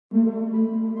I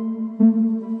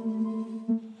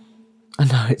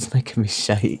know, it's making me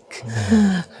shake.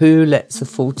 Who lets a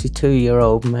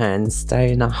 42-year-old man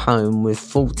stay in a home with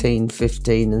 14,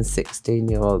 15 and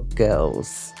 16-year-old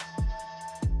girls?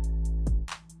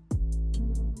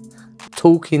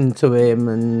 Talking to him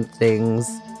and things.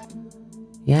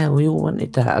 Yeah, we all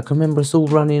wanted that. I can remember us all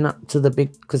running up to the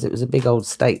big, because it was a big old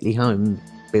stately home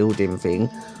building thing,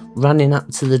 running up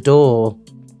to the door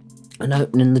and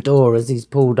opening the door as he's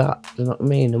pulled up, you know what I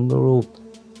mean? And we're all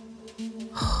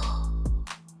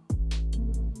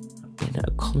at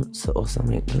a concert or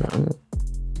something, you know?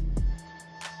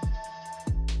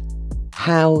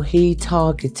 How he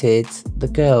targeted the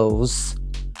girls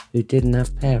who didn't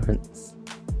have parents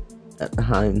at the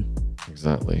home.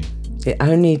 Exactly. It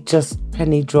only just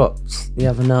penny dropped the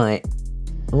other night.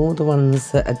 All the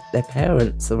ones that had their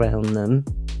parents around them.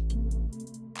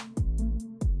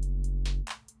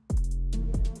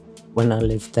 When I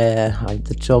lived there,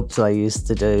 the jobs I used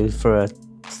to do for a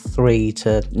 3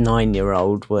 to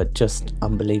 9-year-old were just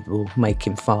unbelievable.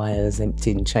 Making fires,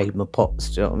 emptying chamber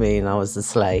pots, do you know what I mean? I was a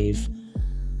slave.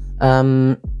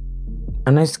 And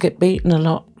I used to get beaten a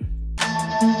lot.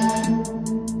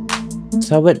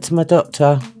 So I went to my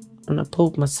doctor and I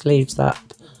pulled my sleeves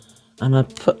up and I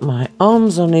put my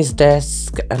arms on his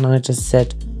desk and I just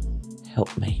said,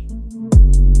 help me.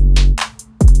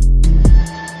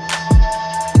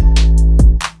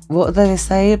 What do they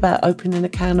say about opening a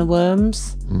can of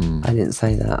worms? I didn't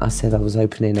say that. I said I was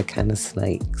opening a can of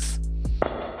snakes.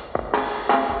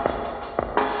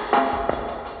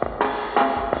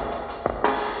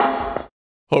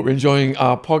 Hope you're enjoying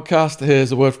our podcast.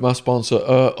 Here's a word from our sponsor,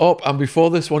 Up. And before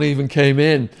this one even came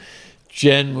in,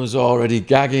 Jen was already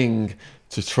gagging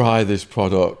to try this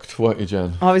product, weren't you,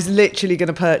 Jen? I was literally going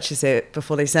to purchase it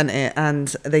before they sent it, and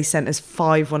they sent us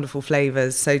 5 wonderful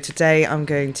flavours. So today I'm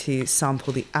going to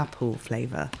sample the apple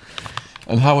flavour.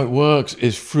 And how it works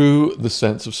is through the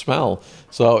sense of smell.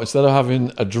 So instead of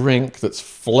having a drink that's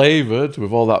flavoured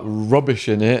with all that rubbish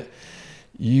in it,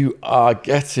 you are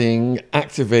getting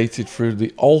activated through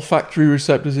the olfactory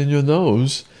receptors in your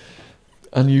nose,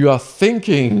 and you are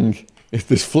thinking if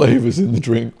there's flavours in the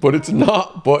drink, but it's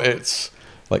not, but it's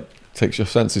like takes your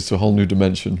senses to a whole new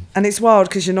dimension. And it's wild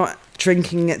because you're not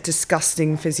drinking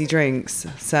disgusting fizzy drinks.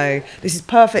 So this is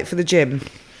perfect for the gym.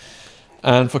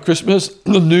 And for Christmas,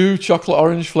 the new chocolate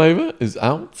orange flavour is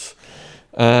out.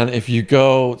 And if you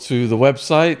go to the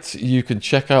website, you can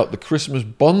check out the Christmas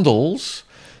bundles.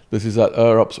 This is at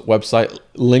Up's website,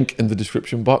 link in the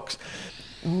description box.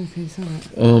 Oh, can you smell it?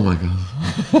 Oh my God.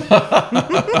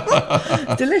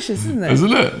 It's delicious, isn't it?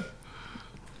 Isn't it?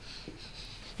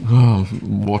 Oh,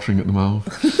 I'm watering at the mouth.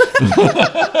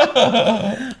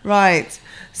 Right,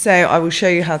 so I will show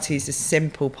you how to use the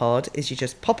simple pod. Is you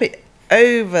just pop it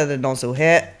over the nozzle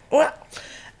here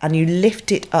and you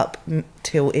lift it up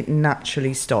till it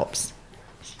naturally stops.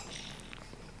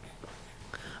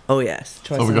 Oh yes,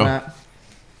 try some of that.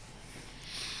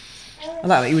 I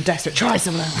like that you were desperate. Try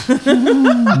some of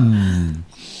that.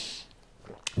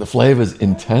 The flavour's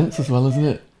intense as well, isn't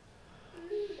it?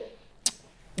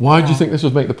 Why do you think this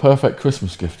would make the perfect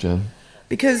Christmas gift, Jen?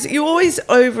 Because you always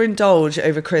overindulge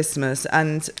over Christmas,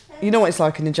 and you know what it's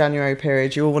like in the January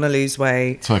period. You all want to lose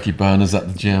weight. Turkey burners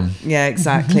at the gym. Yeah,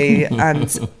 exactly.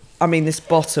 And I mean, this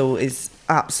bottle is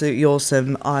absolutely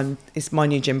awesome. It's my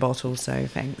new gym bottle, so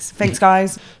thanks. Thanks,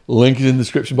 guys. Link is in the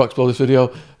description box below this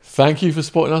video. Thank you for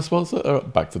supporting our sponsor.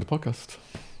 Back to the podcast.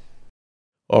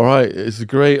 All right, it's a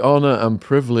great honour and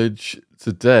privilege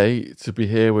today to be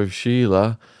here with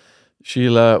Sheila.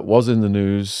 Sheila was in the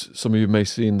news. Some of you may have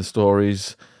seen the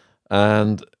stories,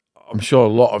 and I'm sure a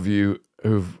lot of you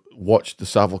who've watched the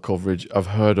Savile coverage have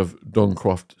heard of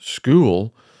Duncroft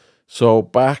School. So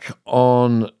back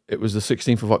on, it was the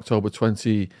 16th of October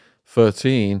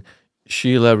 2013,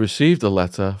 Sheila received a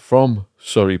letter from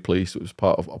Surrey Police. It was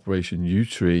part of Operation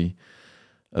U-Tree,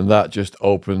 and that just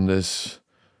opened this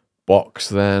box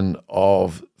then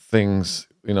of things,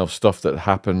 you know, stuff that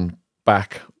happened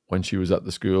back when she was at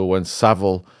the school, when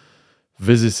Savile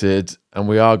visited, and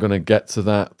we are going to get to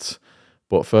that.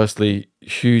 But firstly,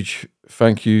 huge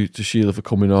thank you to Sheila for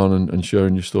coming on and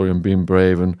sharing your story and being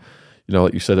brave. And, you know,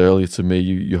 like you said earlier to me,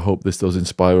 you hope this does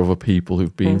inspire other people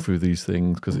who've been through these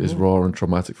things, because it is raw and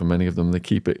traumatic for many of them. They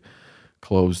keep it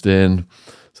closed in.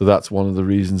 So that's one of the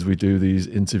reasons we do these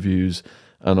interviews.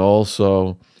 And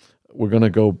also, we're going to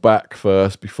go back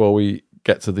first before we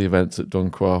get to the events at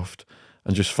Duncroft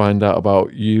and just find out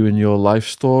about you and your life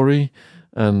story.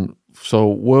 And so,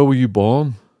 where were you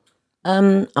born?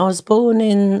 I was born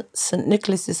in St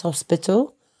Nicholas's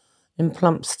Hospital in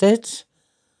Plumstead,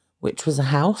 which was a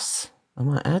house. I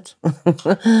might add.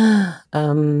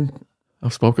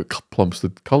 I've spoken at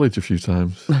Plumstead College a few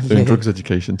times doing drugs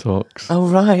education talks. Oh,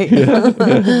 right.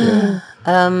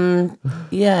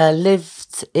 Yeah,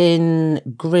 lived in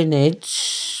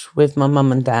Greenwich with my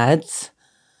mum and dad.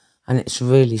 And it's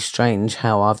really strange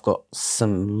how I've got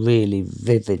some really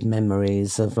vivid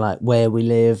memories of like where we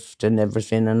lived and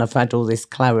everything. And I've had all this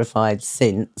clarified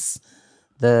since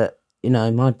that, you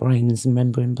know, my brain's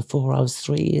remembering before I was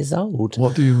 3 years old.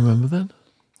 What do you remember then?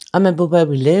 I remember where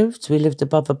we lived. We lived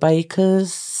above a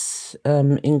baker's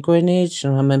in Greenwich.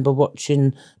 And I remember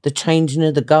watching the changing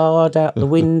of the guard out the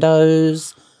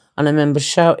windows. And I remember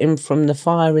shouting from the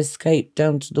fire escape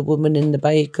down to the woman in the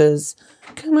baker's,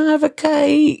 "Can I have a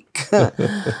cake?"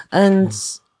 And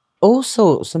all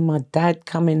sorts. And my dad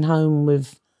coming home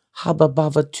with Hubba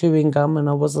Bubba chewing gum and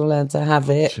I wasn't allowed to have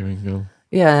it. Chewing gum.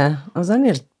 Yeah, I was only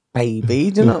a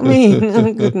baby, do you know what I mean?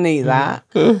 I couldn't eat that.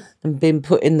 And being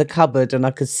put in the cupboard and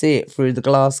I could see it through the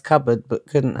glass cupboard but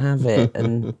couldn't have it.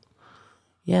 And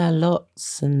yeah,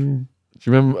 lots. And Do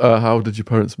you remember how did your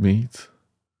parents meet?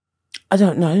 I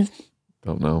don't know.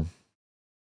 Don't know.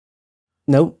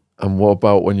 Nope. And what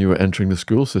about when you were entering the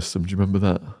school system? Do you remember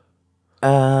that?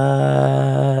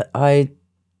 I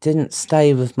didn't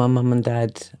stay with my mum and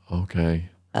dad. Okay.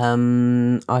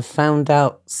 I found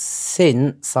out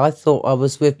since. I thought I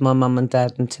was with my mum and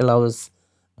dad until I was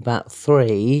about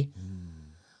 3.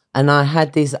 And I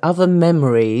had these other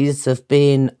memories of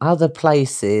being other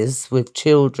places with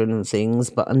children and things,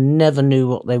 but I never knew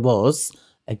what they was,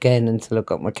 again, until I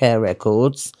got my care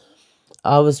records.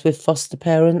 I was with foster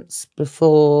parents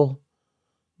before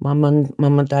my mum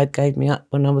and dad gave me up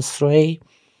when I was 3.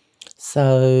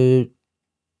 So,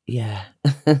 yeah.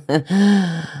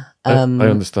 I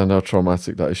understand how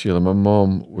traumatic that is, Sheila. My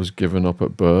mum was given up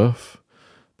at birth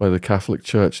by the Catholic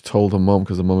Church, told her mum,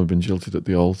 because her mum had been jilted at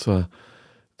the altar,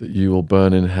 that you will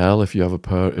burn in hell if you have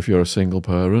if you're a single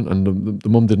parent. And the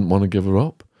mum didn't want to give her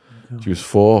up. She was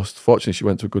forced. Fortunately, she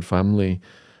went to a good family,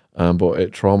 but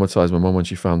it traumatized my mum when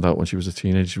she found out when she was a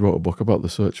teenager. She wrote a book about the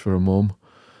search for her mum.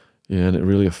 Yeah, and it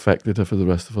really affected her for the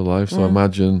rest of her life. So I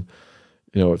imagine,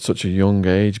 you know, at such a young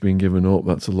age, being given up,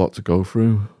 that's a lot to go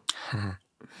through.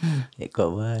 It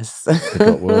got worse. It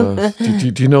got worse.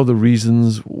 Do you know the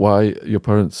reasons why your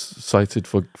parents cited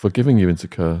for giving you into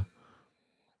care?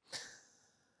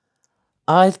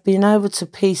 I've been able to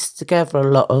piece together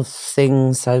a lot of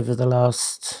things over the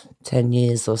last 10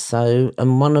 years or so,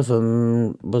 and one of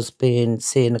them was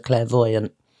seeing a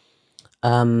clairvoyant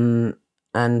and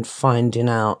finding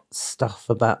out stuff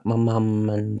about my mum.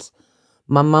 And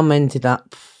my mum ended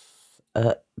up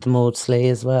at the Maudsley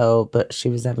as well, but she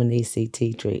was having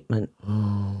ECT treatment.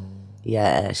 Oh.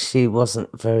 Yeah, she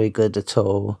wasn't very good at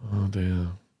all. Oh,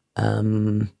 dear.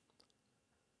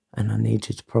 And I need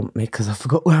you to prompt me because I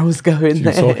forgot where I was going. So you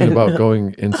were talking about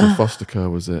going into foster care,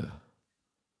 was it?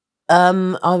 I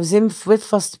was with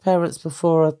foster parents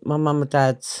before my mum and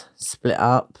dad split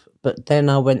up, but then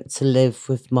I went to live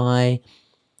with my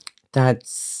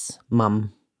dad's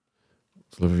mum.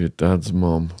 To live with your dad's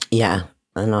mum? Yeah,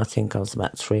 and I think I was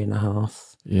about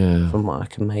 3.5. Yeah. From what I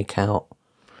can make out.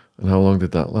 And how long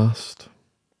did that last?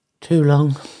 Too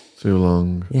long. Too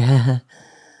long. Yeah.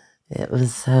 It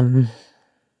was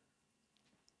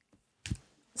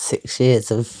 6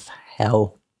 years of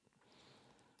hell.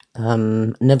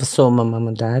 Never saw my mum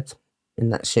and dad in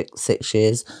that 6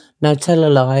 years. No, tell a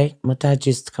lie. My dad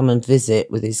used to come and visit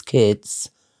with his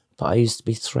kids, but I used to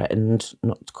be threatened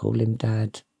not to call him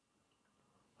dad.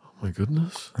 Oh my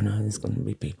goodness. I know there's going to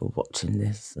be people watching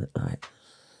this that like.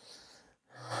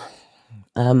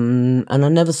 And I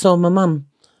never saw my mum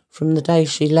from the day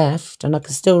she left, and I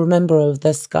can still remember her with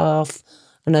her scarf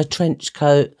and her trench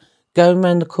coat, going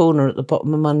round the corner at the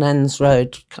bottom of my nan's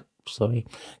road,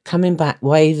 coming back,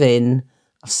 waving.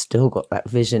 I've still got that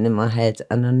vision in my head,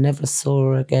 and I never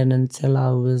saw her again until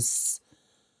I was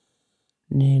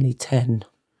nearly 10.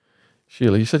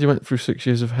 Sheila, you said you went through 6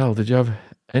 years of hell. Did you have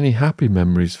any happy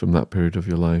memories from that period of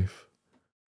your life?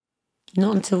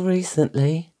 Not until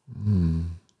recently.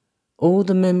 All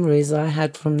the memories I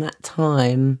had from that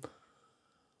time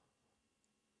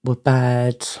were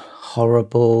bad,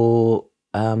 horrible.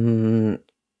 Yeah,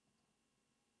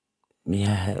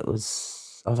 it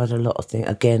was. I've had a lot of things.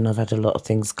 Again, I've had a lot of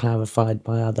things clarified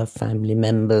by other family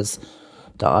members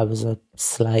that I was a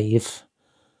slave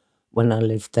when I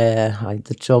lived there.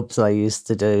 The jobs I used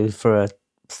to do for a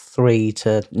 3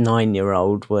 to 9 year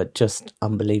old were just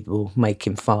unbelievable.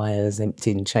 Making fires,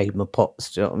 emptying chamber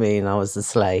pots. Do you know what I mean? I was a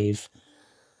slave.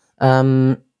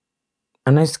 And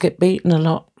I used to get beaten a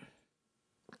lot.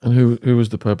 And who was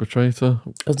the perpetrator?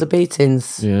 Of the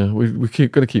beatings. Yeah, we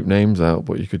keep going to keep names out,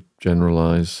 but you could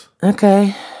generalise.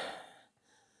 Okay.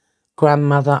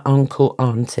 Grandmother, uncle,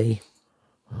 auntie.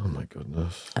 Oh my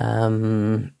goodness.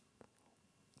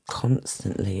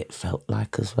 Constantly it felt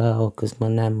like as well, because my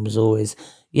nan was always,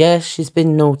 she's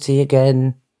been naughty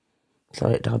again. So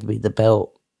it'd either be the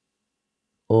belt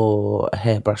or a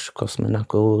hairbrush across my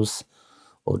knuckles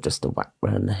or just a whack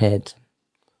round the head.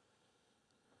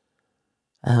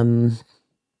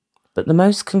 But the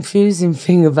most confusing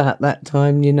thing about that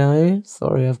time,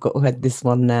 sorry, I've got to add this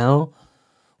one now,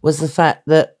 was the fact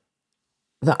that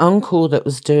the uncle that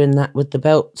was doing that with the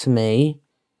belt to me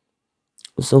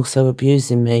was also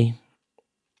abusing me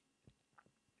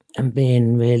and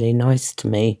being really nice to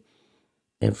me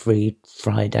every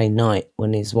Friday night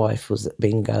when his wife was at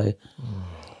bingo.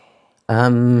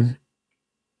 And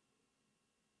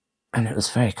it was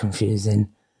very confusing.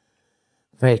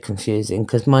 Very confusing,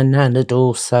 because my nan had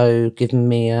also given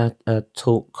me a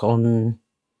talk on,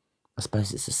 I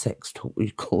suppose it's a sex talk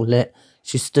you call it.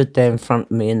 She stood there in front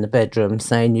of me in the bedroom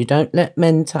saying, you don't let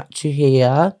men touch you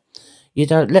here. You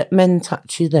don't let men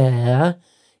touch you there.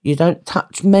 You don't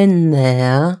touch men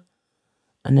there.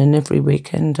 And then every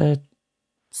weekend her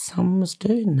son was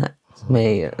doing that to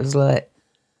me. It was like,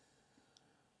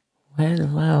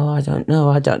 well, I don't know.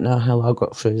 I don't know how I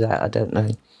got through that. I don't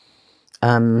know.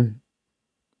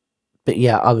 But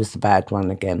yeah, I was the bad one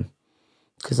again.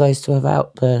 Because I used to have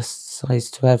outbursts. I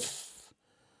used to have,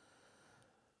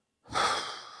 I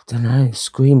don't know,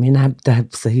 screaming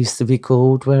abdabs, they used to be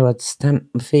called, where I'd stamp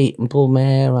my feet and pull my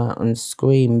hair out and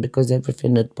scream because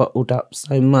everything had bottled up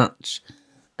so much.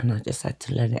 And I just had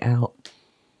to let it out.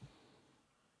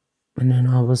 And then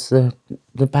I was the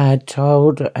bad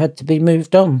child that had to be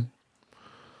moved on.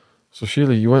 So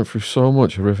Sheila, you went through so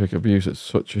much horrific abuse at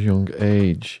such a young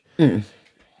age.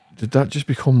 Did that just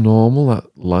become normal,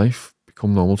 that life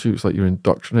become normal to you? It's like you're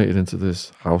indoctrinated into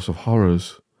this house of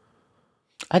horrors.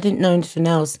 I didn't know anything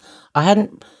else.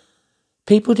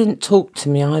 People didn't talk to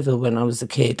me either when I was a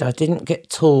kid. I didn't get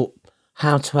taught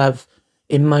how to have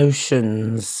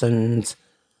emotions and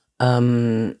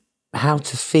how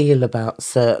to feel about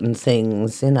certain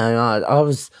things. I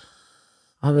was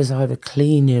either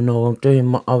cleaning or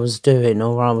doing what I was doing,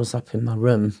 or I was up in my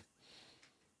room.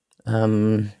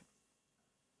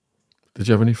 Did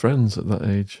you have any friends at that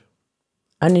age?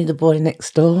 Only the boy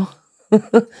next door,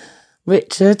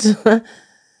 Richard. We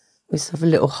used to have a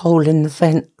little hole in the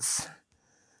fence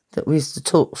that we used to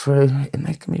talk through. It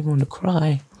made me want to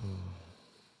cry.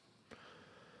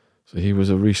 So he was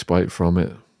a respite from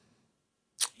it.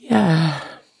 Yeah,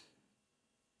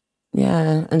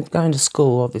 and going to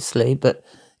school, obviously, but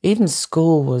even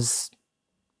school was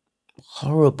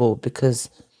horrible because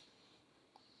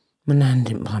my nan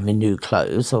didn't buy me new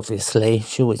clothes, obviously.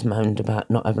 She always moaned about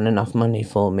not having enough money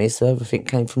for me, so everything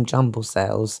came from jumble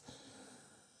sales.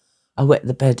 I wet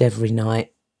the bed every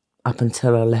night up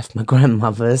until I left my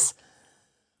grandmother's.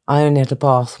 I only had a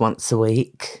bath once a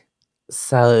week,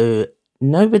 so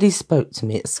nobody spoke to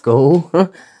me at school.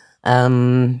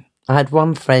 I had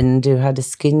one friend who had a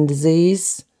skin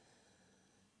disease,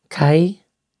 Kay,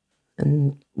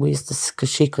 and we used to, because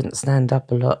she couldn't stand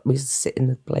up a lot, we used to sit in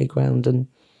the playground and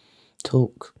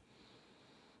talk.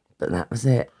 But that was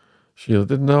it. Sheila,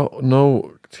 did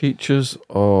no teachers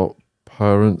or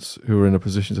parents who were in a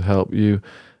position to help you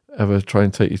ever try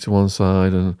and take you to one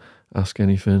side and ask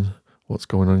anything? What's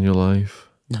going on in your life?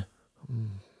 No.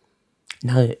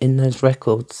 No, in those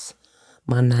records,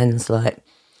 my nan's like,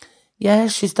 yeah,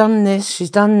 she's done this, she's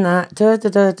done that,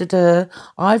 da-da-da-da-da,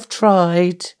 I've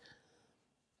tried.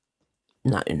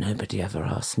 No, nobody ever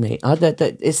asked me.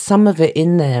 There's some of it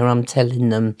in there, I'm telling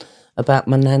them, about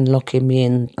my nan locking me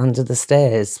in under the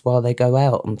stairs while they go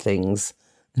out and things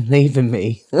and leaving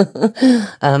me.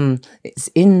 It's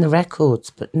in the records,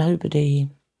 but nobody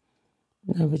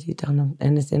done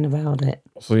anything about it.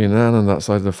 So your nan and that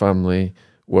side of the family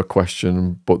were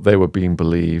questioned, but they were being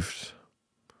believed.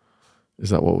 Is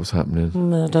that what was happening?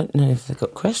 I don't know if they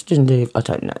got questioned. I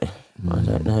don't know. I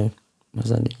don't know. I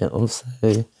was only little,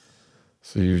 so...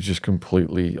 So you were just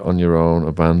completely on your own,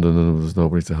 abandoned, and there was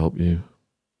nobody to help you?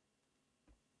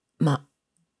 My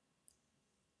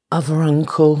other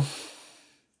uncle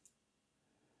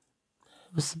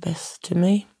was the best to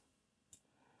me.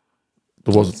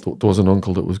 There was an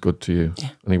uncle that was good to you? Yeah.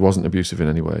 And he wasn't abusive in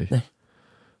any way? No.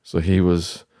 So he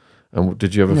was... And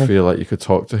did you ever feel like you could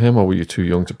talk to him, or were you too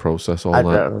young to process all that?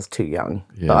 I was too young.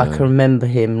 Yeah. But I can remember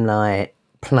him, like,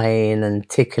 playing and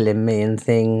tickling me and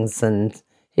things, and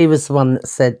he was the one that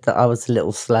said that I was a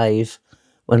little slave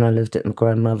when I lived at my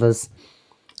grandmother's.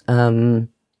 And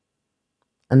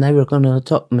and they were going to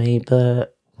adopt me,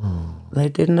 but they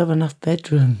didn't have enough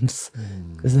bedrooms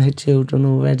because they had children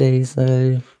already.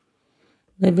 So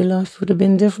maybe life would have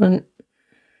been different.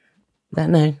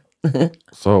 Don't know.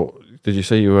 So, did you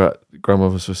say you were at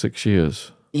grandmother's for 6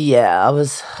 years? Yeah,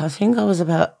 I think I was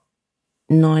about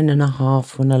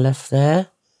 9.5 when I left there.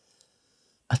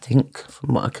 I think,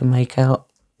 from what I can make out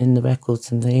in the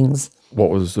records and things. What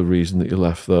was the reason that you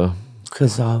left there?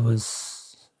 Because I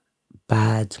was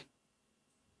bad.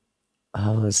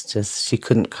 I was just, she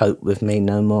couldn't cope with me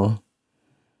no more.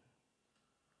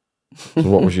 So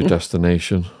what was your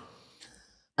destination?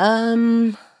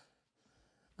 Oh,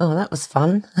 that was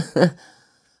fun.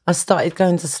 I started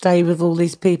going to stay with all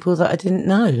these people that I didn't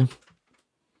know.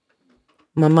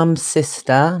 My mum's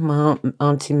sister, my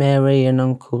Auntie Mary and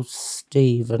Uncle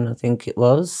Stephen, I think it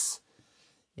was,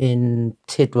 in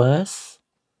Tidworth.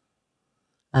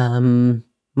 My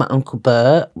Uncle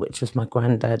Bert, which was my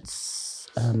granddad's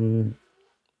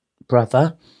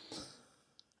brother.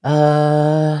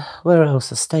 Where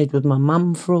else? I stayed with my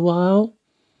mum for a while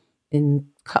in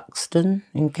Cuxton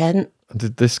in Kent. And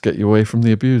did this get you away from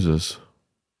the abusers?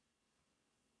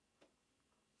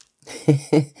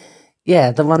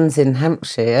 Yeah, the ones in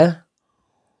Hampshire.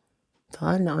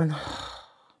 I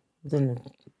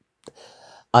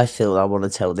feel I want to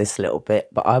tell this little bit,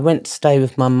 but I went to stay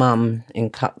with my mum in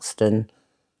Cuxton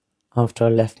after I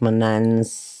left my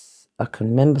nan's. I can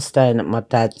remember staying at my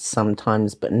dad's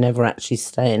sometimes, but never actually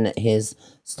staying at his,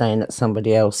 staying at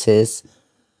somebody else's.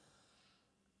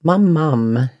 My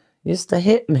mum used to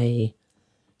hit me.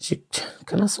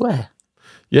 Can I swear?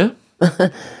 Yeah.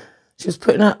 She was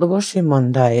putting out the washing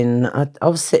one day, and I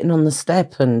was sitting on the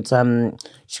step, and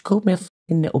she called me a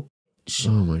fucking little bitch.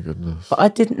 Oh my goodness. But I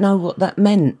didn't know what that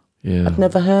meant. Yeah. I'd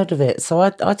never heard of it. So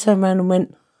I turned around and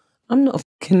went, I'm not a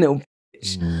fucking little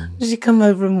bitch. She come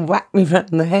over and whacked me round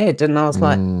the head, and I was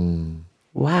like,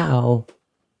 wow.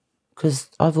 Because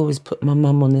I've always put my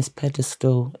mum on this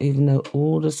pedestal, even though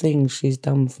all the things she's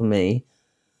done for me,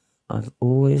 I've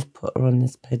always put her on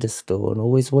this pedestal and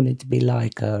always wanted to be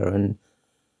like her, and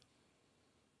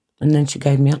then she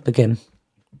gave me up again.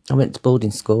 I went to boarding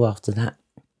school after that.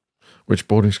 Which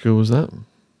boarding school was that?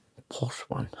 Posh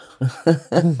one.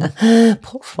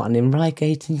 Posh one in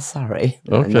Reigate in Surrey.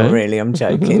 Okay. Not really, I'm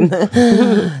joking.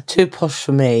 Too posh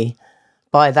for me.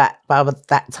 By that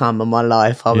time of my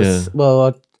life, I was,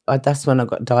 that's when I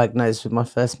got diagnosed with my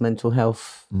first mental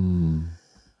health, mental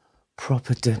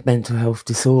health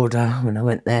disorder when I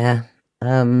went there.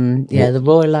 The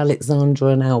Royal Alexandra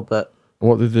and Albert.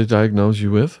 What did they diagnose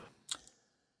you with?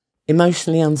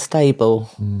 Emotionally unstable,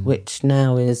 which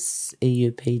now is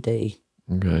EUPD.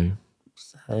 Okay.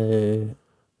 So,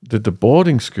 did the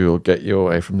boarding school get you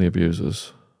away from the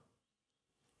abusers?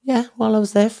 Yeah, while I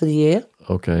was there for the year.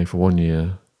 Okay, for 1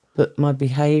 year. But my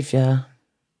behaviour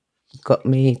got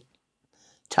me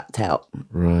chucked out.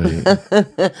 Right.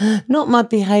 Not my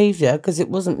behaviour, because it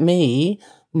wasn't me.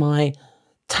 My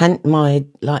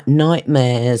like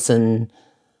nightmares and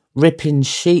ripping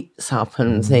sheets up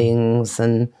and things,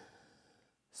 and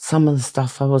some of the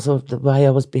stuff the way I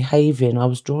was behaving, I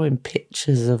was drawing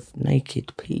pictures of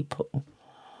naked people.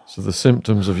 So the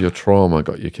symptoms of your trauma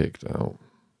got you kicked out.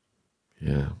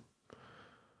 Yeah.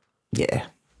 Yeah.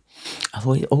 I've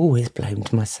always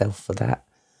blamed myself for that,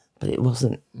 but it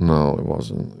wasn't. No, it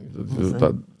wasn't.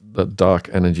 That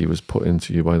dark energy was put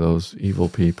into you by those evil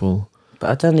people. But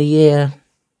I'd done a year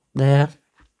there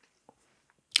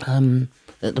at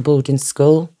the boarding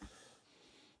school.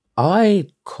 I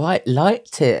quite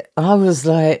liked it. I was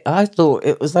like, I thought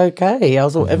it was okay. I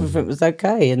thought everything was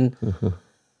okay. And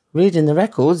reading the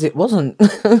records, it wasn't.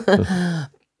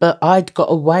 But I'd got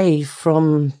away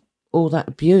from all that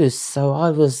abuse, so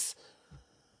I was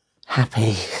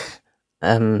happy.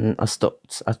 I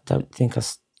stopped. I think I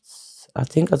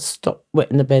stopped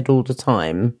wetting the bed all the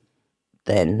time.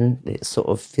 Then it sort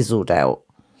of fizzled out.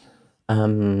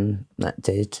 That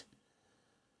did.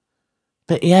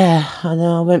 But yeah, I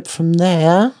know I went from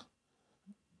there.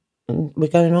 And we're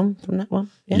going on from that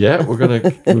one. Yeah, we're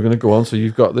gonna go on. So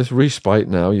you've got this respite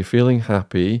now. You're feeling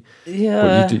happy.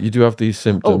 Yeah. But you do have these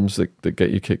symptoms that get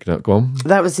you kicked out. Go on.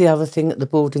 That was the other thing at the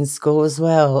boarding school as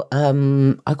well.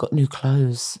 I got new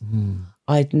clothes.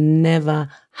 I'd never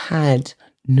had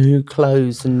new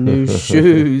clothes and new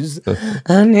shoes,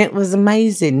 and it was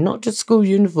amazing. Not just school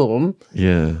uniform.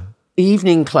 Yeah.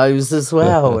 Evening clothes as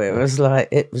well.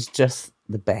 It was just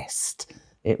the best.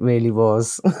 It really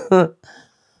was.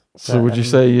 So would you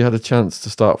say you had a chance to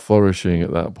start flourishing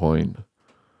at that point?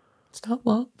 Start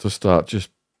what? To start just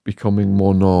becoming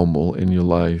more normal in your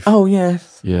life. Oh, yeah.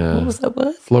 Yeah. What was that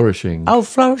word? Flourishing. Oh,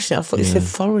 flourishing. I thought you said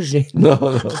foraging. No,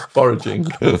 foraging.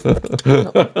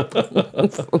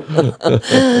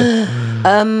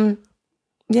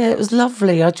 Yeah, it was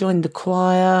lovely. I joined the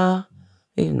choir,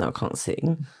 even though I can't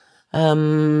sing.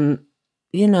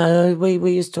 You know,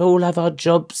 we used to all have our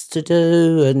jobs to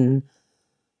do, and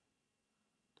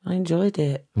I enjoyed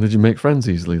it. And did you make friends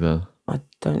easily there? I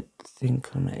don't think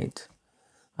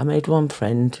I made one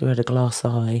friend who had a glass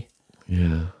eye.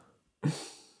 Yeah.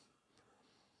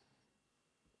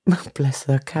 Bless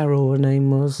her, Carol, her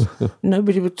name was.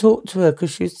 Nobody would talk to her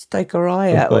because she used to take her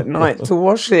eye out at night to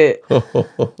wash it.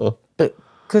 But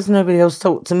because nobody else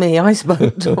talked to me, I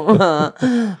spoke to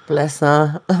her. Bless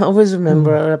her. I always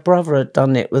remember her brother had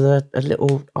done it with a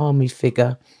little army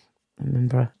figure. I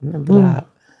remember that.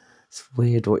 It's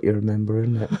weird what you remember,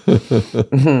 isn't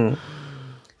it?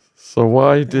 So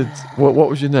what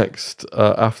was your next,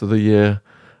 after the year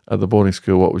at the boarding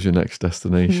school, what was your next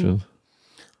destination?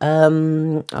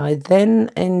 I then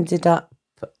ended up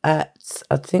at,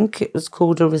 I think it was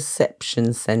called a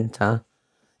reception centre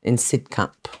in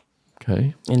Sidcup.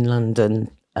 Okay. In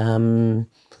London.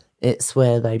 It's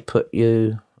where they put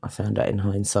you, I found out in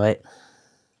hindsight,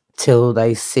 till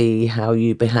they see how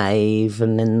you behave,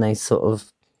 and then they sort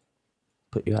of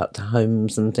put you out to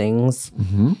homes and things.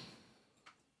 Mm-hmm.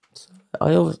 So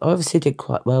I obviously did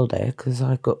quite well there because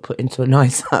I got put into a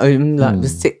nice home, like the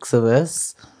 6 of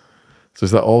us. So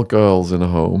is that all girls in a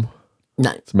home?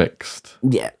 No. It's mixed?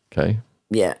 Yeah. Okay.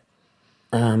 Yeah.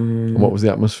 And what was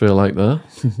the atmosphere like there?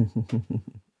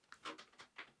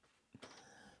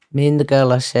 Me and the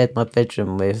girl I shared my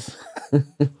bedroom with,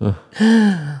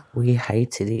 we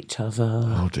hated each other.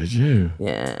 Oh, did you?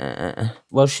 Yeah.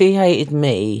 Well, she hated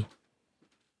me.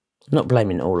 Not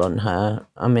blaming it all on her.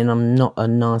 I mean, I'm not a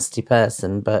nasty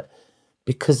person, but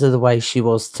because of the way she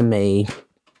was to me,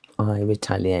 I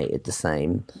retaliated the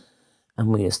same.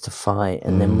 And we used to fight.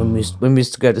 And then when we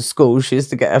used to go to school, she used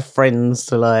to get her friends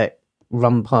to like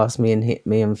run past me and hit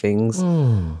me and things.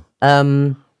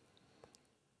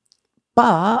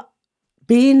 But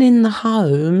being in the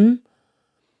home,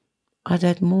 I'd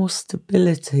had more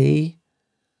stability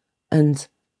and,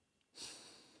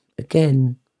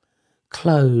 again,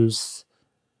 clothes,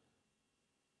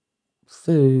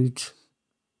 food,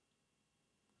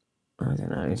 I don't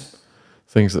know.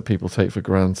 Things that people take for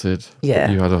granted. Yeah.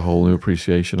 But you had a whole new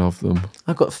appreciation of them.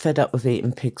 I got fed up with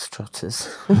eating pig's trotters.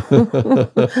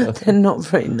 They're not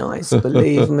very nice,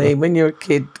 believe me. When you're a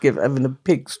kid, having a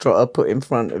pig's trotter put in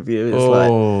front of you is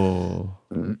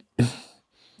like...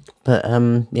 But,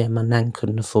 yeah, my nan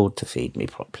couldn't afford to feed me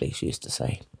properly, she used to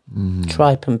say.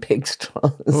 Tripe and pig's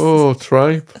trotters. Oh,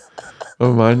 tripe.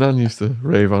 Oh, my nan used to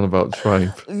rave on about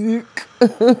tripe.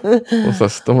 What's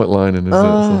that stomach lining, is it?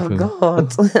 Oh,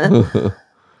 Something? God.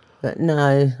 But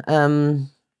no,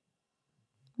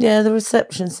 yeah, the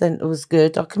reception centre was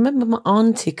good. I can remember my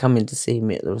auntie coming to see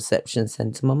me at the reception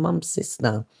centre, my mum's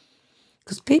sister,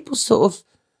 because people sort of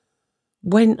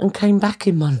went and came back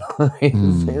in my life.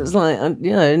 It was like,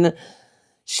 you know, and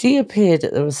she appeared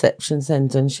at the reception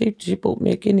centre and she bought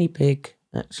me a guinea pig,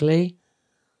 actually.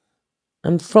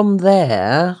 And from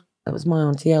there, that was my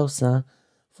auntie Elsa,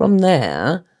 from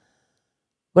there,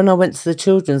 when I went to the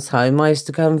children's home, I used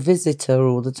to go and visit her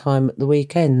all the time at the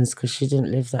weekends because she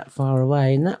didn't live that far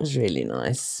away, and that was really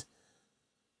nice.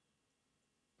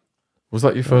 Was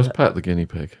that your first pet, the guinea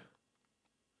pig?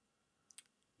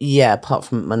 Yeah, apart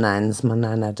from my nan's. My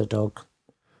nan had a dog.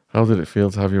 How did it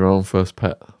feel to have your own first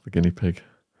pet, the guinea pig?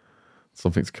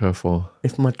 Something to care for.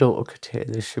 If my daughter could hear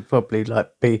this, she'd probably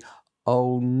be,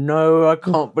 oh no, I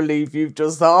can't believe you've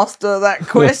just asked her that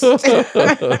question.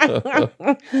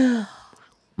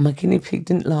 My guinea pig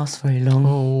didn't last very long.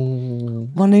 Oh.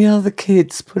 One of the other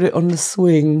kids put it on the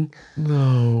swing.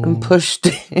 No. And pushed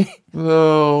it.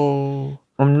 No.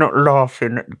 I'm not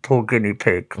laughing at the poor guinea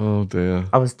pig. Oh dear.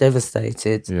 I was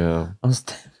devastated. Yeah. I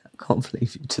can't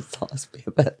believe you just asked me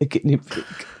about the guinea pig.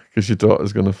 Because your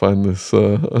daughter's going to find this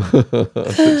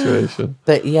situation.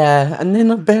 But yeah, and then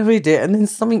I buried it, and then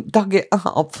something dug it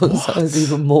up, and so I was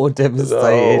even more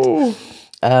devastated.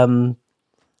 No.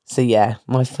 So yeah,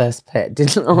 my first pet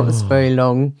didn't last very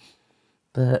long,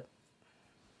 but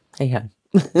hey ho.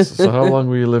 So how long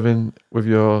were you living with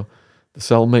the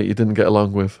cellmate you didn't get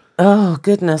along with? Oh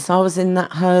goodness, I was in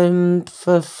that home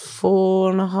for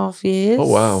 4.5 years. Oh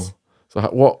wow!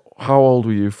 So how old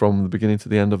were you from the beginning to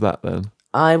the end of that then?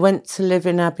 I went to live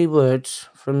in Abbey Wood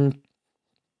from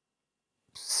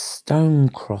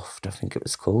Duncroft, I think it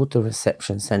was called, the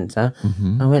reception centre.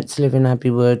 I went to live in Abbey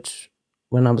Wood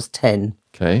when I was 10.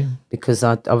 Okay. Because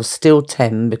I was still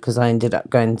 10 because I ended up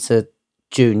going to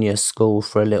junior school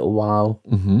for a little while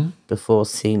before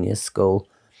senior school.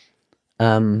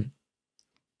 Sorry,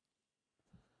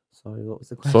 what was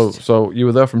the question? So you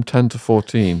were there from 10 to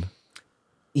 14.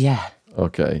 Yeah.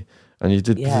 Okay, and you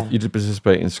did Yeah. you did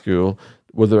participate in school.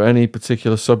 Were there any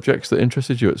particular subjects that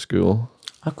interested you at school?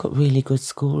 I got really good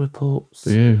school reports.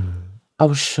 Do you? I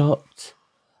was shocked.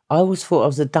 I always thought I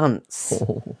was a dunce.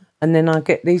 And then I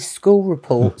get these school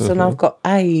reports and I've got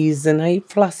A's and A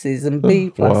pluses and B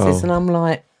pluses. Wow. And I'm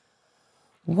like,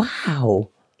 wow.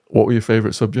 What were your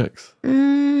favourite subjects?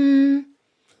 I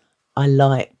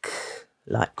like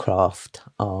craft,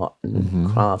 art and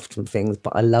craft and things,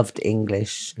 but I loved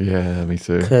English. Yeah, me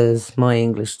too. Because my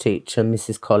English teacher,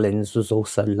 Mrs. Collins, was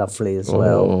also lovely as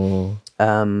well.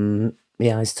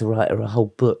 Yeah, I used to write her a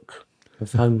whole book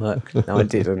of homework. No, I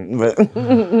didn't.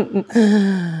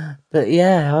 But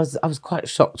yeah, I was quite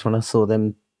shocked when I saw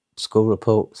them school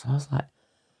reports. I was like,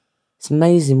 it's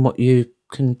amazing what you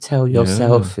can tell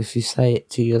yourself if you say it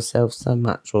to yourself so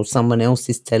much, or someone else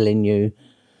is telling you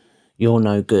you're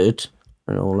no good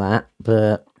and all that.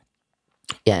 But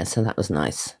yeah, so that was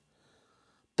nice.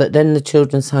 But then the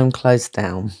children's home closed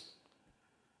down.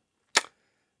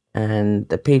 And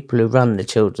the people who run the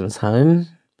children's home,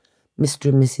 Mr.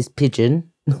 and Mrs. Pigeon,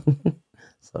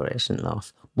 sorry, I shouldn't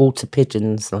laugh. Walter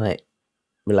Pigeon's like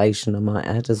relation, I might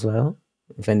add as well,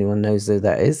 if anyone knows who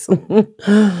that is.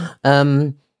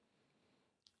 And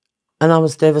I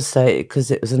was devastated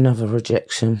because it was another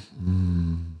rejection.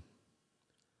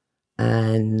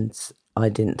 And I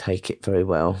didn't take it very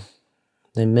well.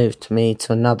 They moved me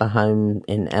to another home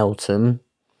in Eltham.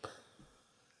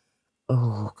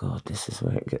 Oh, God, this is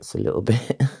where it gets a little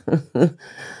bit...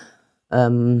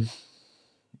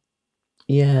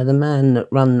 yeah, the man that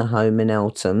ran the home in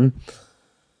Eltham,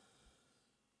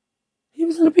 he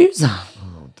was an abuser.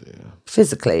 Oh, dear.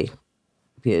 Physically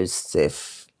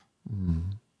abusive.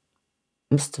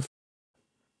 Mr.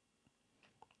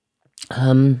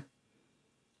 And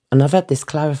I've had this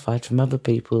clarified from other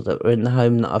people that were in the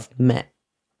home that I've met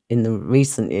in the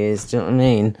recent years, do you know what I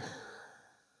mean?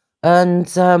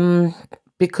 And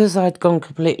because I'd gone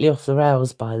completely off the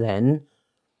rails by then,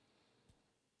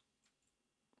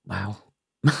 wow.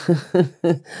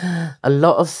 A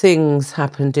lot of things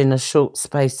happened in a short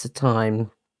space of time.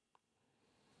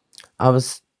 I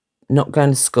was not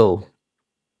going to school.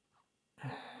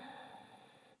 I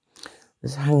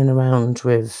was hanging around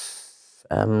with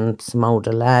some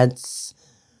older lads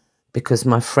because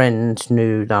my friend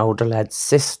knew the older lad's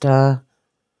sister.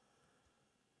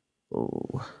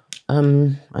 Ooh. I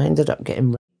ended up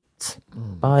getting raped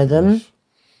by them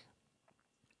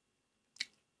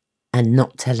and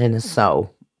not telling a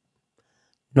soul.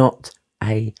 Not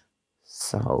a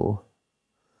soul.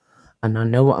 And I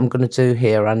know what I'm going to do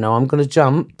here. I know I'm going to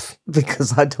jump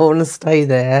because I don't want to stay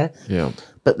there. Yeah.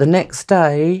 But the next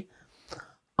day,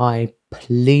 I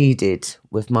pleaded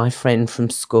with my friend from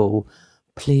school,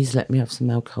 please let me have some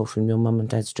alcohol from your mum and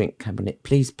dad's drink cabinet.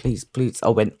 Please, please, please. I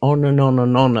went on and on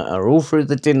and on at her all through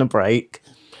the dinner break.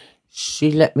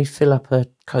 She let me fill up a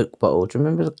Coke bottle. Do you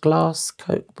remember the glass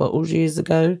Coke bottles years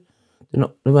ago?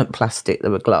 They weren't plastic, they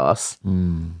were glass.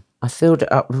 I filled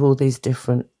it up with all these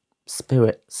different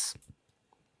spirits,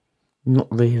 not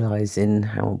realising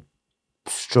how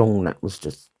strong that was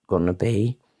just going to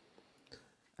be.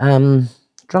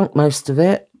 Drunk most of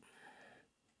it.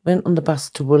 Went on the bus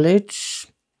to Woolwich.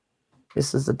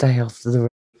 This was the day after the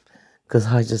rape, because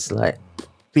I just like,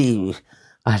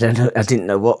 I don't know, I didn't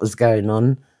know what was going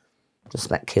on. Just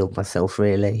about killed myself,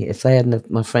 really. If they hadn't,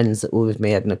 my friends that were with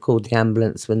me hadn't called the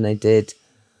ambulance when they did,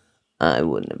 I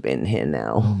wouldn't have been here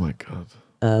now. Oh my God.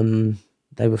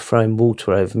 They were throwing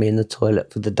water over me in the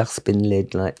toilet with the dustbin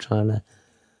lid, like trying to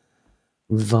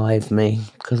revive me,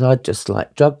 because I'd just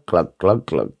like glug, glug, glug,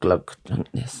 glug, glug, drunk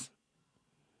this.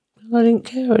 I didn't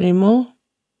care anymore.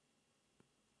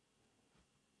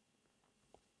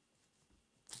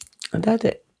 I'd had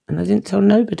it, and I didn't tell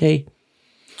nobody.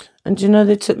 And you know,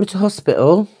 they took me to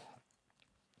hospital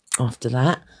after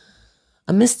that.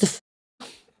 And Mr.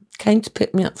 came to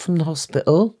pick me up from the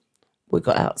hospital. We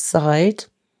got outside.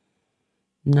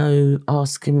 No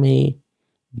asking me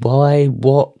why,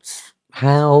 what,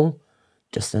 how.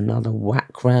 Just another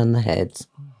whack round the head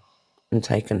and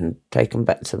taken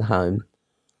back to the home.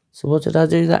 So what did I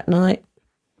do that night?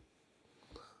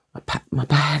 I packed my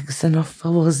bags and off I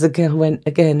went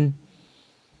again.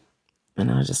 And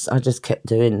I just kept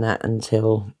doing that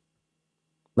until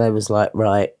they was like,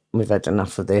 right, we've had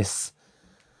enough of this.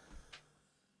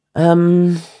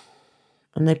 And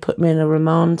they put me in a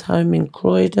remand home in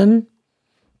Croydon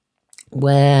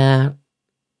where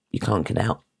you can't get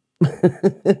out.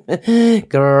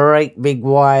 Great big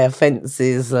wire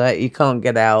fences that you can't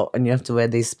get out, and you have to wear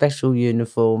these special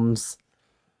uniforms.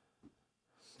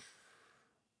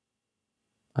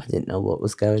 I didn't know what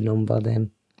was going on by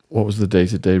then. What was the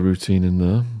day-to-day routine in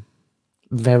there?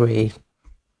 Very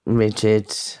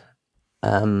rigid.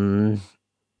 Yeah,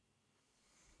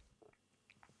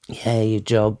 your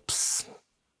jobs,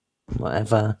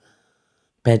 whatever.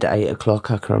 Bed at 8 o'clock,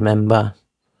 I can remember.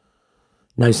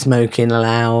 No smoking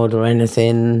allowed or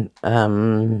anything.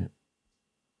 Yeah,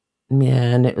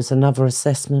 and it was another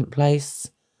assessment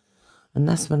place. And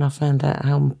that's when I found out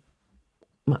how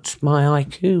much my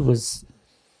IQ was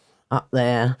up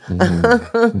there.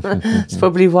 It's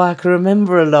probably why I can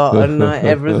remember a lot and like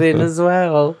everything as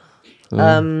well.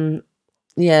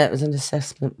 Yeah, it was an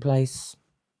assessment place.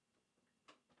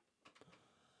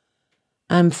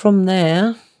 And from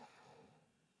there,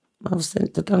 I was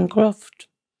sent to Duncroft.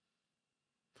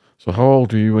 So how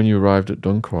old were you when you arrived at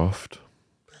Duncroft?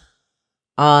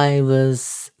 I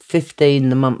was 15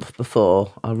 the month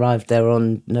before. I arrived there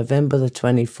on November the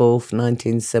 24th,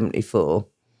 1974.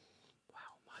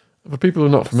 For people who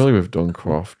are not familiar with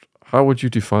Duncroft, how would you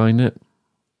define it?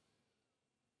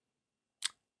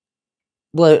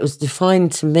 Well, it was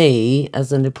defined to me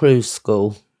as an approved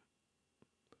school,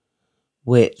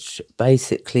 which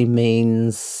basically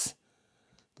means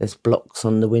there's blocks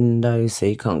on the windows, so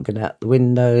you can't get out the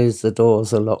windows. The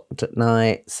doors are locked at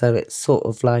night, so it's sort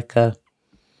of like a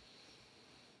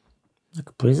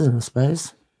prison, I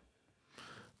suppose.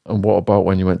 And what about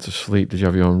when you went to sleep? Did you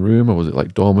have your own room, or was it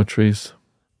like dormitories?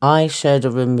 I shared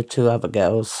a room with 2 other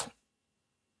girls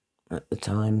at the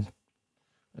time.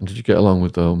 And did you get along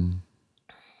with them?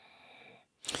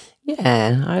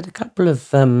 Yeah, I had a couple of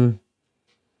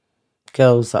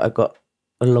girls that I got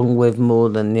along with more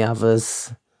than the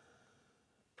others.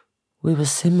 We were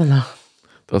similar.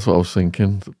 That's what I was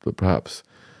thinking, that perhaps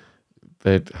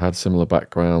they'd had similar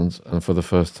backgrounds, and for the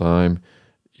first time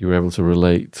you were able to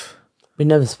relate. We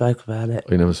never spoke about it.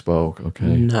 You never spoke,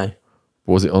 okay. No.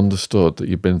 Was it understood that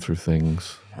you'd been through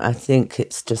things? I think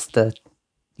it's just that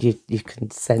you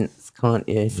can sense, can't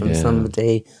you, from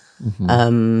somebody.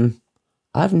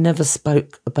 I've never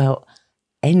spoke about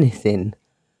anything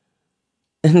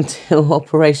until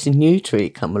Operation New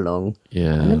Treat come along.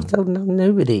 Yeah. I never told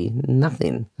nobody,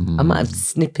 nothing. I might have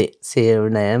snippets here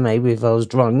and there, maybe if I was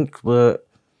drunk, but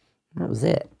that was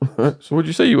it. So would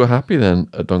you say you were happy then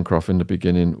at Duncroft in the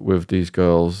beginning with these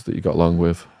girls that you got along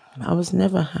with? I was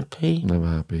never happy. Never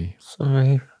happy.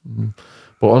 Sorry.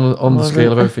 But on the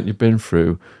scale of everything you've been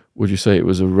through, would you say it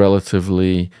was a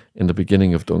relatively, in the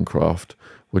beginning of Duncroft,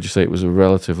 would you say it was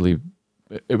an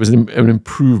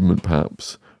improvement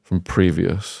perhaps from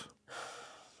previous?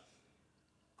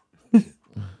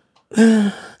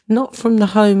 Not from the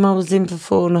home I was in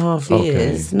for 4.5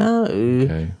 years, no.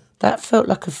 Okay. That felt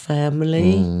like a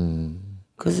family,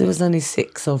 because there was only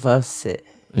 6 of us. And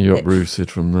you're uprooted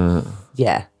from that.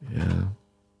 Yeah. Yeah.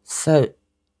 So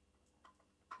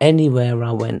anywhere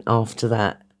I went after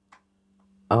that,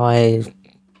 I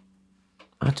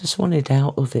just wanted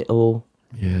out of it all.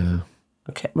 Yeah.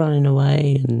 I kept running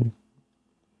away and...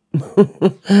 At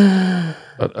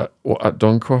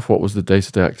Duncroft, what was the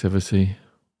day-to-day activity?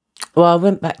 Well, I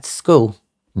went back to school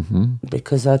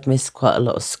because I'd missed quite a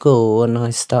lot of school, and I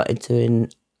started doing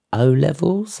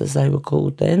O-levels, as they were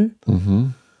called then.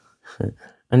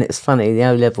 And it's funny, the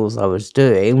O-levels I was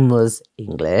doing was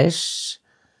English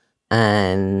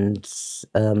and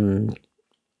I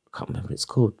can't remember what it's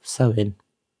called, sewing.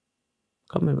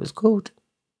 Can't remember what it's called.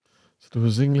 So there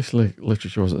was English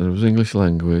literature, wasn't there? There was English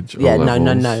language. Yeah, no.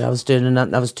 I was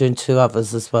doing 2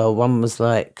 others as well. One was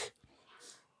like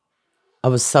I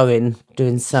was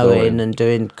doing sewing and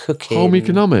doing cooking. Home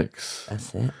economics.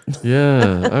 That's it.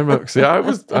 Yeah, I remember. See, I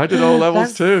did all levels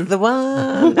That's too. the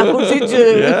one. Oh, did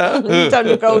you? Yeah. You don't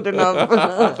look old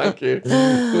enough. Thank you.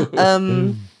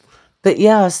 But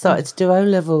yeah, I started to do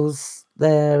O-levels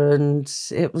there, and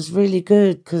it was really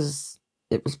good because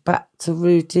it was back to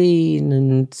routine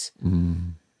and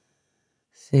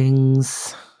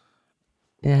things.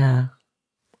 Yeah.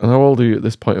 And how old are you at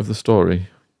this point of the story?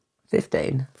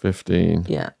 15. 15.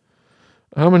 Yeah.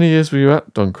 How many years were you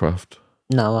at Duncroft?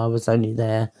 No, I was only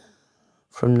there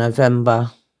from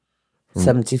November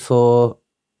 74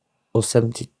 or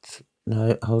 70.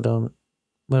 No, hold on.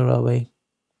 Where are we?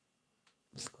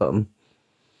 Forgotten.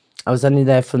 I was only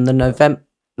there from the November.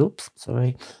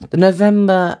 The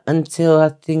November until I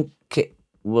think it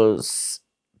was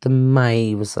the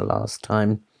May was the last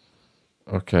time.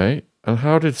 Okay. And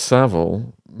how did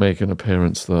Savile make an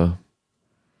appearance there?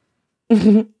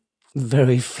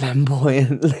 Very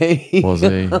flamboyantly. Was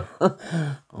he?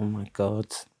 Oh my God.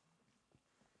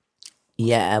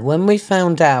 Yeah, when we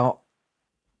found out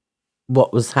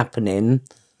what was happening,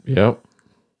 Yep.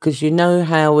 because you know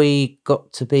how we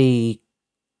got to be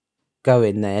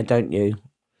going there, don't you?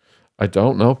 I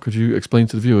don't know. Could you explain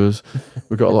to the viewers?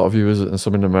 We've got a lot of viewers and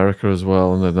some in America as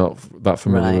well, and they're not that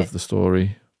familiar with the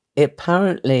story.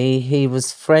 Apparently, he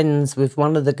was friends with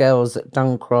one of the girls at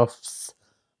Duncroft's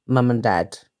mum and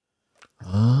dad.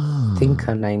 Ah. I think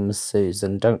her name was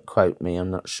Susan. Don't quote me,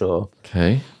 I'm not sure.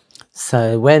 Okay.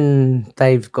 So when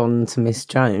they've gone to Miss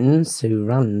Jones, who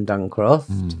run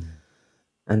Duncroft,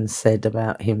 and said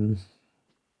about him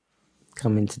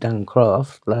coming to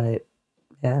Duncroft, like,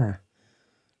 yeah,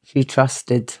 she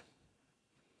trusted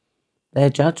their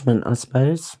judgment, I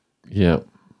suppose. Yeah.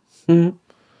 Mm.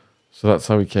 So that's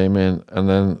how he came in. And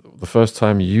then the first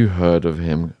time you heard of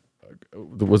him,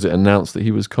 was it announced that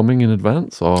he was coming in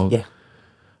advance? Or Yeah.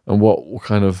 And what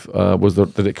kind of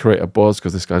did it create a buzz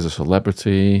because this guy's a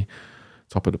celebrity,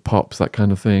 top of the pops, that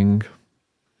kind of thing?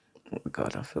 Oh my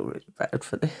God, I feel really bad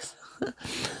for this.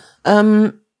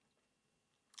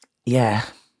 Yeah.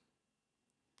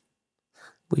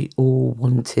 We all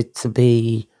wanted to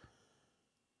be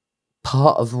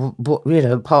part of what,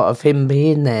 part of him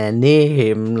being there, near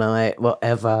him, like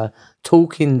whatever,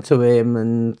 talking to him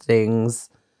and things.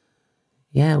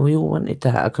 Yeah, we all wanted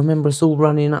that. I can remember us all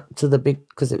running up to the big,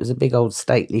 because it was a big old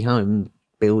stately home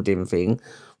building thing,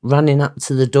 running up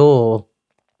to the door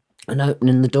and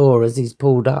opening the door as he's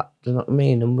pulled up. Do you know what I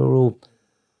mean? And we're all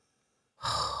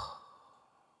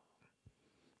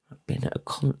been at a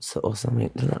concert or something.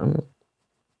 Do you know what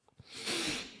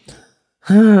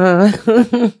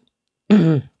I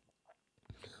mean?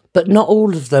 But not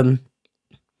all of them.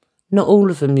 Not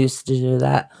all of them used to do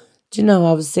that. Do you know,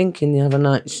 I was thinking the other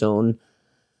night, Shaun,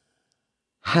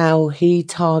 how he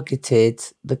targeted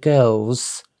the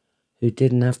girls who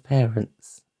didn't have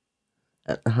parents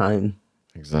at the home.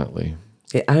 Exactly.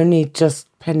 It only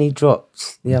just penny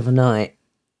dropped the other night.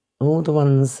 All the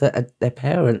ones that had their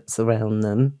parents around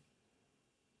them,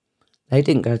 they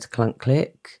didn't go to Clunk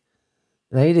Click.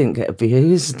 They didn't get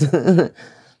abused. He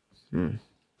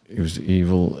was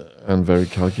evil and very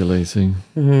calculating.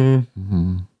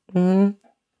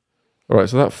 All right,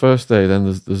 so that first day, then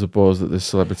there's a buzz that this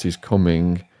celebrity's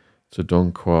coming to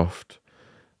Duncroft.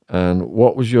 And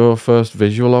what was your first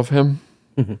visual of him?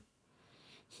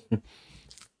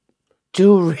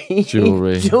 Jewelry.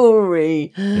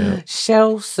 Yeah.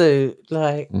 Shell suit,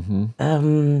 like,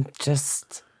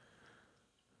 just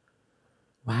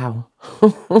wow.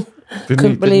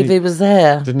 Couldn't believe he was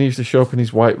there. Didn't he used to show up in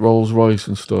his white Rolls Royce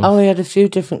and stuff? Oh, he had a few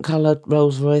different coloured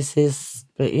Rolls Royces,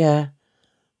 but yeah,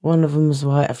 one of them was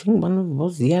white. I think one of them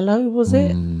was yellow, was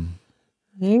it?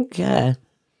 I think, yeah.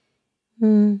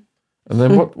 And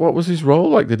then what was his role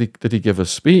like? Did he give a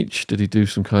speech? Did he do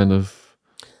some kind of...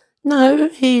 No,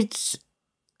 he'd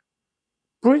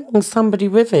bring somebody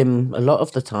with him a lot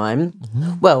of the time.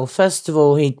 Well, first of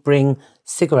all, he'd bring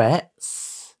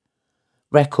cigarettes,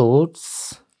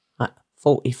 records, like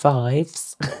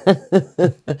 45s.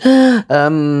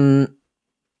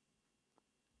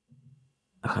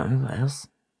 I don't know what else.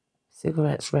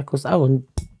 Cigarettes, records, and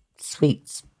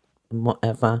sweets and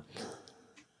whatever.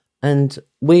 And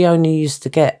we only used to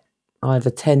get either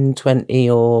 10, 20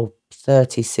 or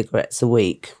 30 cigarettes a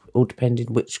week, all depending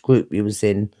which group you was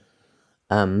in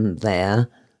there.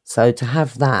 So to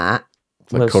have that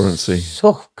was currency.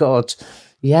 Oh, God.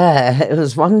 Yeah, it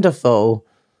was wonderful.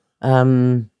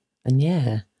 And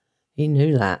yeah, he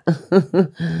knew that.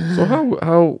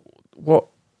 So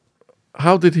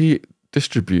how did he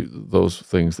distribute those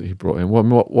things that he brought in?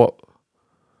 What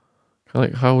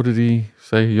kind of, how did he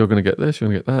say, you're going to get this, you're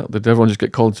going to get that? Did everyone just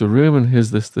get called to a room and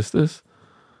here's this? I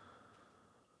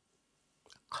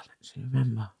can't actually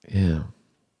remember. Yeah.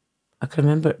 I can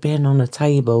remember it being on a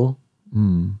table. I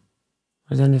don't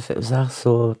know if it was us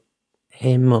or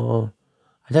him, or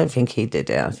I don't think he did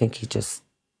it. I think he just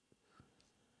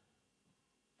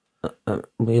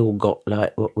we all got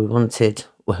like what we wanted.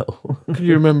 Well, can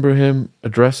you remember him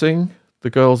addressing the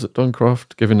girls at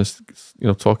Duncroft, giving us,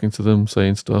 talking to them,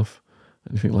 saying stuff,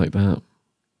 anything like that?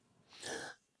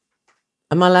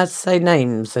 Am I allowed to say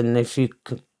names? And if you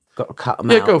got to cut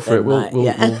them out, yeah, go for it. We'll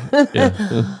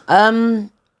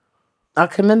I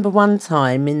can remember one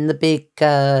time in the big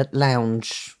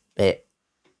lounge bit,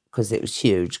 because it was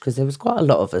huge, because there was quite a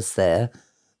lot of us there.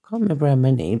 Can't remember how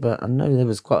many, but I know there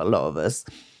was quite a lot of us.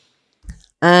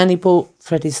 And he brought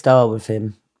Freddie Starr with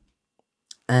him.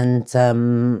 And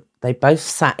they both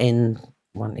sat in,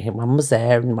 one was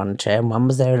there in one chair, and one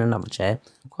was there in another chair.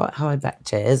 Quite high back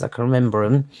chairs, I can remember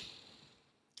them.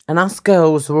 And us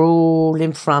girls were all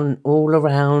in front, all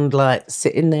around, like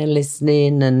sitting there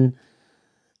listening. And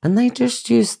And they just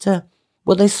used to,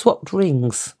 well, they swapped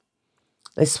rings.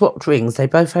 They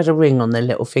both had a ring on their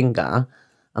little finger,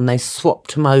 and they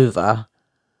swapped them over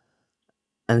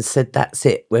and said, that's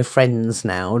it, we're friends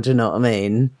now. Do you know what I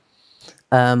mean?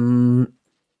 And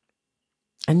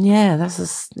yeah, that's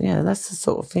the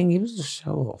sort of thing. He was a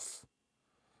show off.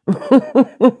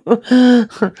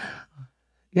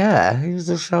 Yeah, he was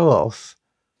a show off.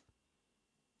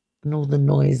 And all the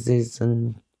noises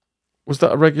and... Was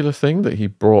that a regular thing that he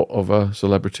brought other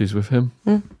celebrities with him?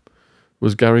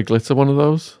 Was Gary Glitter one of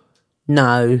those?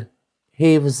 No,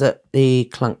 he was at the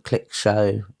Clunk Click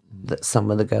show that some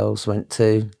of the girls went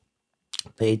to,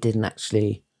 but he didn't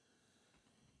actually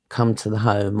come to the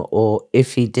home. Or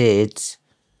if he did,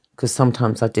 because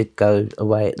sometimes I did go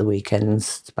away at the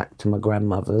weekends back to my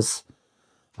grandmother's.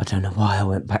 I don't know why I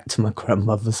went back to my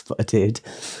grandmother's, but I did,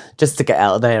 just to get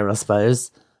out of there, I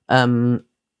suppose.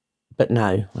 But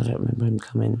no, I don't remember him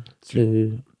coming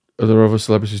to... Are there other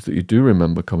celebrities that you do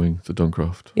remember coming to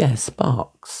Duncroft? Yeah,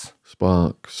 Sparks.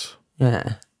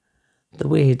 Yeah, the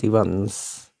weirdy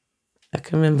ones. I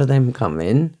can remember them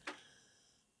coming.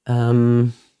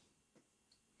 I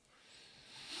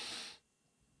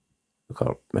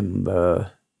can't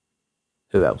remember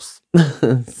who else.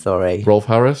 Sorry. Rolf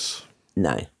Harris?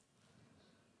 No.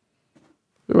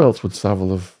 Who else would Savile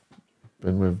have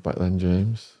been with back then,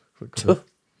 James? What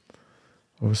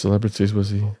other celebrities was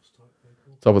he?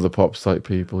 Top of the Pops type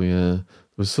people, yeah. There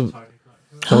was some...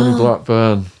 Tony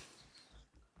Blackburn.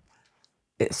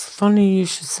 It's funny you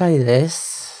should say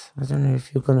this. I don't know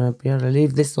if you're going to be able to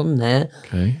leave this on there.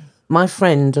 Okay. My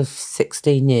friend of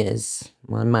 16 years,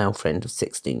 my male friend of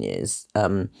 16 years,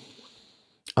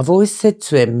 I've always said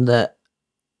to him that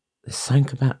there's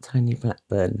something about Tony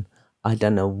Blackburn. I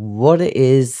don't know what it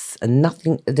is, and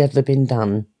nothing had ever been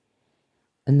done.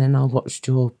 And then I watched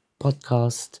your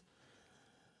podcast,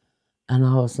 and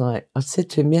I was like, I said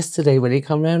to him yesterday when he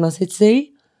come round, I said,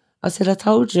 see? I said, I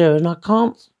told you, and I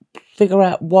can't figure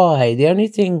out why. The only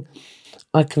thing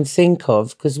I can think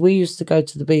of, because we used to go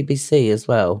to the BBC as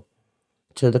well,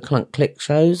 to the Clunk Click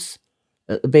shows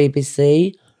at the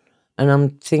BBC, and I'm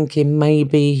thinking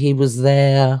maybe he was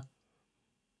there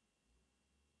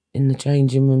in the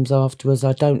changing rooms afterwards.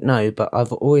 I don't know, but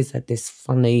I've always had this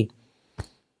funny,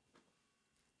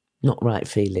 not right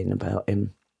feeling about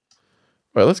him.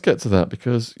 Right, let's get to that,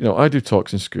 because, you know, I do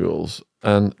talks in schools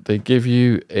and they give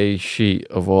you a sheet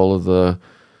of all of the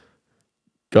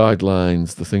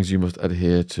guidelines, the things you must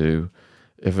adhere to.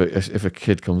 If a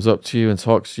kid comes up to you and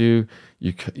talks to you,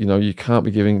 you can't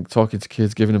be talking to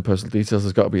kids, giving them personal details.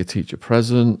 There's got to be a teacher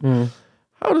present.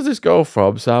 How does this go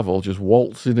from Savile just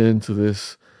waltzing into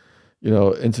this,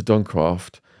 into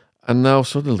Duncroft, and now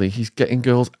suddenly he's getting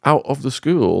girls out of the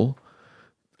school,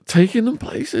 taking them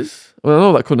places? Well, I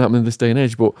know that couldn't happen in this day and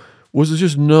age, but was there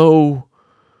just no,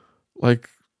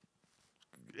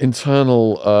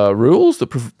 internal rules that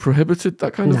prohibited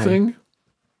that kind of thing?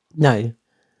 No.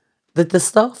 The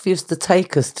staff used to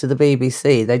take us to the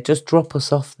BBC. They'd just drop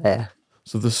us off there.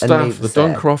 So the staff, the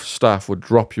Duncroft staff would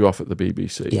drop you off at the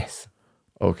BBC? Yes.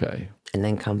 Okay. And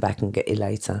then come back and get you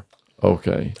later.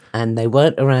 Okay. And they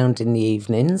weren't around in the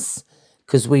evenings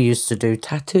because we used to do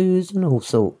tattoos and all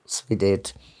sorts. We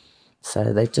did.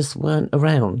 So they just weren't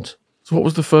around. So what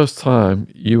was the first time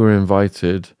you were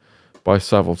invited by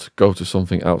Savile to go to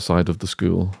something outside of the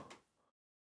school?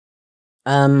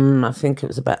 I think it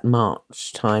was about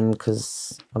March time,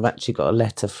 because I've actually got a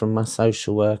letter from my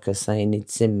social worker saying he'd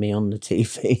seen me on the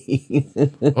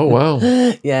TV. Oh, wow.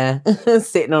 Yeah,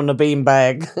 sitting on a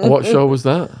beanbag. What show was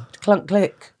that? Clunk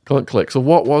Click. Clunk Click. So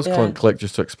what was Clunk Click,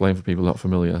 just to explain for people not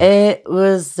familiar? It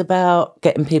was about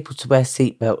getting people to wear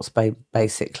seatbelts,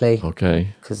 basically.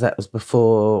 Okay. Because that was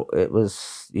before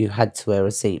you had to wear a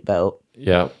seatbelt.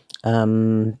 Yeah.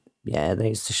 Yeah, they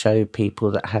used to show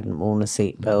people that hadn't worn a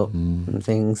seatbelt and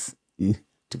things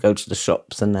to go to the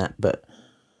shops and that. But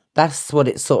that's what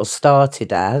it sort of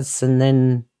started as. And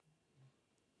then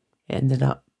it ended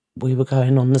up, we were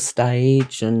going on the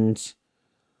stage and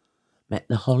met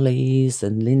the Hollies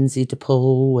and Lindsay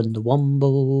DePaul and the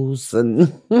Wombles. And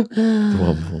the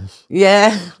Wombles.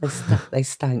 Yeah, they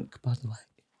stank, by the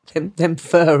way. Them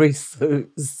furry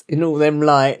suits in all them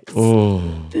lights.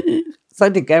 Oh. So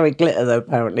did Gary Glitter, though,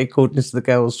 apparently, according to the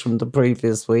girls from the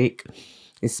previous week.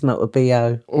 He smelt a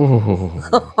B.O.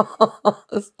 Oh.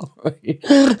 Sorry.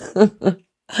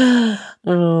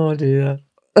 Oh, dear.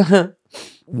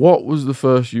 What was the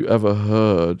first you ever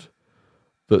heard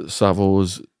that Savile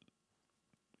was,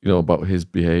 about his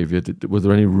behaviour? Were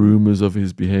there any rumours of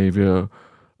his behaviour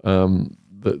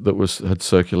that had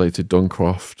circulated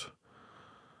Duncroft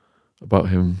about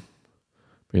him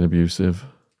being abusive?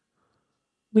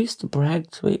 We used to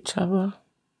brag to each other.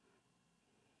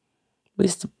 We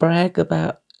used to brag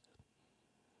about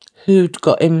who'd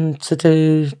got him to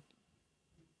do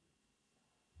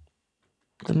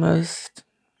the most.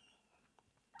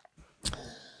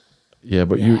 Yeah,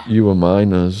 but you were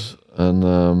minors,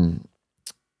 and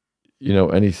you know,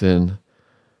 anything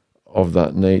of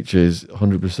that nature is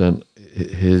 100%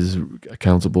 his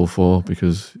accountable for,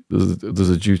 because there's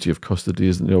a duty of custody,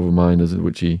 isn't there, over minors, in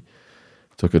which he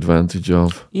took advantage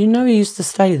of. You know he used to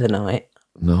stay the night?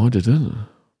 No, I didn't.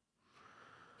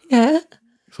 Yeah.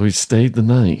 So he stayed the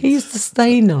night? He used to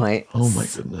stay nights. Oh my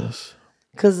goodness.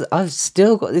 Because I've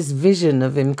still got this vision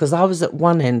of him, because I was at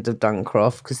one end of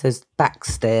Duncroft, because there's back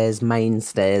stairs, main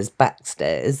stairs, back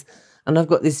stairs, and I've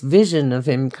got this vision of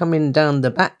him coming down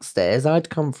the back stairs. I'd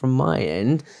come from my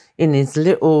end in his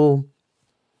little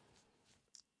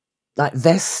like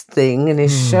vest thing and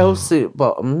his shell suit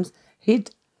bottoms. He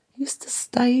used to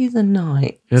stay the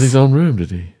night. He had his own room,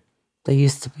 did he? There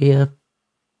used to be a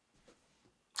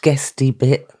guesty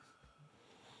bit.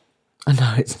 I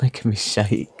know, it's making me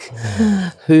shake.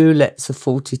 Who lets a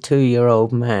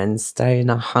 42-year-old man stay in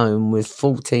a home with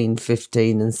 14,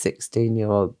 15 and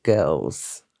 16-year-old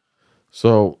girls?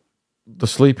 So the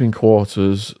sleeping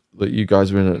quarters that you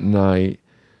guys were in at night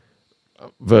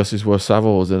versus where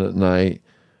Savile was in at night,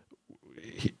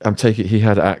 I'm taking he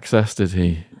had access, did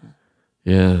he?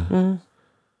 Yeah.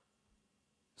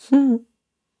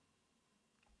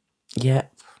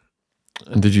 Yep.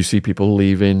 And did you see people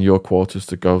leaving your quarters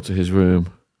to go to his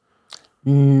room?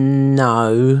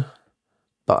 No.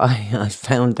 But I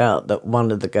found out that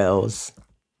one of the girls,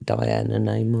 Diane her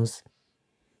name was,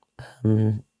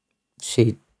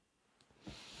 she'd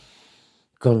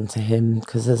gone to him,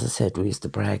 because as I said, we used to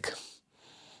brag.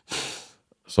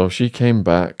 So she came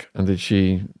back, and did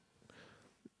she,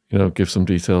 you know, give some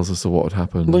details as to what had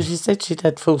happened? Well, she said she'd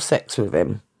had full sex with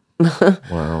him.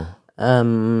 Wow.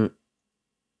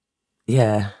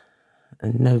 Yeah,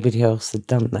 and nobody else had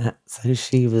done that. So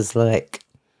she was like,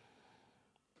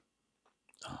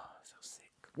 oh, I feel sick.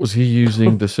 Was he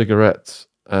using the cigarettes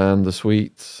and the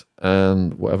sweets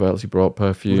and whatever else he brought,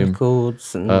 perfume,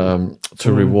 Records and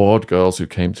to reward girls who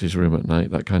came to his room at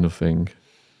night, that kind of thing?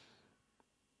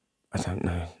 I don't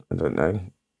know.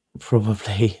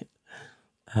 Probably.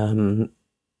 Did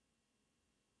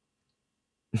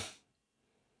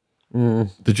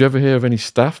you ever hear of any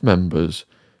staff members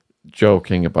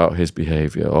joking about his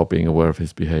behaviour or being aware of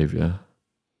his behaviour?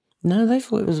 No, they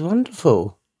thought it was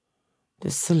wonderful.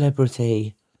 This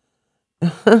celebrity.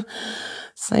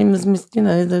 Same as,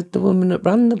 the woman that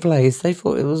ran the place. They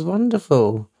thought it was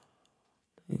wonderful.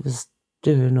 He was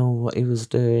doing all what he was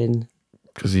doing.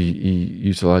 Because he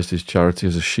utilised his charity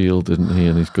as a shield, didn't he?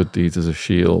 And his good deeds as a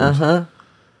shield to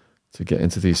get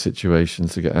into these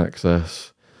situations, to get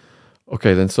access.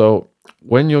 Okay, then, so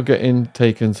when you're getting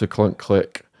taken to Clunk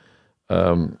Click,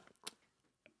 are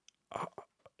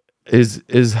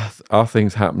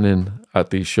things happening at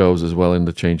these shows as well, in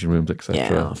the changing rooms, etc.?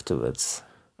 Yeah, afterwards.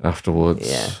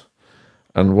 Yeah.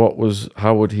 And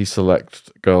how would he select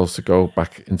girls to go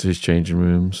back into his changing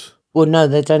rooms? Well, no,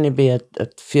 there'd only be a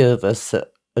few of us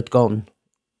that had gone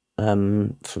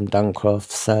from Duncroft,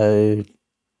 so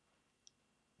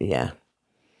yeah.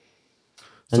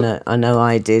 I know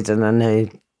I did, and I know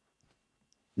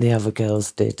the other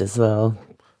girls did as well.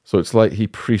 So it's like he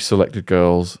pre-selected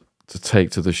girls to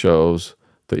take to the shows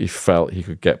that he felt he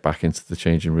could get back into the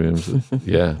changing rooms.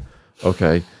 Yeah,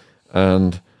 okay.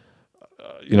 And,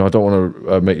 I don't want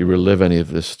to make you relive any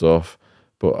of this stuff,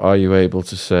 but are you able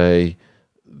to say,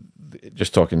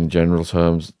 just talking in general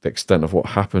terms, the extent of what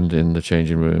happened in the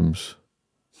changing rooms?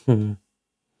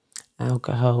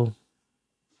 Alcohol,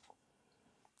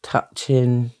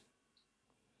 touching,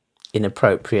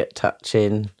 inappropriate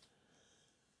touching,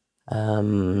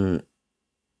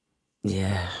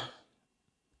 yeah.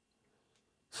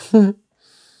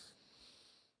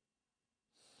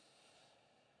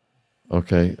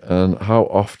 Okay, and how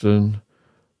often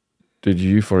did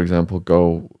you, for example,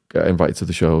 get invited to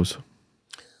the shows?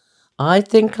 I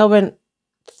think I went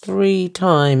 3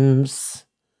 times,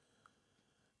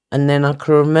 and then I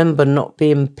can remember not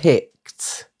being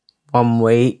picked one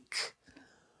week.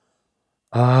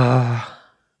 And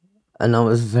I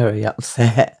was very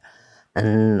upset,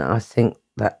 and I think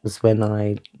that was when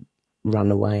I ran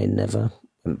away and never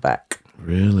went back.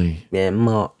 Really? Yeah,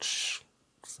 March,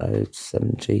 so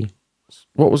 70.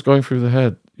 What was going through your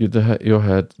head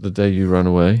the day you ran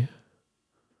away?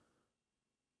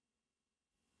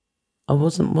 I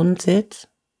wasn't wanted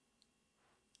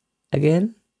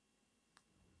again.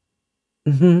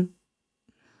 I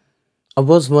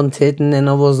was wanted, and then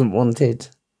I wasn't wanted,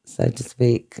 so to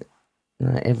speak.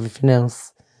 like everything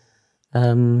else.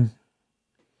 I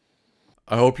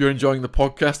hope you're enjoying the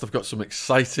podcast. I've got some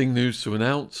exciting news to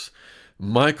announce.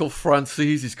 Michael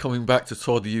Franzese is coming back to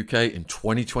tour the UK in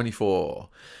 2024.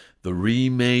 The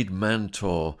Remade Man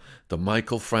Tour, the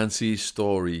Michael Franzese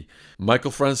story. Michael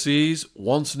Franzese,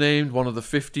 once named one of the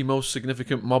 50 most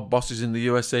significant mob bosses in the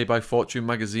USA by Fortune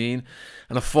magazine,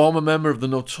 and a former member of the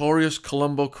notorious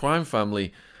Colombo crime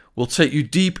family, will take you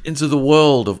deep into the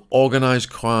world of organised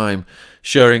crime,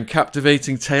 sharing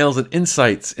captivating tales and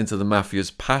insights into the mafia's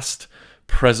past,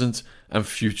 present and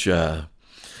future.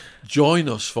 Join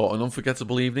us for an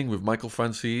unforgettable evening with Michael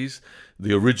Franzese,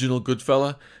 the original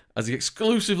Goodfella, as he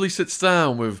exclusively sits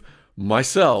down with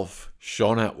myself,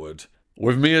 Shaun Attwood.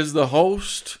 With me as the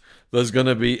host, there's going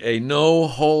to be a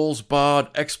no-holes-barred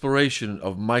exploration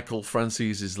of Michael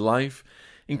Franzese's life,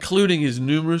 including his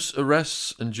numerous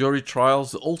arrests and jury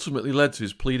trials that ultimately led to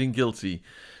his pleading guilty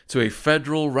to a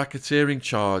federal racketeering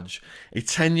charge, a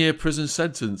 10-year prison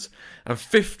sentence, and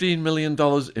 $15 million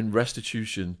in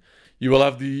restitution. You will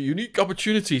have the unique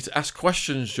opportunity to ask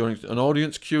questions during an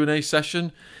audience Q&A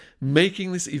session,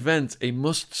 making this event a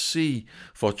must-see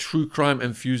for true crime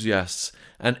enthusiasts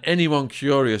and anyone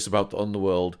curious about the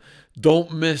underworld.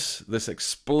 Don't miss this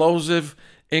explosive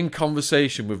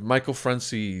in-conversation with Michael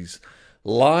Franzese.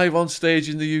 Live on stage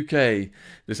in the UK.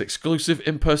 This exclusive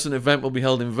in-person event will be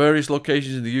held in various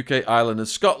locations in the UK, Ireland and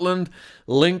Scotland.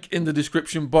 Link in the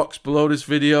description box below this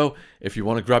video if you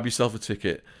want to grab yourself a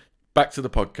ticket. Back to the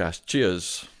podcast.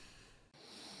 Cheers.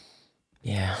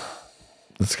 Yeah.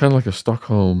 It's kind of like a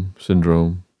Stockholm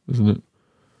syndrome, isn't it?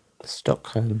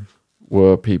 Stockholm.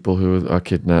 Where people who are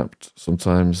kidnapped,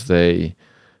 sometimes they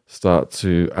start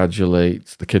to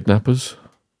adulate the kidnappers.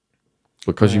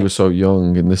 Because you were so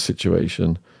young in this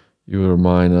situation, you were a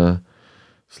minor,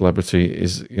 celebrity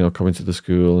is, coming to the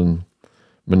school and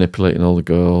manipulating all the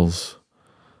girls.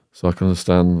 So I can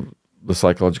understand the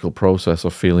psychological process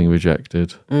of feeling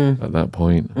rejected at that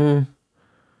point.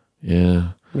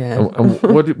 Yeah. Yeah. And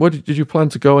what did you plan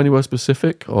to go anywhere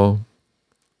specific, or?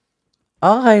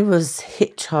 I was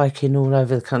hitchhiking all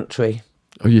over the country.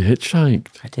 Oh, you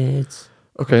hitchhiked? I did.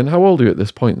 Okay, and how old are you at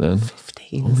this point then?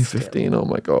 15. Only still. 15, oh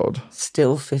my God.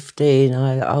 Still 15.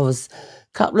 I was,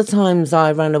 a couple of times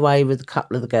I ran away with a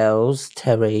couple of the girls.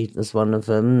 Terry was one of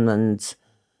them and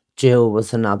Jill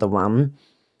was another one.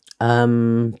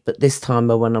 But this time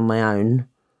I went on my own.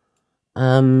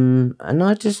 And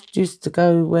I just used to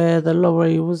go where the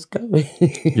lorry was going.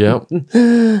 Yeah.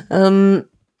 And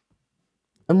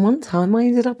one time I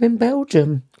ended up in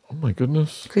Belgium. Oh my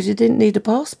goodness. Because you didn't need a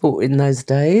passport in those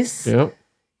days. Yeah.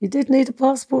 You did need a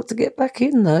passport to get back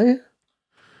in, though.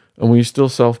 And were you still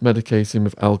self-medicating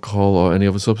with alcohol or any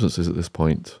other substances at this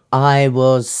point? I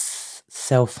was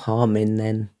self-harming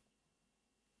then.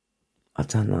 I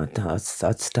don't know. I'd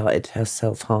started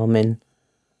self-harming.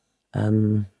 I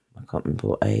can't remember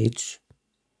what age.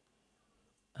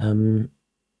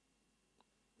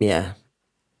 Yeah.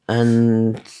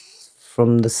 And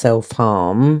from the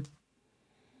self-harm,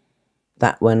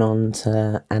 that went on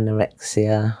to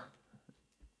anorexia.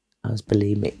 I was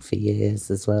bulimic for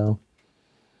years as well.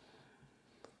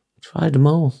 Tried them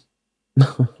all.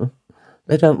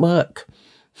 They don't work.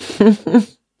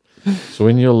 So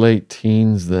in your late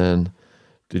teens then,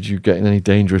 did you get in any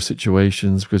dangerous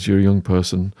situations because you're a young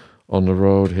person on the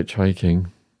road hitchhiking?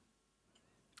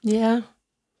 Yeah.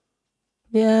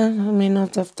 Yeah, I mean, I've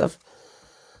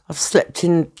slept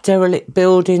in derelict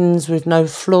buildings with no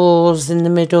floors in the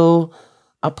middle,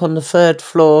 up on the 3rd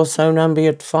floor, so nobody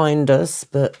would find us.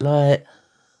 But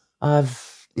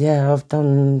I've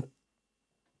done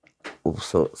all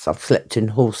sorts. I've slept in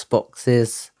horse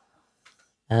boxes.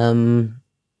 They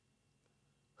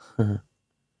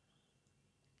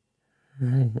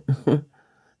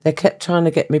kept trying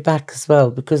to get me back as well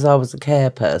because I was a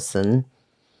care person.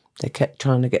 They kept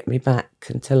trying to get me back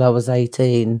until I was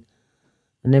 18.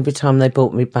 And every time they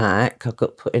brought me back, I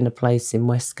got put in a place in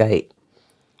Westgate.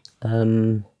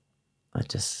 I'd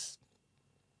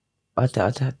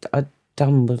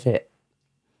done with it,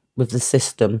 with the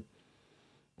system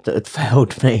that had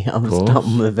failed me. I was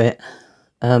done with it.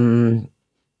 And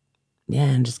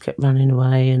just kept running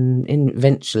away, and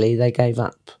eventually they gave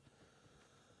up.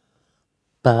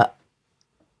 But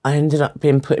I ended up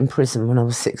being put in prison when I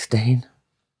was 16.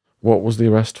 What was the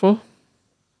arrest for?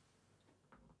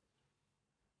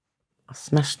 I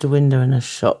smashed a window in a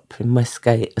shop in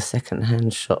Westgate, a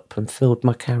second-hand shop, and filled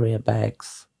my carrier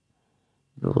bags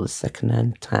with all the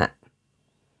second-hand tat.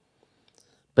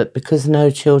 But because no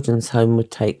children's home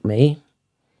would take me,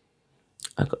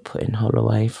 I got put in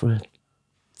Holloway for a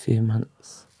few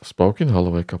months. I spoke in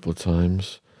Holloway a couple of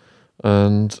times.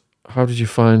 And how did you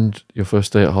find your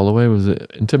first day at Holloway? Was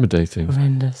it intimidating?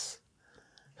 Horrendous.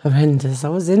 I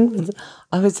was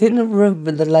in a room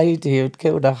with a lady who'd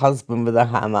killed her husband with a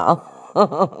hammer.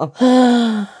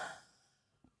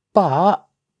 But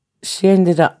she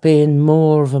ended up being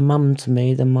more of a mum to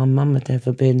me than my mum had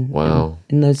ever been. Wow.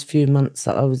 In those few months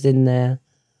that I was in there.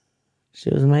 She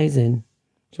was amazing.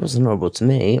 She wasn't horrible to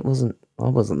me. I wasn't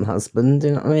the husband,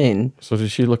 you know what I mean? So did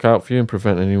she look out for you and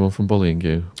prevent anyone from bullying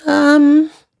you?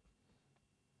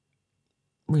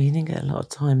 Well, you didn't get a lot of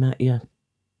time out your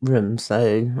room,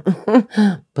 so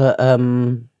but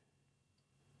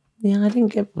yeah, I didn't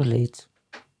get bullied.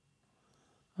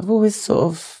 I've always sort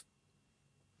of,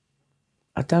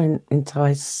 I don't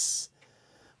entice,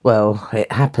 well,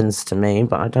 it happens to me,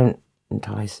 but I don't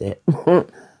entice it.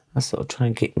 I sort of try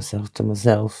and keep myself to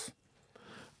myself.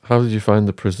 How did you find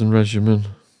the prison regimen?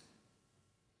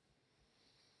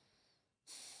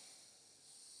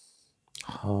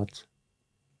 Hard.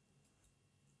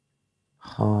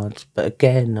 But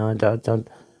again, I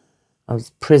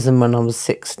was prison when I was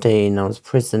 16. I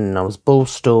was ball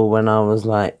stall when I was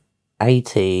like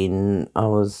 18.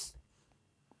 I've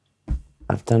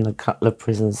done a couple of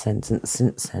prison sentences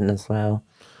since then as well.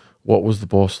 What was the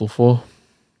Borstal for?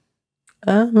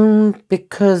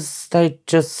 Because they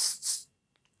just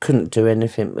couldn't do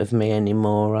anything with me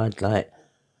anymore.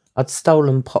 I'd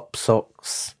stolen pop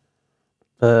socks,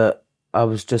 but I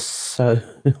was just so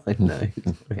I know.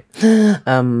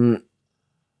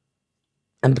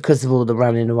 And because of all the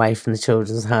running away from the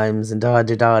children's homes and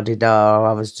da-di-da-di-da,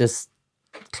 I was just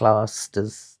classed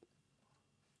as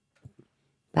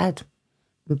bad.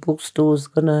 And Borstal's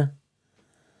gonna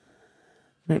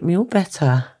make me all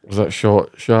better. Was that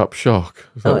sharp shock?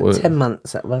 Is that what 10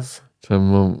 months that was. 10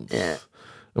 months? Yeah.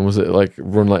 And was it like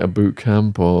run like a boot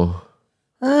camp or?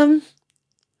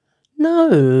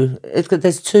 No.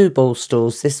 There's two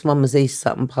Borstalls. This one was East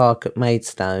Sutton Park at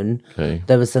Maidstone. Okay.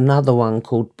 There was another one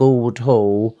called Bulwood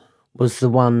Hall, was the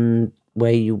one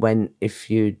where you went if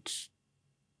you'd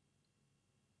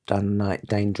done like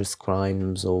dangerous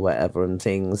crimes or whatever and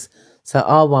things. So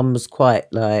our one was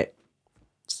quite like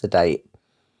sedate.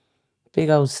 Big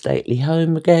old stately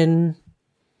home again.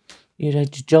 You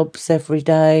had your jobs every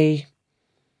day.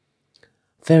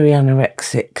 Very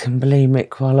anorexic and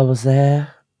bulimic while I was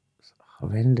there.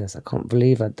 Horrendous. I can't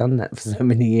believe I'd done that for so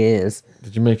many years.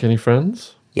 Did you make any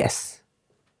friends? Yes,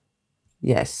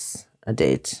 I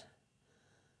did.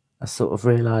 I sort of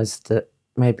realised that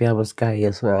maybe I was gay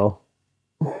as well.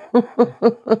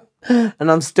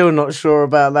 And I'm still not sure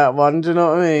about that one, do you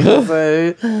know what I mean?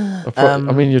 So,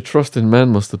 I mean, your trust in men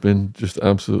must have been just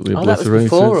absolutely obliterated. that was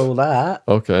before all that.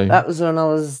 Okay. That was when I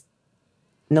was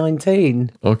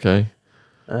 19. Okay.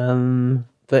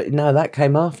 But no, that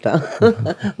came after.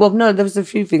 Well, no, there was a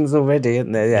few things already,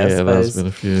 isn't there? Yeah, I there's suppose. been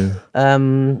a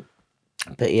few.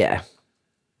 But yeah.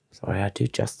 Sorry, I do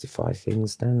justify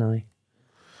things, don't I?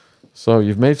 So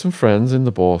you've made some friends in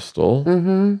the Borstal.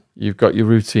 Mm-hmm. You've got your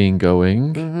routine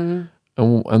going.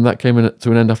 Mm-hmm. And that came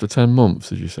to an end after 10 months,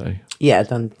 did you say? Yeah, I've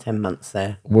done 10 months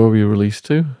there. Where were you released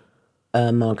to?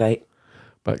 Margate.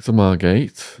 Back to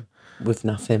Margate. With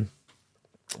nothing.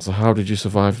 So how did you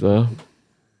survive there?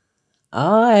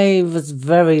 I was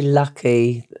very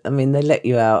lucky. I mean, they let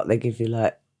you out. They give you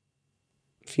like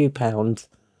a few pounds.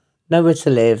 Nowhere to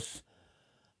live.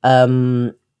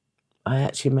 I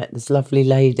actually met this lovely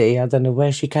lady. I don't know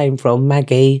where she came from,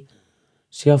 Maggie.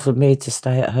 She offered me to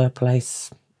stay at her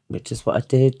place, which is what I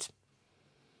did.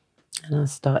 And I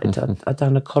started, I'd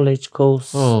done a college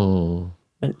course. Oh.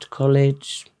 Went to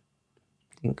college.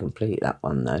 Didn't complete that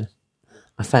one, though.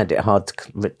 I found it hard to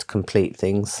complete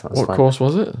things. What course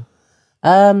was it?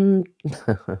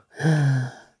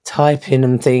 Typing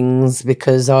and things,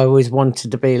 because I always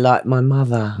wanted to be like my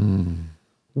mother.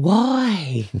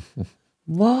 Why?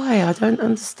 Why? I don't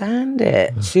understand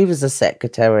it. She was a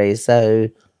secretary, so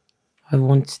I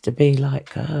wanted to be like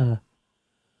her.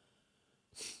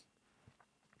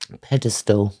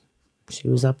 Pedestal. She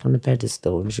was up on a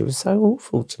pedestal and she was so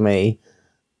awful to me.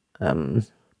 But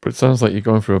it sounds like you're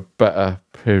going through a better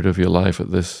period of your life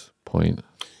at this point.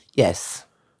 Yes.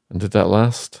 And did that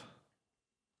last?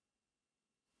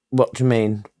 What do you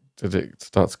mean? Did it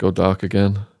start to go dark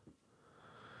again?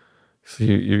 So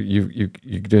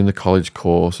you're doing the college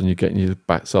course and you're getting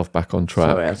yourself back on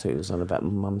track. Sorry, I thought it was on about my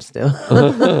mum still.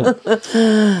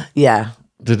 Yeah.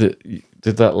 Did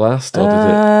that last or did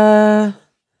it?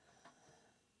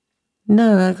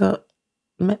 No,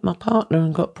 I met my partner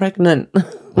and got pregnant.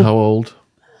 How old?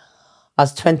 I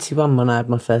was 21 when I had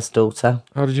my first daughter.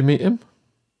 How did you meet him?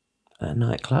 At a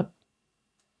nightclub.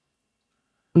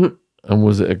 And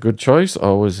was it a good choice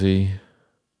or was he?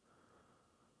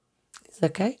 It's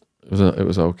okay. It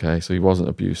was okay. So he wasn't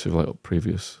abusive like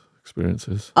previous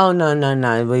experiences. Oh no.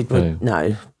 We would Okay.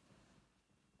 no.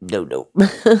 No.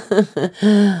 But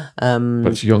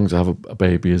it's young to have a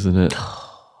baby, isn't it?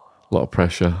 A lot of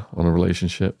pressure on a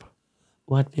relationship.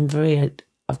 Well,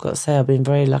 I've got to say, I've been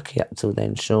very lucky up till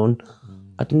then, Shaun.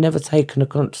 I'd never taken a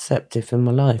contraceptive in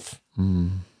my life.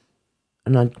 And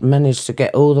I managed to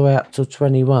get all the way up till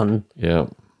 21. Yeah.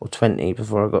 Or 20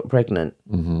 before I got pregnant.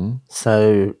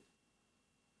 So,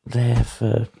 there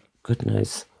for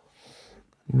goodness.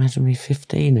 Imagine me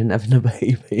 15 and having a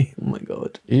baby. Oh my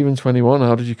God. Even 21,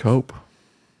 how did you cope?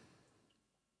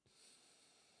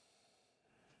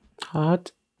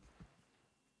 Hard.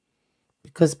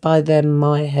 Because by then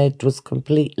my head was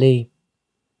completely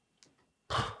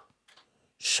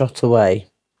shot away.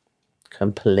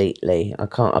 Completely. I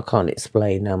can't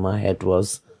explain how my head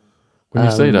was. When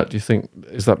you say that, do you think,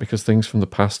 is that because things from the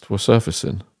past were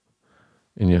surfacing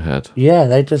in your head? Yeah,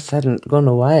 they just hadn't gone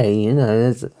away, you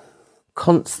know.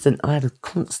 I had a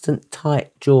constant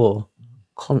tight jaw.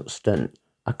 Constant.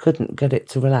 I couldn't get it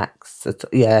to relax. At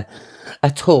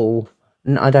all.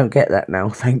 And I don't get that now,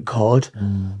 thank God.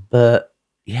 But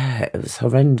yeah, it was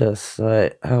horrendous.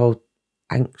 Like how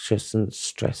anxious and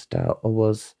stressed out I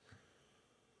was.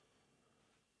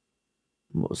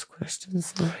 What was the question?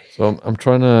 Sorry. So I'm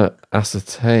trying to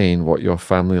ascertain what your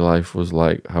family life was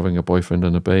like having a boyfriend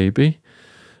and a baby.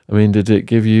 I mean, did it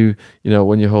give you,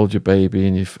 when you hold your baby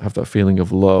and you have that feeling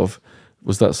of love,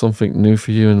 was that something new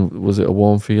for you, and was it a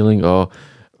warm feeling, or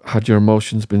had your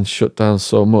emotions been shut down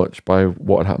so much by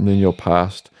what had happened in your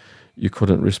past you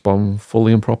couldn't respond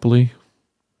fully and properly?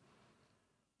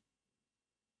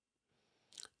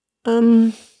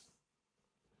 Oh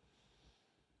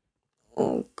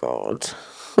God.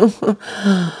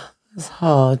 It's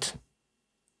hard.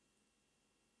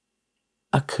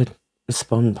 I couldn't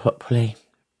respond properly.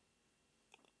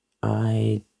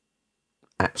 I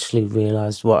actually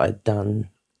realised what I'd done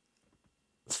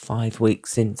 5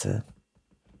 weeks into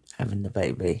having the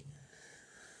baby.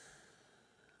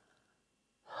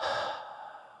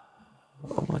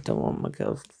 Oh, I don't want my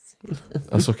girls to see.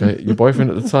 That's okay. Your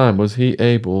boyfriend at the time, was he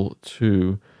able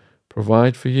to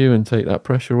provide for you and take that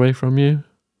pressure away from you?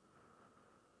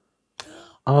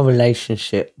 Our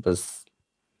relationship was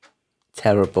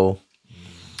terrible.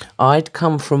 I'd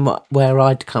come from where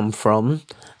I'd come from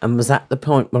and was at the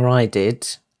point where I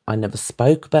did. I never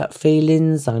spoke about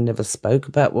feelings. I never spoke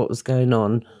about what was going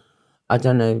on. I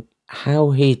don't know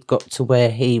how he'd got to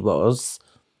where he was.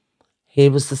 He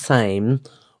was the same.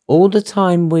 All the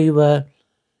time we were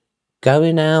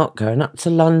going out, going up to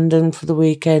London for the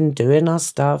weekend, doing our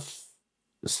stuff.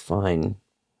 It was fine.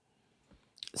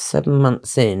 7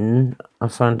 months in, I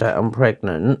found out I'm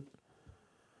pregnant.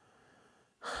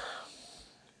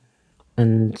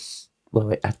 And,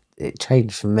 well, it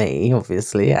changed for me,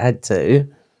 obviously. It had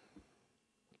to.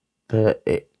 But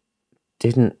it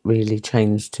didn't really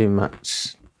change too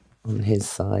much on his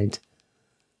side.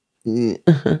 I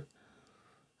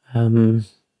don't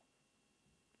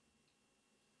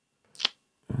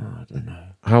know.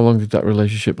 How long did that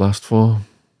relationship last for?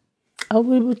 Oh,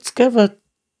 we were together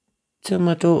till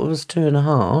my daughter was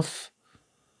 2.5.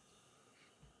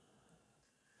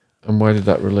 And why did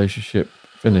that relationship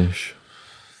finish?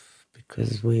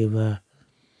 Because we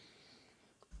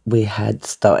had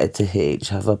started to hit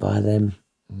each other by then.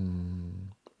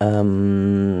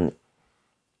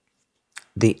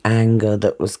 The anger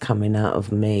that was coming out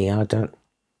of me, I don't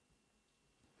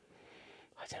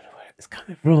know where it was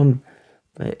coming from,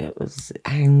 but it was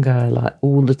anger like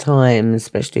all the time,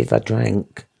 especially if I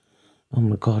drank. Oh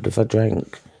my God, if I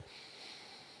drank.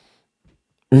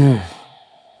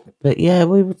 But yeah,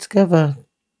 we were together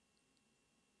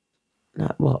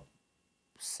like what,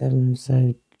 7,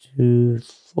 so 2,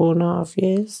 4.5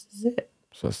 years, is it?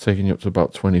 So that's taking you up to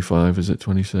about 25, is it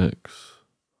 26?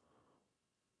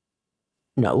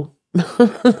 No.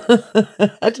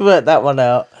 I had to work that one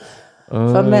out.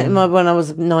 So I met him when I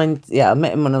was 9. Yeah, I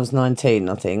met him when I was 19,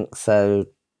 I think. So,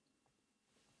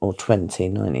 or 20,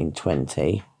 19,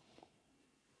 20.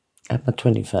 I had my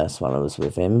 21st while I was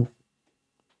with him.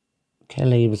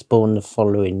 Kelly was born the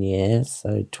following year,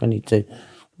 so 22.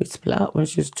 We split up when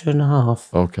she was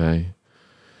 2.5. Okay.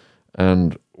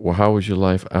 And how was your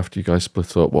life after you guys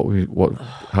split up?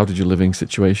 How did your living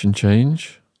situation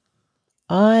change?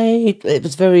 It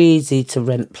was very easy to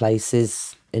rent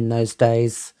places in those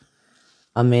days.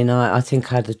 I mean, I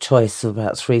think I had a choice of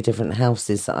about 3 different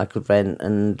houses that I could rent,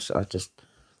 and I just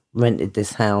rented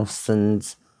this house,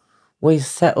 and we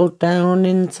settled down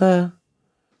into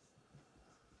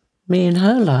me and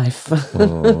her life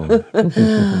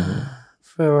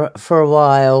for a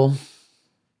while.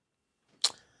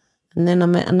 And then I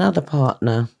met another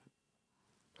partner.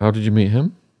 How did you meet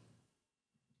him?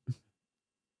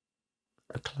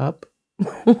 A club.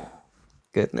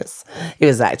 Goodness. He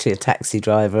was actually a taxi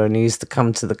driver, and he used to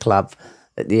come to the club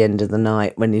at the end of the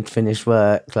night when he'd finished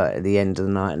work, like at the end of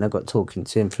the night, and I got talking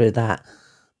to him through that.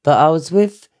 But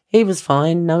he was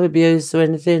fine, no abuse or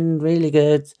anything, really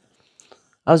good.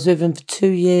 I was with him for 2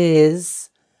 years,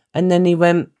 and then he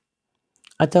went,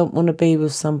 I don't want to be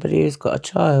with somebody who's got a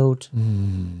child.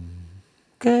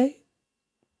 Okay.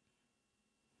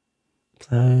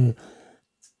 So,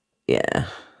 yeah,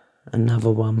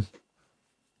 another one.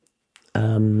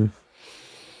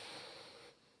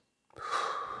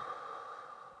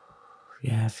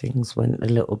 Yeah, things went a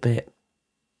little bit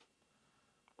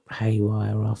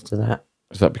haywire after that.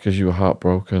 Is that because you were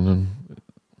heartbroken and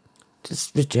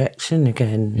Just rejection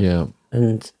again. yeah?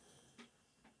 And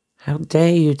how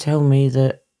dare you tell me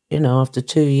that, after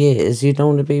 2 years you don't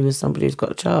want to be with somebody who's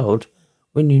got a child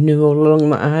when you knew all along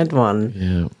that I had one.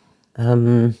 Yeah.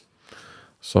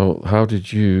 So how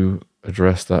did you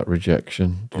address that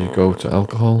rejection? Did you go to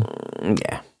alcohol?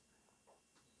 Yeah.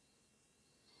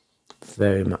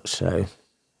 Very much so.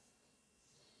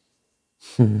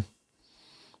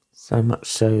 So much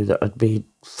so that I'd be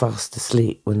fast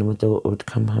asleep when my daughter would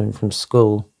come home from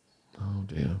school. Oh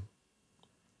dear.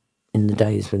 In the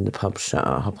days when the pub shut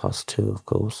at 2:30, of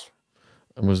course.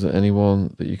 And was there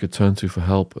anyone that you could turn to for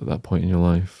help at that point in your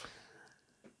life?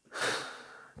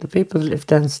 The people that lived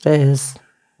downstairs,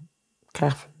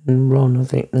 Catherine and Ron, I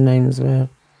think the names were,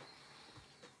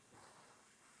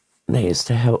 they used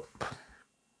to help.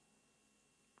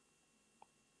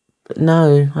 But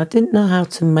no, I didn't know how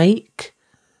to make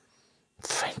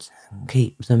friends and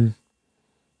keep them.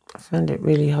 I found it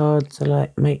really hard to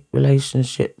make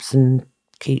relationships and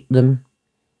keep them.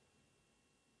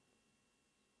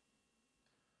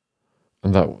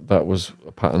 And that was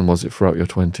a pattern, was it, throughout your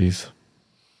 20s?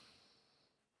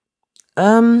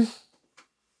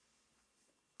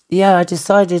 Yeah, I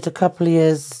decided a couple of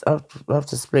years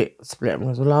after splitting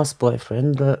with the last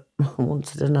boyfriend that I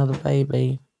wanted another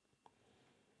baby.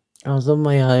 I was on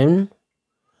my own.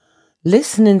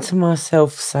 Listening to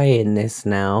myself saying this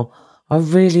now, I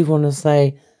really want to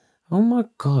say, oh my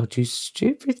God, you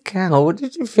stupid cow, what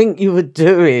did you think you were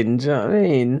doing? Do you know what I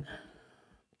mean?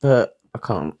 But I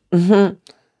can't.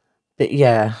 But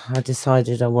yeah, I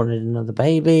decided I wanted another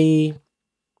baby.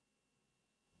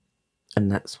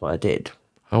 And that's what I did.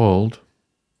 How old?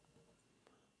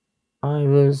 I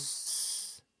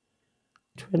was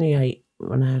 28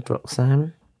 when I had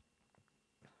Roxanne.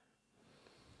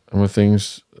 And were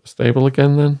things stable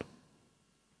again then?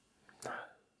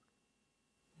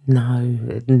 No,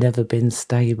 it'd never been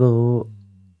stable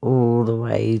all the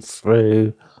way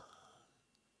through.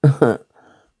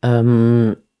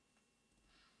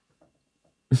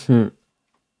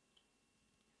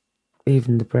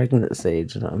 Even the pregnancy,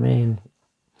 do you know what I mean?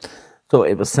 Thought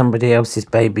it was somebody else's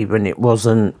baby when it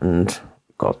wasn't, and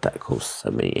God, that caused so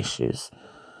many issues.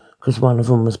 Because one of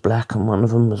them was black and one of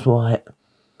them was white.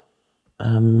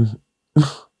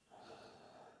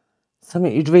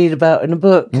 Something you'd read about in a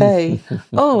book, hey?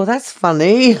 Oh, that's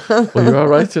funny. Well, you are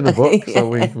writing a book, so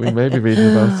we may be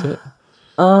reading about it.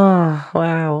 Oh,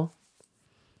 wow.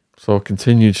 So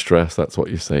continued stress, that's what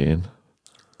you're saying.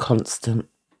 Constant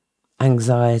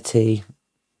anxiety,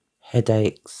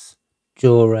 headaches,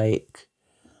 jaw ache,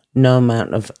 no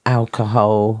amount of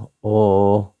alcohol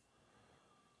or...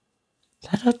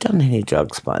 Had I done any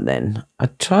drugs by then? I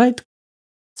tried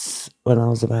when I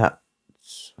was about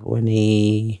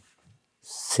 26,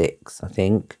 I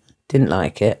think. Didn't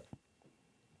like it.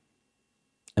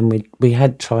 And we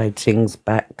had tried things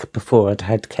back before I'd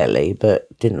had Kelly, but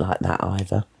didn't like that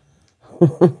either.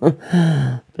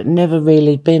 But never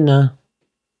really been a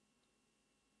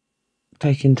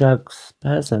taking drugs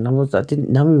person. I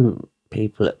didn't know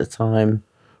people at the time.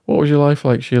 What was your life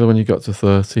like, Sheila, when you got to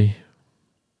 30?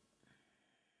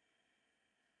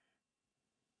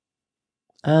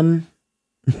 I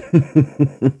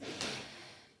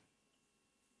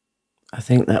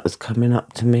think that was coming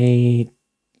up to me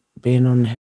being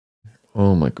on...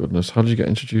 Oh my goodness. How did you get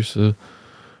introduced to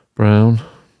Brown?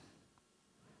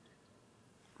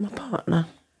 My partner.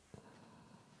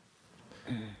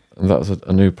 And that was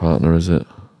a new partner, is it?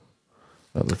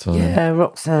 At the time? Yeah,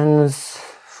 Roxanne was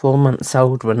 4 months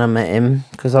old when I met him,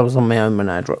 because I was on my own when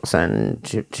I had Roxanne.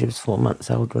 She was 4 months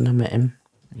old when I met him.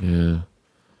 Yeah.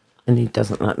 And he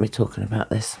doesn't like me talking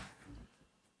about this.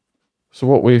 So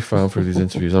what we found through these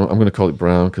interviews, I'm going to call it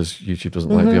Brown because YouTube doesn't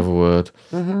like the other word,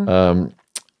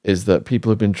 is that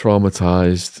people have been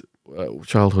traumatized,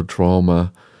 childhood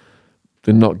trauma.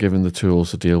 They're not given the tools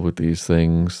to deal with these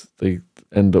things.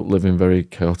 end up living very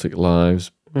chaotic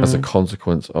lives as a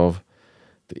consequence of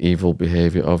the evil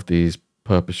behaviour of these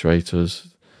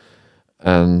perpetrators.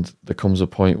 And there comes a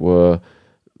point where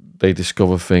they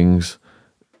discover things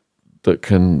that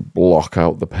can block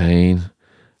out the pain.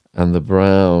 And the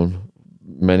brown,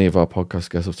 many of our podcast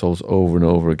guests have told us over and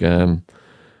over again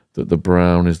that the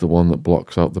brown is the one that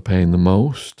blocks out the pain the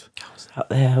most. I was out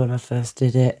there when I first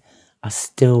did it. I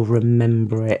still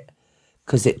remember it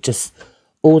because it just,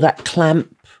 all that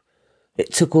clamp,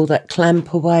 it took all that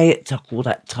clamp away, it took all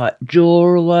that tight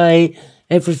jaw away,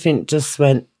 everything just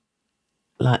went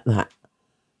like that.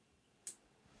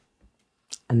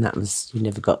 And that was, you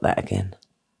never got that again.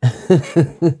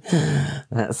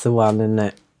 That's the one, isn't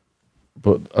it?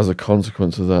 But as a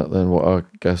consequence of that, then what our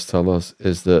guests tell us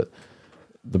is that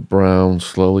the brown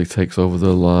slowly takes over their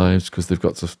lives because they've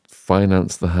got to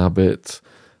finance the habit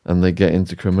and they get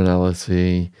into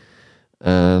criminality.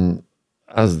 And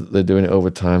as they're doing it over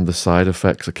time, the side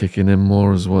effects are kicking in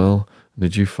more as well.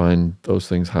 Did you find those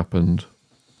things happened?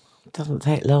 It doesn't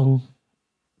take long.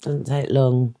 Doesn't take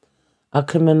long. I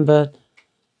can remember,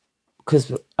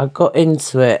 because I got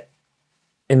into it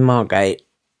in Margate,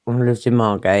 when I lived in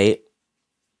Margate.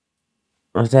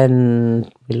 And then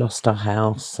we lost our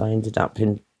house. I ended up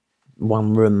in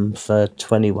one room for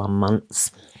 21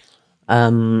 months.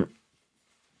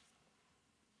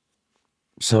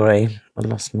 Sorry, I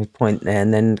lost my point there.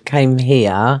 And then came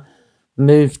here,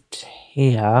 moved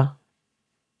here.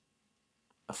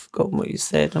 I've forgotten what you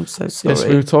said. I'm so sorry. Yes,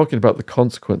 we were talking about the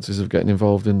consequences of getting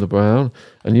involved in the brown.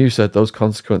 And you said those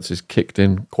consequences kicked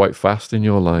in quite fast in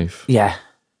your life. Yeah.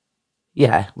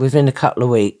 Yeah, within a couple of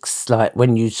weeks, like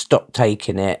when you stop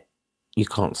taking it, you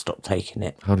can't stop taking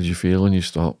it. How did you feel when you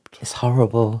stopped? It's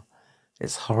horrible.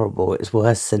 It's horrible. It's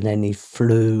worse than any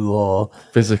flu or...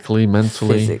 Physically,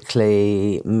 mentally?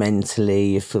 Physically,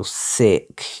 mentally, you feel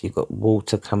sick. You've got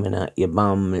water coming out your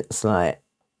bum. It's like,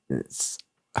 it's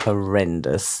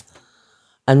horrendous.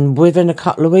 And within a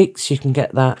couple of weeks, you can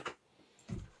get that.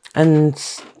 And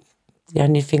the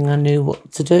only thing I knew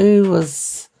what to do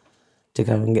was to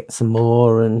go and get some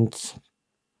more and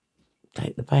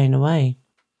take the pain away.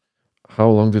 How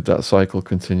long did that cycle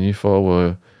continue for,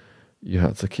 where you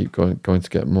had to keep going to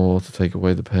get more to take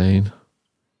away the pain?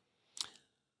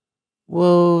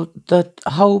 Well, the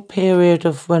whole period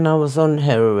of when I was on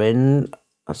heroin,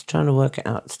 I was trying to work it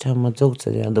out to tell my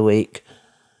daughter the other week.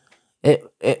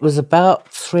 It was about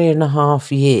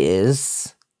 3.5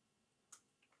 years.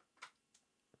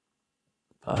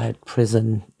 But I had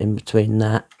prison in between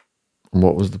that. And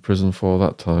what was the prison for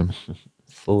that time?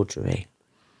 Forgery.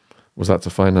 Was that to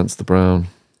finance the brown?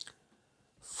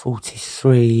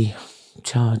 43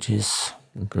 charges.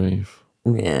 Grief.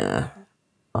 Yeah.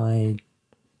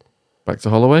 Back to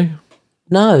Holloway?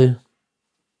 No,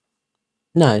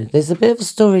 there's a bit of a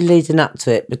story leading up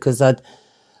to it because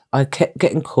I kept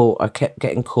getting caught,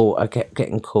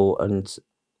 and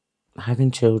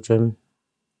having children,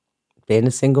 being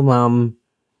a single mum.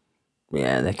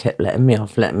 Yeah, they kept letting me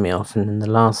off. And then the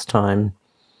last time,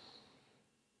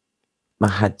 I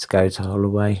had to go to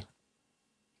Holloway.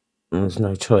 There was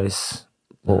no choice.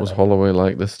 What was Holloway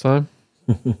like this time?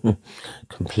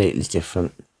 Completely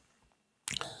different.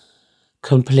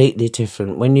 Completely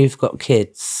different. When you've got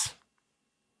kids,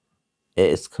 it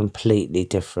is completely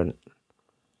different.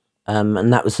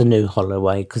 And that was the new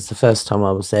Holloway, because the first time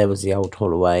I was there was the old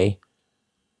Holloway.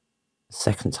 The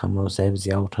second time I was there was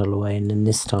the old Holloway, and then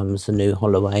this time was the new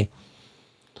Holloway.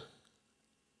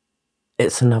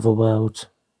 It's another world.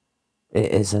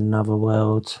 It is another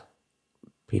world.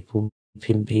 People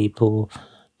raping people,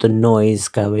 the noise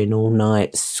going all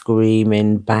night,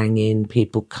 screaming, banging,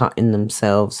 people cutting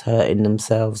themselves, hurting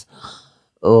themselves.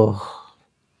 Oh.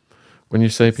 When you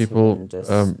say people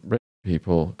rape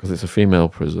people, because it's a female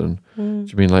prison, do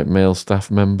you mean like male staff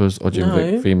members, or do you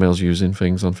think females using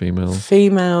things on females?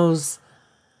 Females,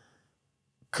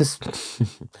 because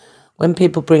when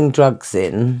people bring drugs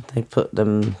in, they put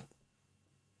them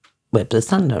where the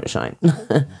sun don't shine.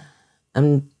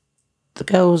 And the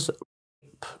girls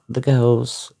rape the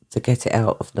girls to get it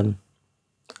out of them.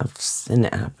 I've seen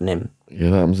it happening. Yeah,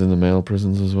 that happens in the male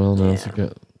prisons as well now. Yeah.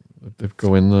 They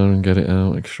go in there and get it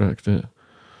out, extract it.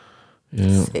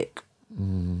 Yeah. Sick.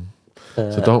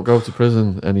 So don't go to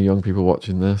prison, any young people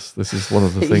watching this. This is one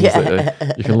of the things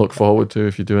that you can look forward to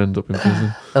if you do end up in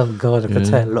prison. Oh God, I could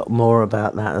tell a lot more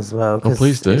about that as well. Oh,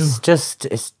 please do.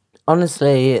 It's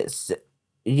honestly, it's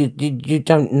you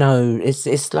don't know.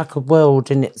 It's like a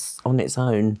world on its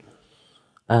own.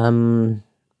 And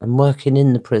working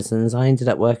in the prisons, I ended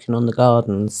up working on the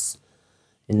gardens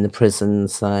in the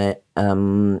prisons,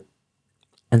 and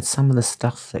some of the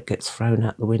stuff that gets thrown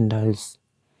out the windows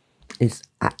It's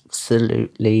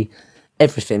absolutely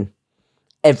everything.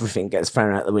 Everything gets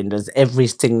thrown out the windows.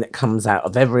 Everything that comes out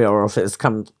of every orifice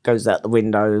goes out the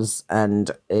windows,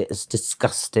 and it's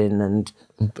disgusting. And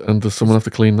does someone have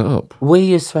to clean that up? we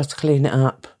used to have to clean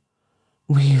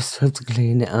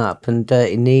it up. And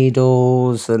dirty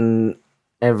needles and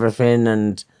everything.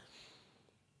 And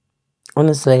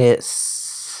honestly,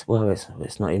 it's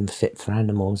not even fit for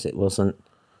animals. It wasn't.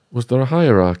 Was there a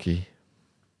hierarchy?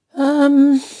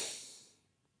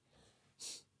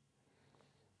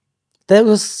 There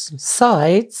was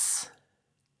sides,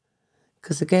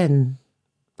 because again,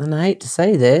 and I hate to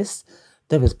say this,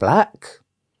 there was black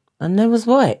and there was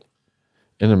white.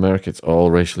 In America, it's all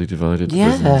racially divided.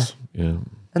 Yeah. Prisons. Yeah.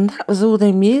 And that was all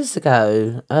them years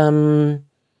ago.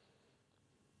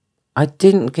 I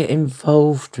didn't get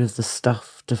involved with the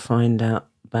stuff to find out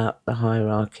about the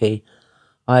hierarchy.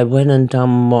 I went and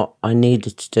done what I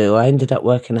needed to do. I ended up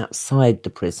working outside the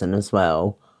prison as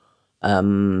well,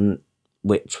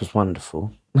 which was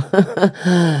wonderful.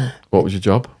 What was your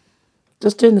job?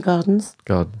 Just doing the gardens.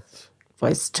 Gardens. I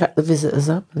used to chat the visitors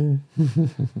up and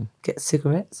get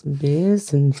cigarettes and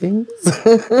beers and things.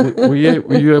 were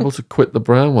you able to quit the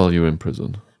brown while you were in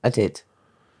prison? I did,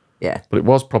 yeah. But it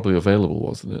was probably available,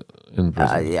 wasn't it, in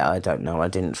prison? Yeah, I don't know. I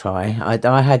didn't try.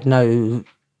 I had no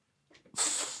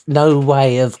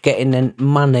way of getting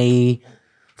money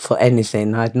for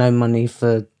anything. I had no money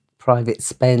for private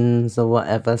spends or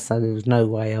whatever, so there was no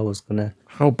way I was going to...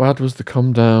 How bad was the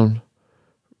come down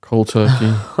cold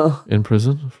turkey in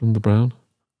prison from the brown?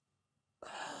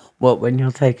 What, when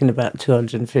you're taking about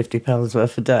 £250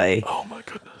 worth a day? Oh my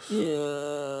goodness.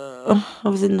 Yeah. I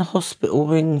was in the hospital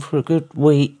wing for a good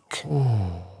week.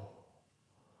 Oh.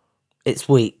 It's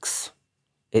weeks.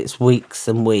 It's weeks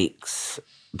and weeks.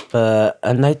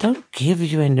 And they don't give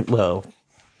you any... Well,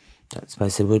 I don't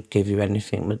suppose they would give you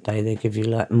anything, would they? They give you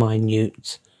like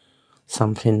minute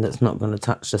something that's not going to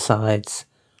touch the sides.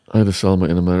 I had a cellmate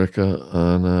in America,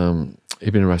 and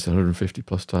he'd been arrested 150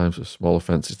 plus times for small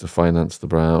offences to finance the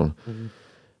brown. Mm-hmm.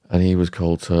 And he was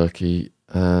cold turkey,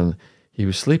 and he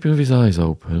was sleeping with his eyes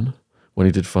open. When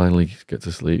he did finally get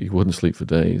to sleep, he wouldn't sleep for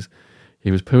days.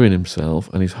 He was pooing himself,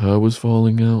 and his hair was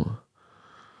falling out.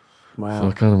 Wow. So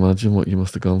I can't imagine what you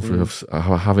must have gone through,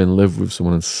 having lived with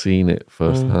someone and seen it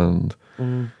firsthand.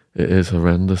 It is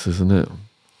horrendous, isn't it?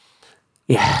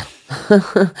 Yeah.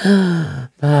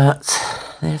 But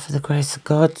there, for the grace of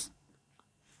God,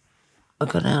 I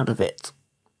got out of it.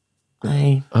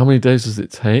 How many days does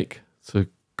it take to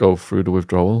go through the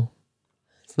withdrawal?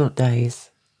 It's not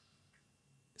days.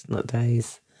 It's not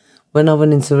days. When I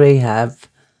went into rehab,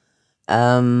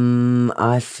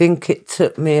 I think it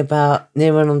took me about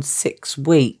near on 6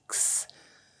 weeks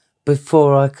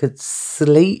before I could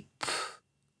sleep,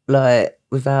 like,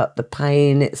 without the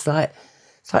pain. It's like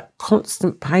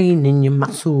constant pain in your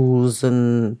muscles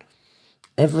and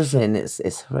everything.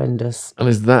 It's horrendous. And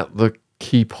is that the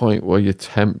key point where you're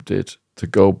tempted to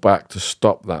go back to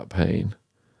stop that pain?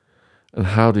 And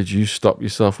how did you stop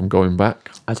yourself from going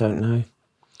back? I don't know.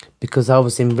 Because I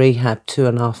was in rehab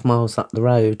 2.5 miles up the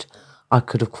road. I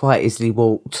could have quite easily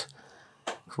walked,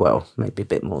 well, maybe a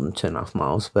bit more than 2.5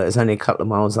 miles, but it's only a couple of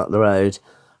miles up the road.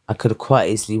 I could have quite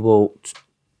easily walked.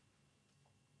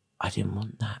 I didn't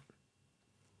want that.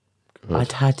 Good.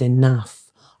 I'd had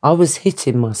enough. I was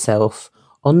hitting myself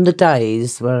on the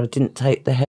days where I didn't take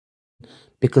the heroin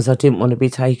because I didn't want to be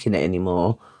taking it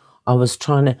anymore. I was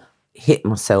trying to hit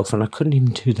myself, and I couldn't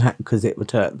even do that because it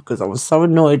would hurt, because I was so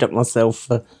annoyed at myself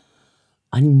for...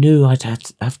 I knew I'd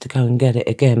have to go and get it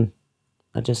again.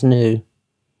 I just knew.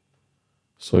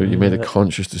 So you made a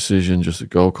conscious decision just to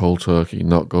go cold turkey,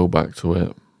 not go back to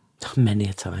it? Many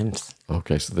a times.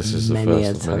 Okay, so this is the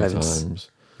first of many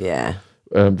times. Yeah.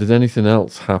 Did anything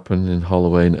else happen in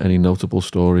Holloway? Any notable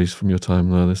stories from your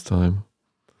time there this time?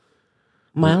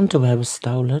 My underwear was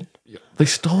stolen. They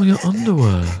stole your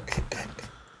underwear?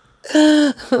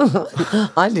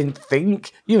 I didn't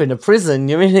think. You're in a prison.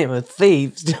 You're in it with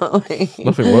thieves, do you know what I mean?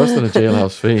 Nothing worse than a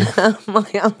jailhouse thief. My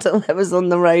underwear was on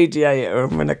the radiator,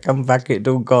 and when I come back, it'd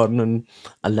all gone, and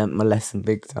I learnt my lesson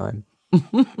big time.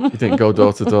 You didn't go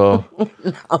door to door?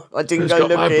 No, I didn't go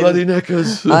looking. My bloody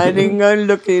knickers. I didn't go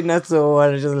looking at all.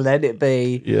 I just let it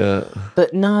be. Yeah.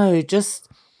 But no, just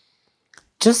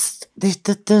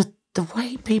the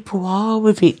way people are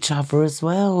with each other as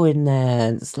well in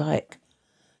there. It's like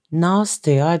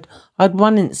nasty. I'd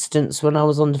one instance when I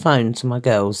was on the phone to my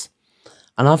girls,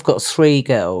 and I've got 3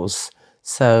 girls,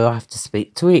 so I have to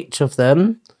speak to each of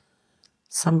them.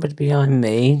 Somebody behind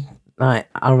me, like,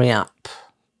 hurry up.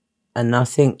 And I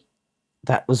think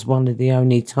that was one of the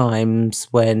only times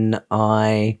when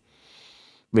I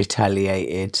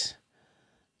retaliated.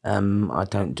 I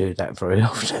don't do that very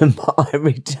often, but I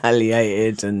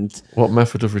retaliated and What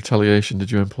method of retaliation did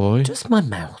you employ? just my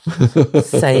mouth,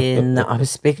 saying that I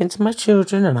was speaking to my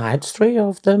children and I had 3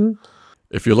 of them.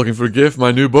 If you're looking for a gift,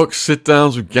 my new book,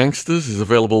 Sitdowns with Gangsters, is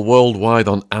available worldwide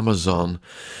on Amazon.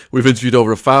 We've interviewed over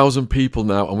 1,000 people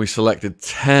now, and we selected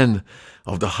 10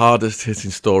 of the hardest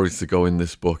hitting stories to go in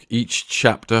this book. Each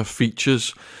chapter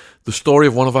features the story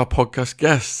of one of our podcast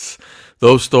guests.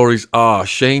 Those stories are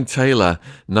Shane Taylor,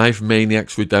 Knife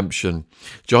Maniac's Redemption;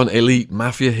 John Elite,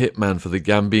 Mafia Hitman for the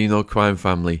Gambino crime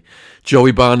family;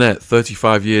 Joey Barnett,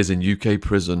 35 years in UK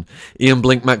prison; Ian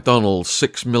Blink MacDonald,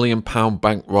 £6 million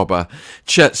bank robber;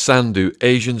 Chet Sandu,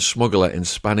 Asian smuggler in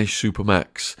Spanish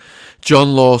Supermax;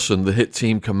 John Lawson, the hit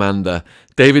team commander;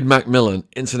 David Macmillan,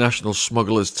 international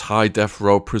smugglers Thai death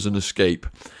row prison escape;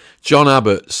 John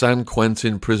Abbott, San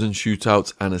Quentin prison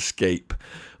shootout and escape;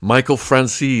 Michael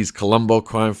Francis, Colombo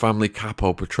crime family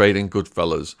capo portrayed in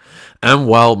Goodfellas; and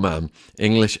Wildman,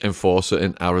 English enforcer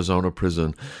in Arizona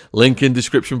prison. Link in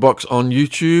description box on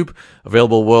YouTube,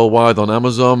 available worldwide on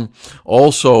Amazon.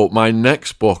 Also, my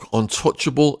next book,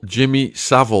 Untouchable, Jimmy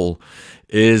Savile,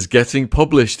 is getting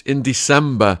published in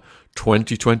December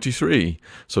 2023.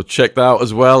 So check that out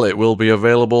as well. It will be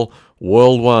available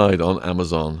worldwide on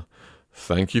Amazon.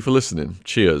 Thank you for listening.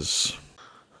 Cheers.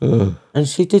 And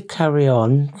she did carry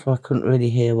on, so I couldn't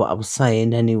really hear what I was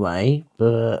saying anyway,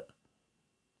 but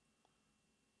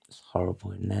it's horrible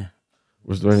in there.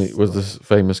 Was there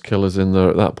famous killers in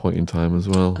there at that point in time as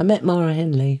well? I met Maura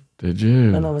Henley. Did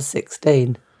you? When I was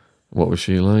 16. What was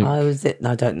she like?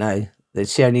 I don't know. That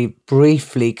she only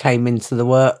briefly came into the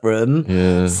workroom.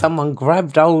 Yeah. Someone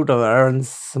grabbed hold of her and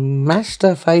smashed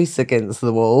her face against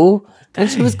the wall, and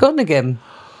she was gone again.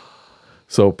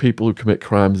 So people who commit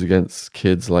crimes against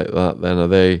kids like that, then are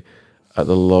they at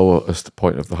the lowest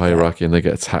point of the hierarchy and they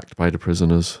get attacked by the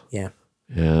prisoners? Yeah.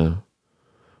 Yeah.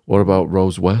 What about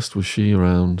Rose West? Was she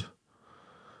around?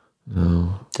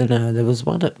 No. Don't know. There was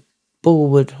one at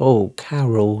Bulwood Hall,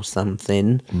 Carol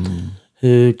something,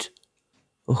 who'd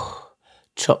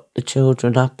chopped the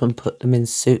children up and put them in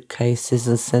suitcases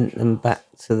and sent them back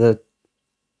to the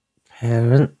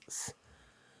parents.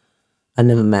 I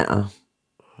never met her.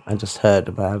 I just heard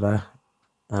about her.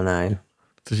 I know.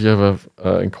 Did you ever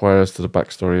inquire as to the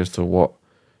backstory as to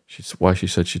why she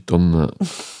said she'd done that?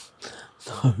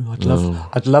 No,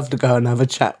 I'd love to go and have a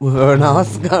chat with her and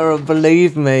ask her, and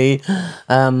believe me,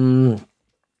 yeah,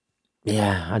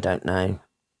 I don't know,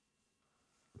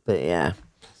 but yeah.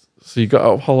 So you got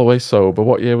out of Holloway sober.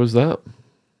 What year was that?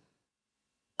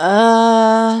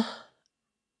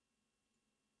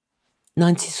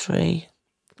 93.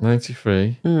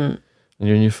 93. And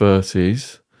you're in your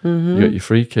 30s. You got your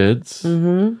 3 kids.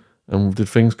 And did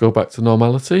things go back to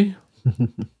normality?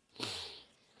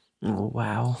 Oh,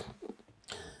 wow.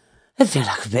 I feel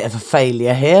like a bit of a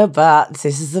failure here, but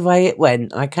this is the way it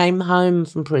went. I came home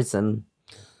from prison.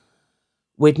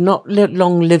 We'd not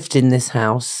long lived in this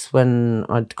house when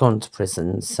I'd gone to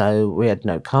prison, so we had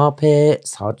no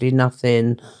carpets, hardly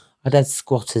nothing. I'd had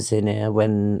squatters in here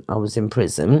when I was in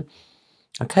prison.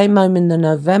 I came home in the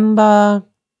November.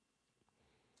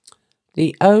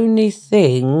 The only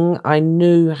thing I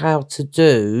knew how to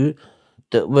do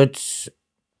that would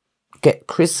get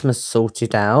Christmas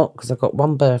sorted out, because I got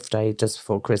one birthday just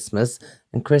before Christmas,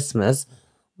 and Christmas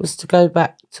was to go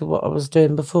back to what I was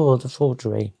doing before, the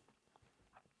forgery.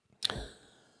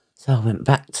 So I went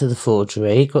back to the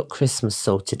forgery, got Christmas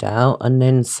sorted out, and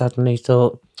then suddenly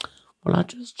thought, well, I'll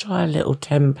just try a little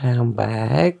 £10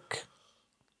 bag.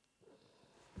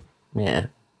 Yeah.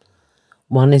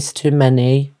 One is too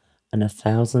many, and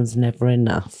 1,000's never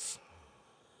enough.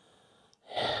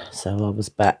 So I was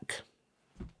back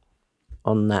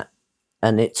on that.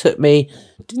 And it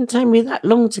didn't take me that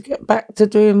long to get back to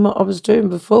doing what I was doing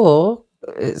before.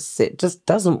 It just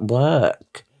doesn't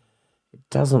work. It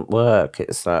doesn't work.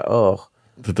 It's like, oh.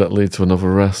 Did that lead to another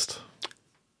arrest?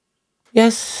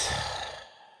 Yes.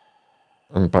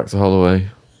 And back to Holloway?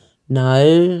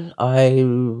 No, I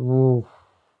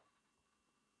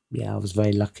was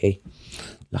very lucky.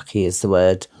 Lucky is the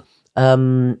word.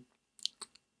 I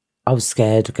was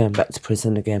scared of going back to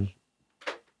prison again.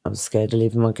 I was scared of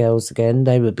leaving my girls again.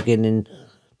 They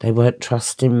weren't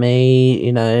trusting me,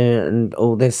 and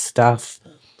all this stuff.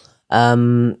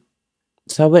 So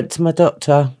I went to my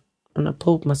doctor and I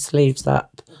pulled my sleeves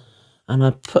up and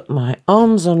I put my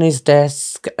arms on his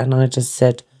desk and I just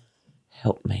said,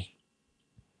 help me.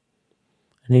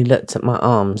 And he looked at my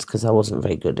arms, because I wasn't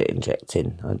very good at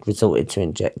injecting. I'd resorted to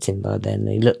injecting by then.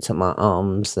 He looked at my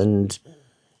arms and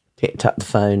picked up the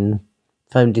phone,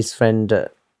 phoned his friend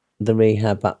at the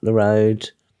rehab up the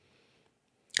road,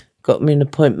 got me an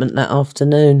appointment that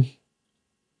afternoon.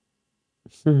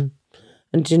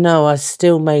 And you know, I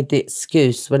still made the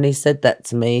excuse when he said that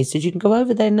to me. He said, you can go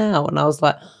over there now. And I was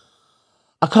like,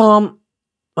 I can't.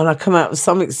 And I come out with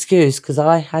some excuse because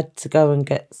I had to go and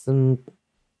get some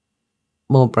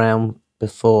more brown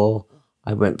before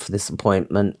I went for this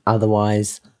appointment.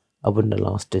 Otherwise, I wouldn't have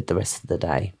lasted the rest of the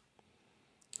day.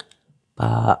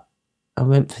 But I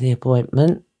went for the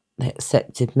appointment. They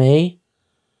accepted me.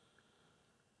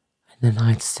 And then I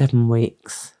had 7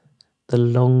 weeks, the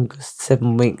longest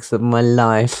 7 weeks of my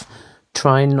life,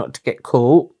 trying not to get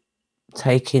caught,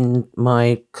 taking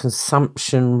my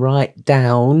consumption right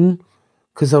down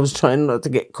because I was trying not to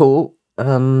get caught.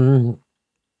 And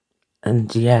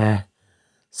yeah,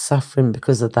 suffering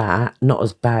because of that. Not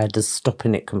as bad as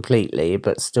stopping it completely,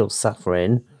 but still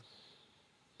suffering.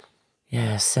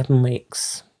 Yeah, 7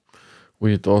 weeks. Were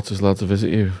your daughters allowed to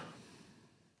visit you?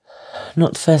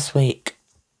 Not the first week.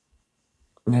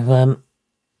 We weren't.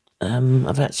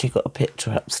 I've actually got a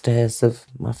picture upstairs of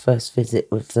my first visit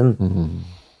with them. Mm-hmm.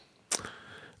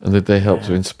 And did they help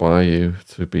to inspire you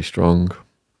to be strong?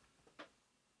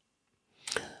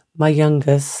 My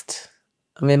youngest,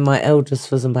 my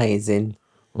eldest was amazing.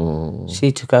 Oh.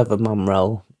 She took over mum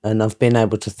role, and I've been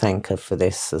able to thank her for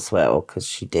this as well, because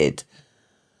she did.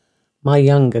 My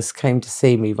youngest came to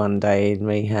see me one day in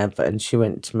rehab, and she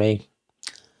went to me,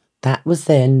 that was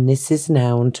then, this is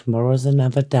now, and tomorrow's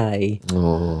another day.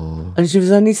 Oh. And she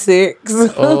was only 6.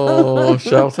 Oh,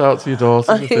 shout out to your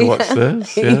daughters if they watch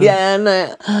this. Yeah,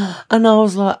 yeah. And I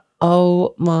was like,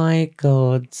 oh my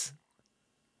God.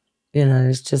 You know,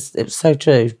 it was so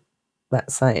true.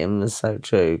 That saying was so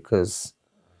true, because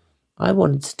I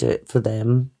wanted to do it for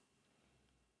them.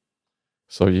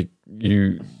 So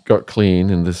you got clean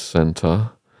in this centre.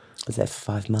 I was there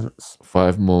for 5 months.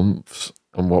 5 months.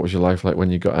 And what was your life like when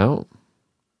you got out?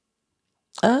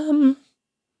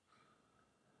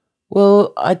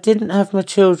 Well, I didn't have my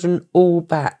children all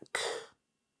back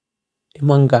in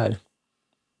one go,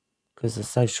 because the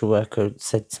social worker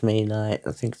said to me, like,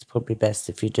 I think it's probably best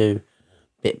if you do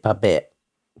bit by bit,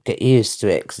 get used to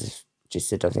it, because she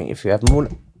said, I think if you have more...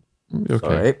 Okay.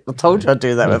 Sorry, I told you I'd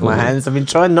do that with my hands. I've been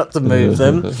trying not to move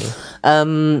them.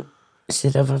 She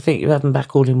said, if I think you have them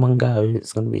back all in one go,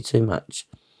 it's going to be too much.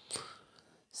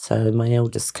 So my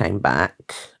eldest came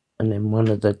back, and then one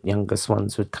of the youngest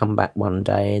ones would come back one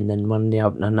day, and then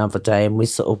another day, and we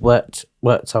sort of worked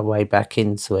our way back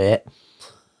into it.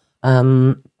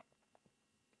 And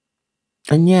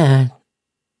yeah,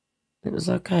 it was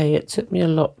okay. It took me a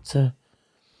lot to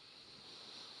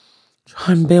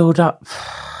try and build up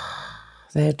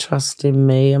their trust in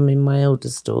me. My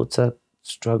eldest daughter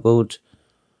struggled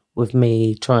with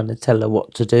me trying to tell her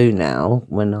what to do now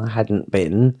when I hadn't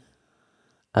been.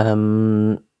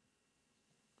 But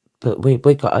we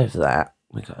got over that.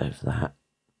 But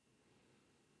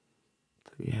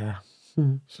yeah.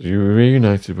 So you were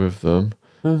reunited with them,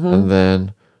 and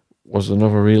then was there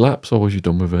another relapse, or was you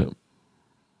done with it?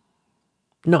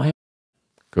 Not him.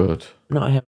 Good.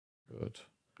 Not him. Good.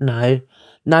 No,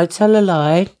 tell a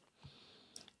lie.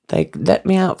 They let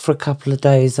me out for a couple of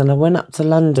days, and I went up to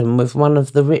London with one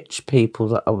of the rich people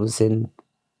that I was in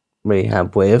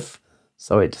rehab with.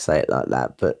 Sorry to say it like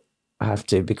that, but I have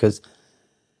to, because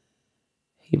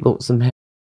he bought some hair.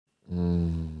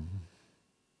 And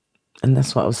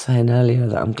that's what I was saying earlier,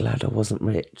 that I'm glad I wasn't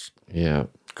rich. Yeah.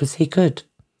 Because he could.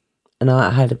 And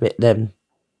I had a bit then.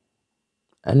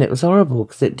 And it was horrible,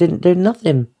 because it didn't do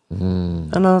nothing.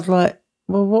 And I was like,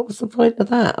 well, what was the point of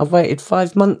that? I waited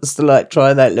 5 months to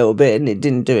try that little bit, and it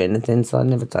didn't do anything, so I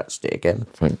never touched it again.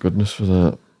 Thank goodness for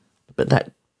that. But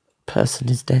that person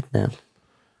is dead now,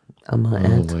 I might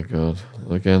add. Oh my God.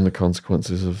 Again, the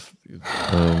consequences of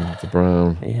the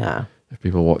brown. Yeah. If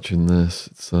people are watching this,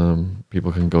 it's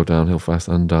people can go downhill fast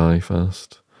and die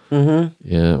fast. Yeah.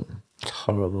 It's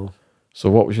horrible. So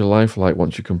what was your life like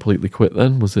once you completely quit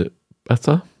then? Was it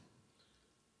better?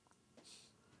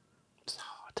 It's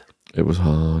hard. It was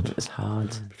hard. It was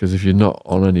hard. Because if you're not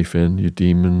on anything, your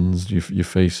demons, you're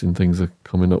facing things are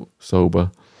coming up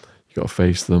sober. You got to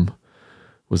face them.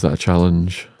 Was that a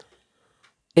challenge?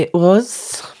 It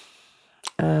was.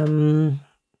 I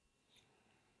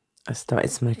started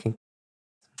smoking.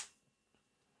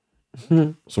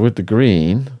 So with the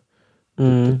green,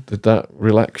 did that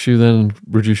relax you then and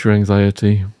reduce your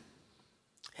anxiety?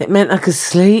 It meant I could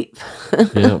sleep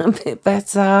Yeah. a bit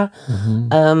better.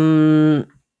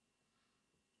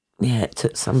 Yeah, it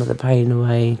took some of the pain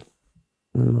away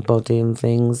in my body and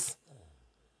things.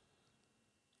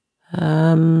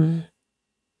 But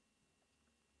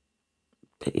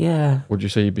yeah. Would you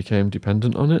say you became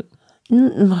dependent on it?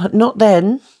 Not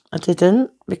then. I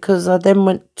didn't, because I then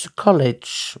went to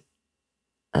college.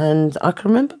 And I can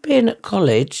remember being at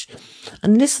college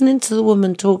and listening to the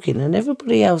woman talking and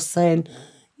everybody else saying,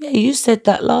 yeah, you said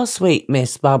that last week,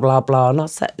 miss, blah, blah, blah. And I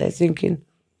sat there thinking,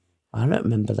 I don't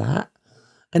remember that.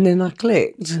 And then I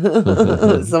clicked.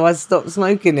 So I stopped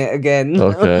smoking it again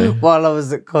while I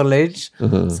was at college.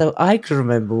 So I can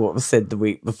remember what was said the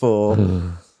week before.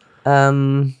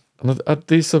 And had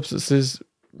these substances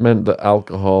meant that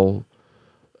alcohol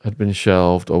had been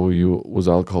shelved, or was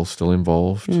alcohol still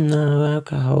involved? No,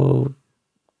 alcohol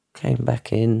came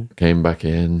back in. Came back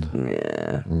in.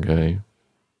 Yeah. Okay.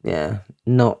 Yeah.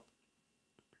 No,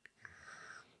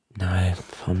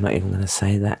 I'm not even going to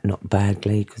say that. Not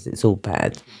badly, because it's all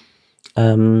bad.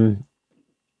 Yeah.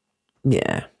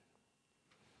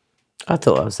 I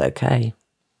thought I was okay.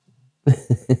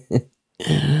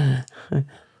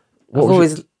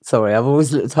 I've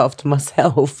always looked after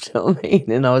myself, do you know what I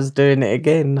mean? And I was doing it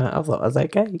again. I thought I was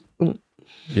okay.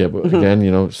 Yeah, but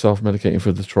again, self-medicating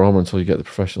for the trauma until you get the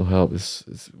professional help, this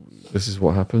is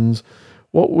what happens.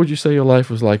 What would you say your life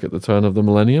was like at the turn of the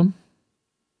millennium?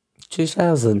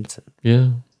 2000.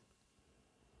 Yeah.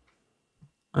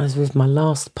 I was with my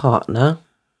last partner,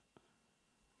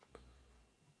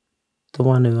 the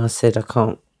one who I said I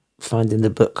can't find in the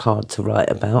book hard to write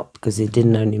about, because he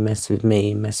didn't only mess with me,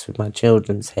 he messed with my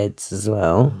children's heads as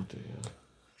well.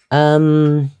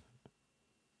 Yeah,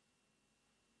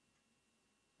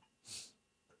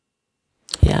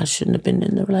 I shouldn't have been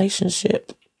in the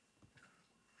relationship,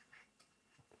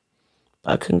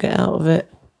 but I couldn't get out of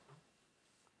it.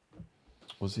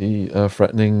 Was he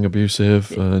threatening,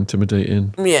 abusive,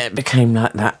 intimidating? Yeah, it became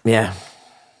like that, yeah.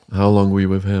 How long were you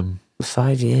with him?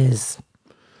 5 years.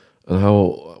 And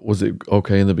how was it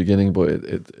okay in the beginning, but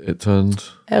it turned?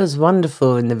 It was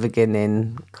wonderful in the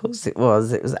beginning. Of course it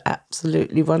was. It was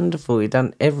absolutely wonderful. He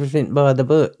done everything by the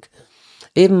book.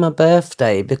 Even my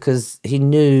birthday, because he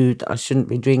knew that I shouldn't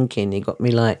be drinking, he got me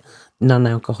like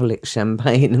non-alcoholic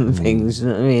champagne and things, you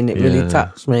know what I mean? It really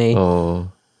touched me.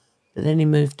 Oh. But then he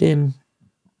moved in.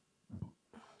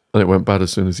 And it went bad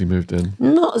as soon as he moved in?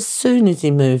 Not as soon as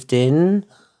he moved in.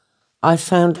 I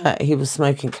found out he was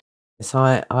smoking cannabis.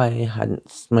 I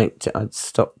hadn't smoked it. I'd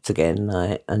stopped again,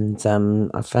 and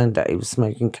I found out he was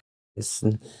smoking cannabis,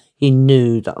 and he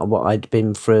knew that what I'd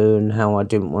been through and how I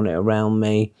didn't want it around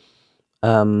me.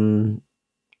 So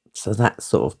that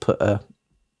sort of put a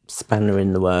spanner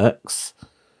in the works.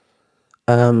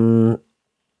 And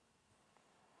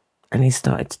he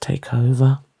started to take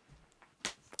over.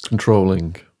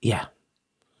 Controlling? Yeah.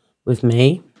 With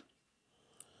me.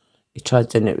 He tried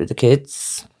doing it with the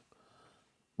kids.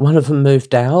 One of them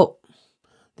moved out.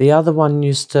 The other one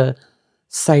used to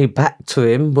say back to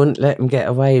him, wouldn't let him get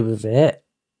away with it.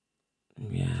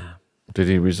 Yeah. Did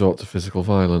he resort to physical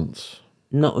violence?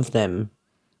 Not with them.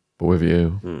 But with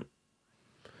you?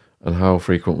 And how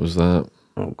frequent was that?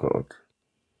 Oh, God.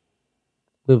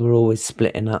 We were always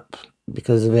splitting up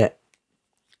because of it.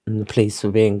 And the police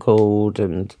were being called,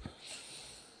 and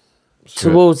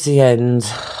towards the end,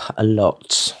 a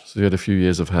lot. So you had a few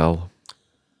years of hell.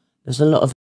 There's a lot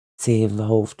of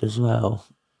involved as well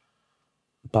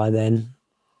by then.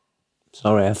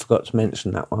 Sorry, I forgot to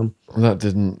mention that one. That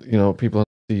didn't, people,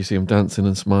 you see them dancing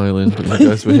and smiling.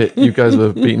 You guys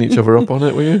were beating each other up on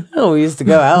it, were you? Oh, we used to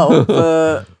go out,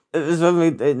 but it was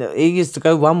when he used to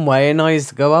go one way and I used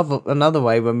to go up another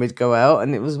way when we'd go out,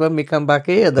 and it was when we come back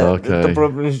here that the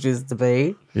problems used to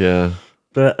be. Yeah.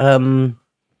 But God,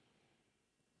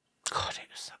 it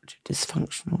was such a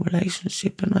dysfunctional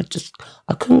relationship, and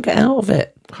I couldn't get out of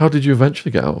it. How did you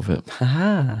eventually get out of it?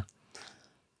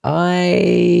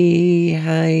 I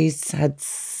had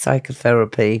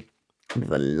psychotherapy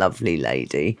with a lovely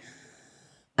lady,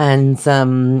 and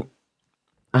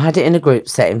I had it in a group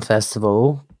setting first of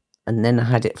all, and then I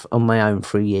had it on my own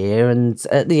for a year. And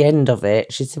at the end of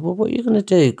it, she said, well, what are you going to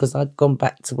do? Because I'd gone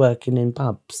back to working in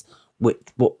pubs, which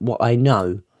what I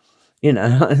know,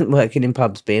 working in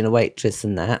pubs, being a waitress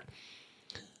and that.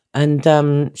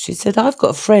 And she said, I've got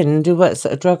a friend who works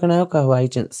at a drug and alcohol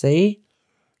agency.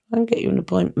 I can get you an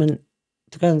appointment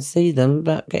to go and see them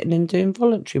about getting in doing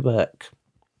voluntary work.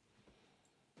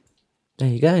 There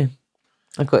you go.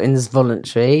 I got in as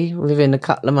voluntary. Within a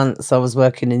couple of months, I was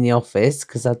working in the office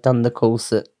because I'd done the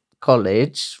course at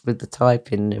college with the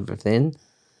typing and everything.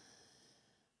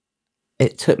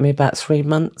 It took me about 3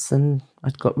 months and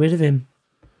I'd got rid of him.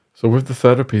 So with the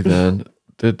therapy then,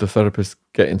 did the therapist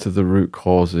get into the root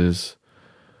causes,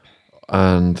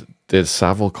 and did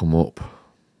Savile come up?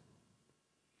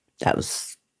 That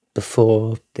was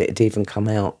before it had even come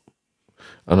out.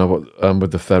 I know what,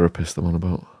 with the therapist, the one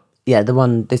about? Yeah,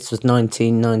 this was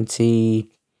 1990,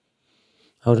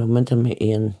 Hold on, when did I meet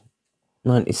Ian?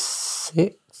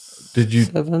 96? Did you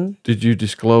 7? did you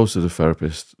disclose to the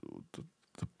therapist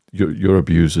your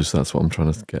abusers? That's what I'm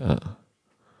trying to get at.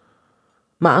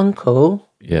 My uncle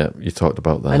Yeah, you talked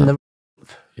about that. and the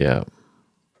yeah.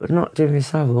 but not Jimmy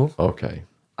Savile. Okay.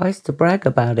 I used to brag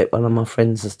about it, one of my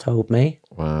friends has told me.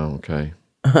 Wow. Okay.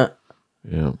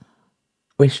 Yeah.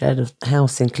 We shared a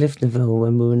house in Cliftonville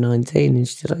when we were 19, and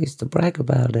she said I used to brag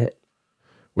about it.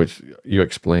 Which you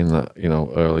explained that,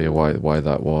 earlier why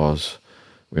that was.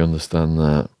 We understand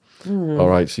that. All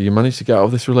right, so you managed to get out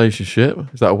of this relationship.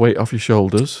 Is that a weight off your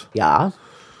shoulders? Yeah.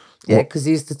 Yeah, because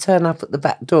he used to turn up at the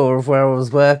back door of where I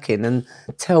was working and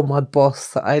tell my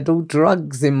boss that I had all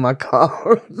drugs in my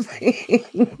car and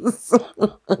things.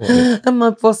 And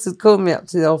my boss would call me up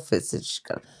to the office and she'd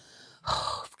go,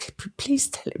 "Oh, please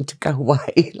tell him to go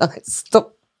away. Like,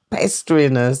 stop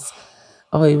pestering us."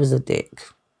 Oh, he was a dick.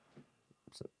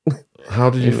 How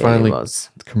did you He really finally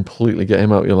was. completely get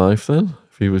him out of your life then?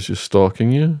 If he was just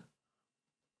stalking you?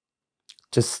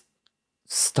 Just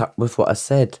stuck with what I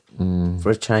said for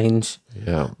a change.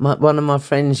 Yeah. One of my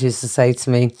friends used to say to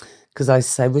me, because I used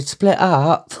to say, "We split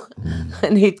up,"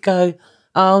 and he'd go,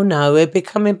 "Oh no, he'll be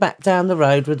coming back down the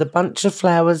road with a bunch of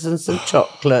flowers and some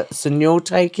chocolates, and you'll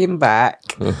take him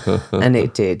back." And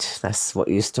it did. That's what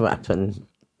used to happen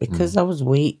because I was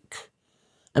weak,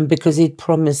 and because he'd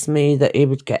promised me that he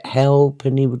would get help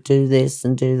and he would do this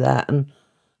and do that, and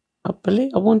I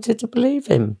wanted to believe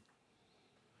him.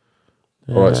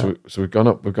 All right, so we've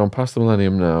gone past the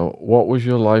millennium now. What was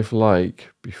your life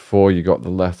like before you got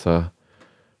the letter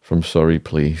from Surrey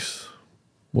Police?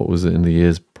 What was it in the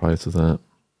years prior to that?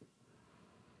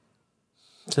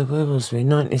 So where was we?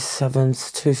 97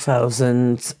 to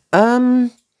 2000.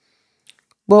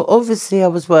 Well, obviously I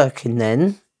was working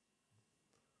then.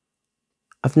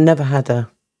 I've never had I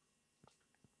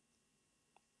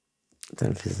don't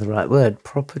know if it's the right word,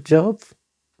 proper job.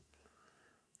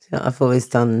 I've always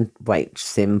done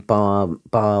waitressing, bar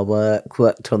work,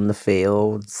 worked on the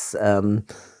fields. I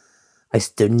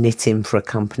used to do knitting for a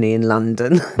company in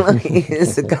London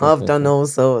years ago. I've done all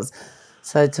sorts.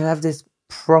 So to have this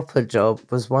proper job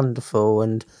was wonderful.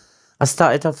 And I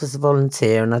started off as a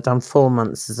volunteer and I'd done 4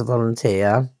 months as a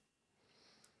volunteer.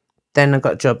 Then I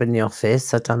got a job in the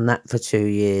office. I'd done that for 2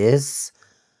 years.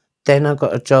 Then I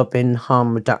got a job in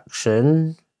harm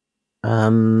reduction.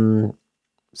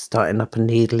 Starting up a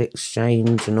needle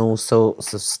exchange and all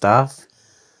sorts of stuff.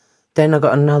 Then I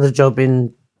got another job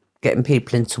in getting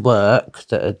people into work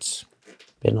that had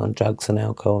been on drugs and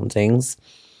alcohol and things.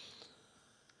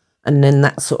 And then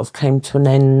that sort of came to an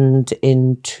end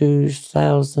in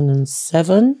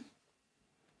 2007.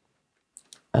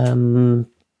 I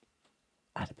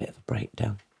had a bit of a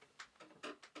breakdown.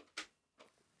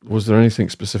 Was there anything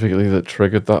specifically that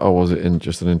triggered that, or was it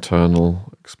just an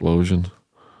internal explosion?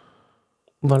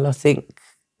 Well, I think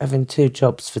having 2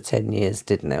 jobs for 10 years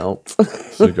didn't help.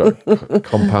 So you got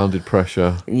compounded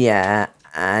pressure. Yeah,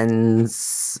 and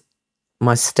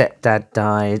my stepdad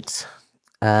died.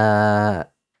 I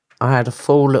had a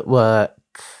fall at work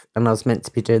and I was meant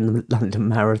to be doing the London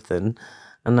Marathon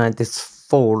and I had this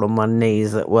fall on my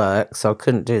knees at work, so I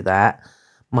couldn't do that.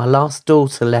 My last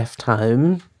daughter left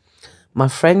home. My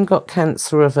friend got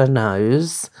cancer of her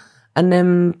nose, and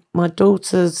then my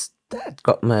daughter's dad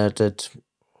got murdered.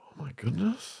 Oh my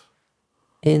goodness.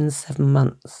 In 7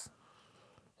 months.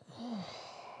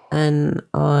 And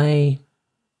I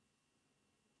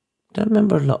don't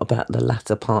remember a lot about the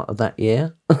latter part of that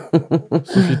year. So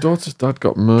if your daughter's dad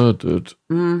got murdered,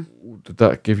 did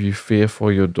that give you fear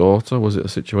for your daughter? Was it a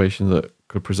situation that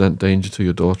could present danger to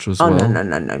your daughter as well?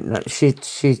 No.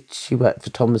 She worked for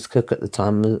Thomas Cook at the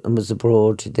time and was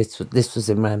abroad. This was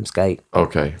in Ramsgate.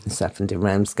 Okay. This happened in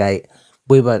Ramsgate.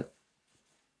 We weren't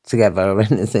together or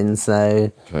anything,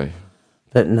 so... Okay.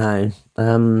 But no.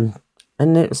 And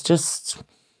it was just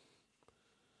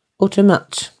all too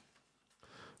much.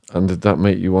 And did that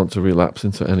make you want to relapse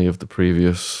into any of the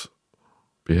previous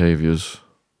behaviours?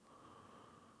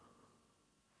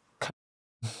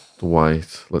 The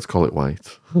white. Let's call it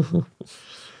white. And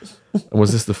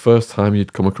was this the first time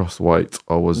you'd come across white,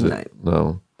 or was it?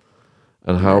 No.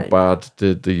 And how bad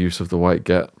did the use of the white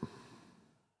get?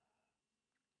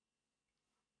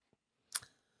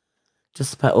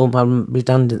 Just about all my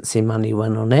redundancy money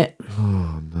went on it.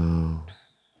 Oh, no.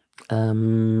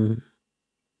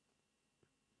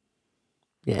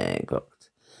 Yeah,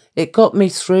 it got me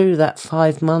through that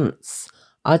 5 months.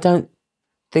 I don't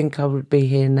think I would be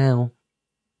here now.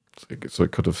 So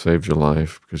it could have saved your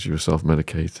life because you were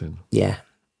self-medicating. Yeah,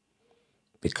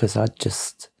 because I'd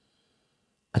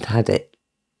had it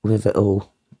with it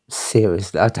all.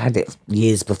 seriously. I'd had it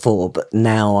years before, but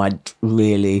now I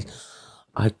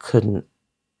couldn't,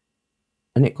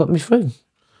 and it got me through.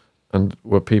 And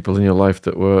were people in your life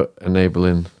that were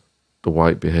enabling the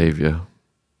white behaviour?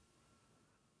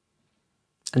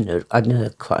 I know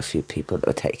quite a few people that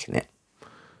were taking it.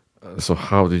 So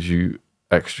how did you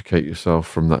extricate yourself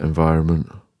from that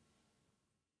environment?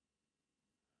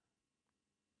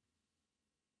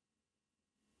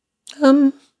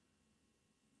 I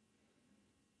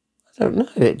don't know.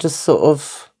 It just sort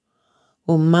of,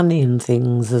 well, money and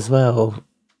things as well.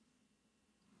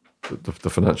 The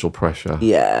financial pressure.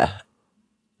 Yeah.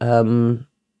 And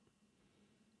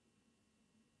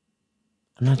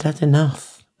I'd had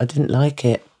enough. I didn't like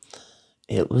it.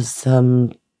 It was, I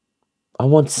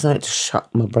wanted something to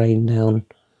shut my brain down.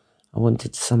 I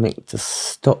wanted something to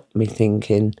stop me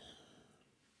thinking.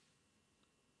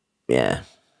 Yeah.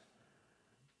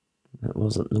 That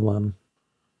wasn't the one.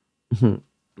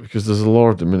 Because there's a law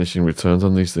of diminishing returns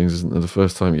on these things, isn't there? The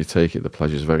first time you take it, the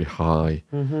pleasure is very high.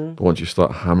 But once you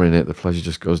start hammering it, the pleasure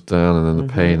just goes down, and then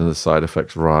the pain and the side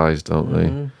effects rise, don't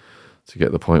they? To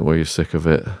get the point where you're sick of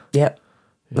it. Yep.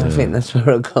 Yeah. I think that's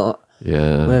where I got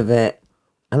with it.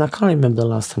 And I can't remember the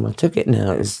last time I took it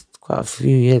now. It was quite a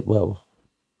few years, well,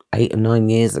 8 or 9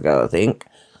 years ago, I think.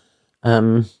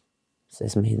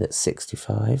 Says me that's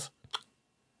 65.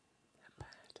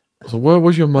 So where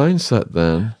was your mindset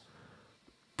then,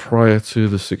 prior to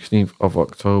the 16th of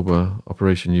October,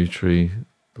 Operation U Tree,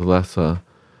 the letter?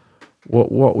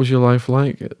 What was your life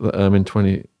like in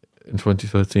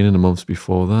 2013 and the months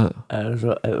before that?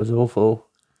 It was awful.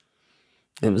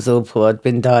 It was awful. I'd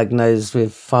been diagnosed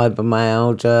with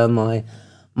fibromyalgia.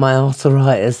 My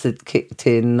arthritis had kicked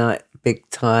in like big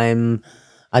time.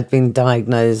 I'd been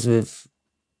diagnosed with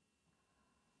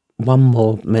one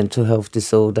more mental health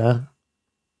disorder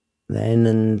then,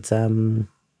 and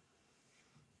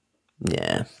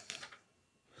yeah.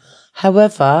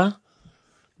 However,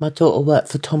 my daughter worked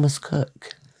for Thomas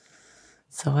Cook,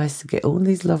 so I used to get all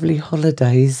these lovely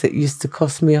holidays that used to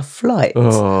cost me a flight.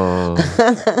 Oh,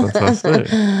 fantastic.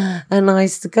 And I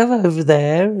used to go over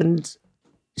there and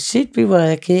she'd be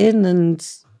working, and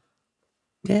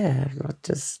yeah, I'd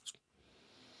just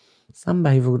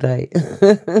sunbathe all day.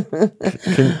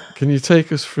 Can you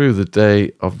take us through the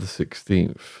day of the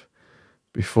 16th,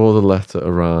 before the letter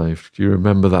arrived? Do you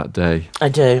remember that day? I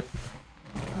do.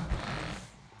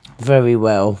 Very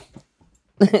well.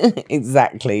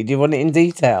 Exactly. Do you want it in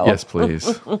detail? Yes,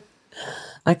 please.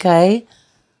 Okay.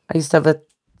 I used to have a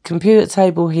computer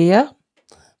table here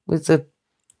with a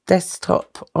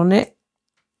desktop on it,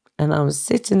 and I was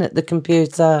sitting at the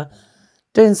computer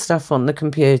doing stuff on the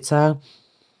computer,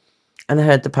 and I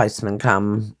heard the postman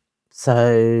come.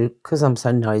 So, because I'm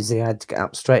so nosy, I had to get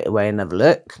up straight away and have a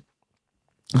look.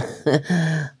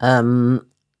 And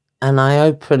I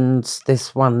opened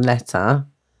this one letter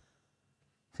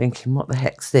thinking, what the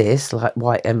heck's this? Like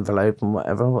white envelope and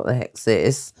whatever, what the heck's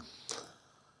this?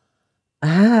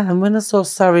 And when I saw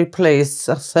Surrey Police,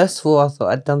 first of all, I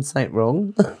thought I'd done something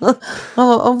wrong.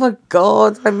 oh my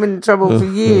God, I've been in trouble for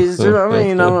years. Do you know what I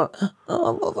mean? I'm like,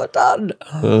 oh, what have I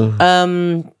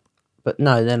done? But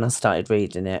no, then I started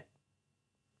reading it.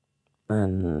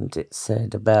 And it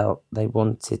said about they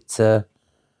wanted to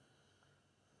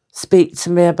speak to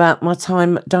me about my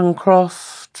time at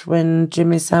Duncroft when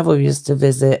Jimmy Savile used to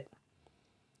visit.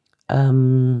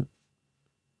 And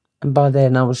by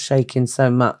then I was shaking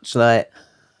so much, like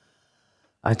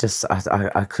I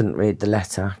couldn't read the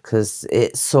letter, because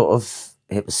it was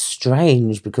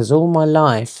strange, because all my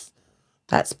life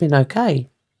that's been okay.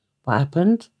 What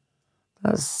happened?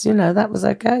 That was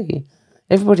okay.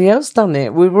 Everybody else done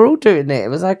it. We were all doing it. It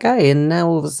was okay. And now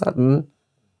all of a sudden,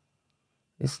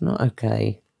 it's not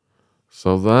okay.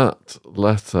 So that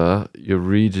letter, you're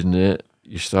reading it,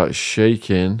 you start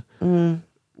shaking.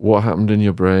 What happened in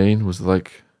your brain? Was it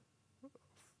like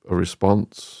a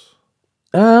response?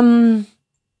 I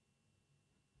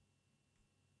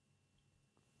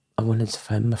wanted to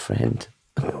phone my friend.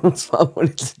 That's what I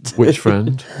wanted to do. Which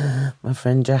friend? My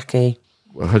friend Jackie.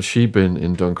 Had she been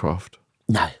in Duncroft?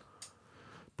 No.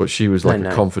 But she was like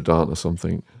a confidant or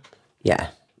something?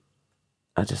 Yeah.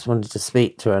 I just wanted to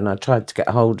speak to her, and I tried to get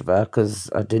hold of her because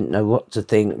I didn't know what to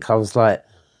think. I was like,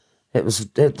 it was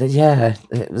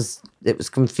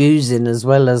confusing, as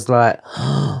well as like,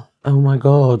 oh my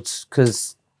God,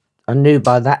 because I knew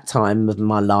by that time of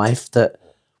my life that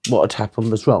what had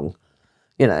happened was wrong.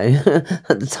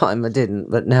 At the time I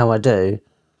didn't, but now I do.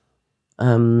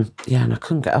 And I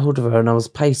couldn't get hold of her, and I was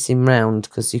pacing round,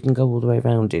 because you can go all the way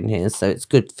around in here, so it's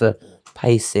good for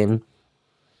pacing.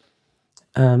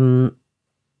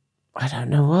 I don't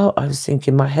know what I was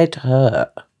thinking. My head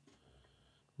hurt.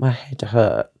 my head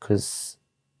hurt because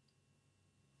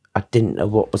I didn't know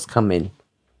what was coming.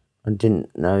 I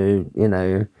didn't know, you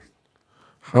know.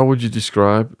 How would you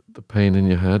describe the pain in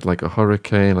your head? Like a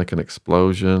hurricane, like an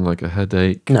explosion, like a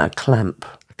headache? No, a clamp.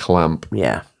 A clamp.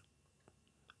 Yeah.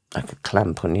 Like a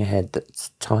clamp on your head that's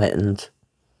tightened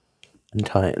and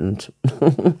tightened.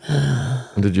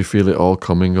 And did you feel it all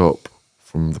coming up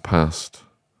from the past?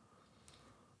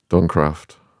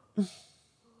 Duncroft?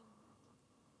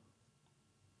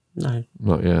 No.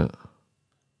 Not yet.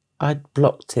 I'd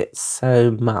blocked it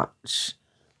so much.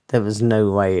 There was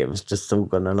no way it was just all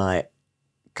going to, like,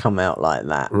 come out like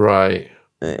that. Right.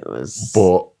 It was...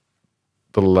 But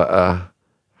the letter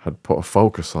had put a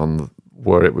focus on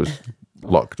where it was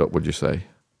locked up, would you say?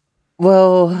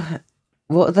 Well,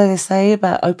 what did they say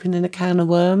about opening a can of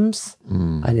worms?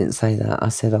 I didn't say that. I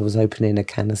said I was opening a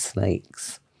can of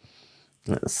snakes.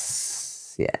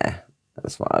 That's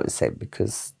what I would say,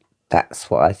 because that's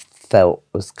what I felt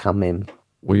was coming.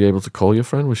 Were you able to call your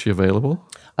friend? Was she available?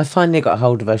 I finally got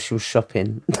hold of her. She was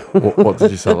shopping. What did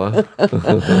you tell her?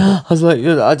 I was like,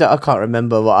 I can't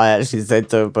remember what I actually said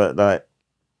to her, but like,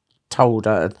 told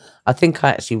her. I think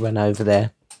I actually went over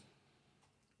there.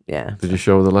 Yeah. Did you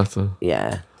show her the letter?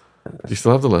 Yeah. Do you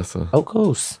still have the letter? Oh, of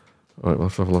course. All right, we'll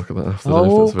have to have a look at that after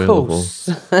Oh, if it's available. of course.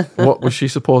 What was she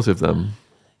supportive then?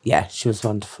 Yeah, she was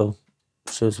wonderful.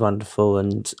 She was wonderful,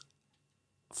 and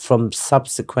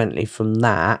subsequently from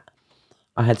that,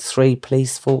 I had 3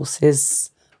 police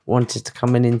forces wanted to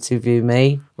come and interview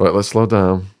me. Right, let's slow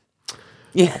down.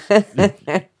 Yeah.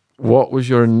 What was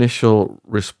your initial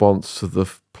response to the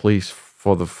police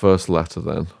for the first letter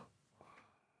then?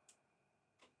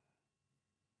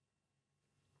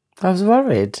 I was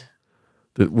worried.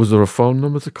 Was there a phone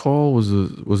number to call? Was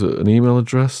it an email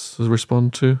address to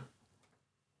respond to?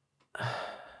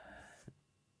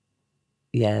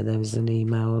 Yeah, there was an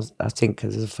email. I think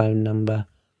there's a phone number.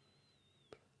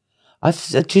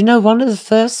 Do you know, one of the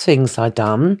first things I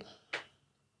done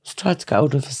was try to get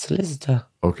hold of a solicitor.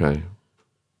 Okay.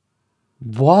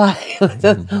 Why?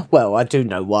 Well, I do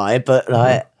know why, but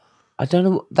like, I don't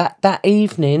know. That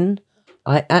evening,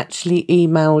 I actually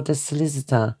emailed a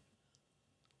solicitor.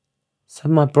 So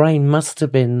my brain must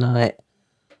have been like,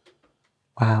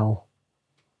 wow,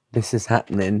 this is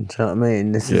happening. Do you know what I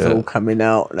mean? This is all coming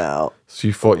out now. So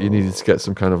you thought you needed to get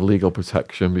some kind of legal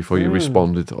protection before you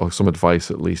responded, or some advice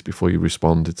at least before you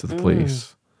responded to the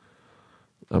police.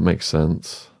 That makes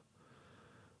sense.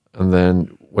 And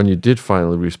then when you did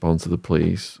finally respond to the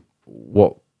police,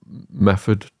 what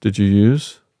method did you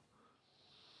use?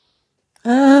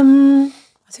 I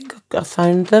think I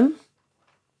phoned them.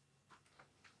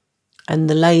 And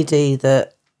the lady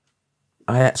that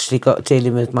I actually got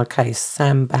dealing with my case,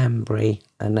 Sam Banbury,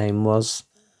 her name was.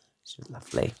 She was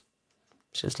lovely.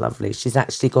 She was lovely. She's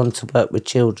actually gone to work with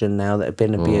children now that have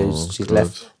been abused. She's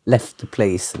left the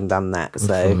police and done that.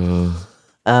 So,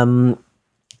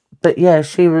 but yeah,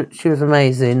 she was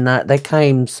amazing. They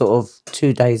came sort of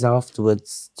 2 days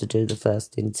afterwards to do the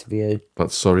first interview.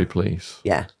 That's Surrey Police.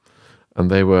 Yeah. And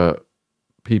they were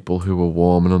people who were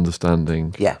warm and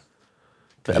understanding. Yeah.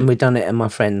 And we done it at my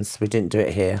friends. We didn't do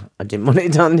it here. I didn't want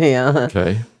it done here.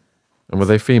 Okay. And were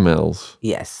they females?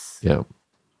 Yes. Yeah.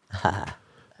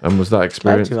 And was that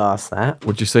experience... Glad you asked that.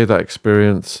 Would you say that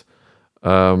experience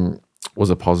was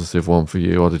a positive one for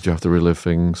you, or did you have to relive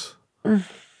things? I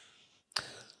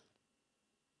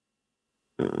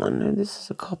know this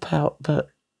is a cop-out, but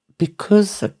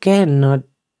because, again, I'd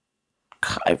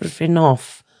cut everything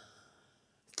off,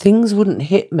 things wouldn't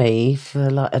hit me for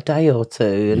like a day or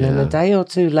two, and then a day or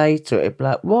two later it'd be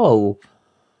like, whoa,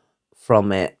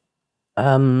 from it.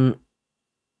 Plus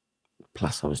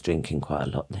I was drinking quite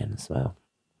a lot then as well.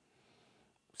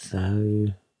 So,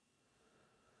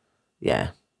 yeah.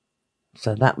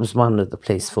 So that was one of the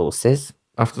police forces.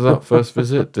 After that first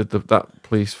visit, did that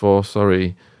police force,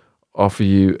 offer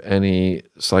you any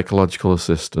psychological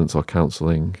assistance or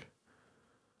counselling?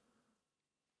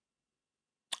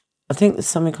 I think there's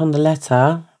something on the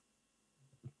letter,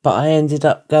 but I ended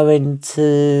up going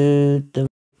to the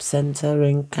centre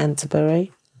in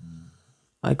Canterbury.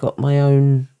 I got my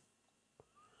own...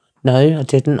 No, I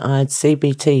didn't. I had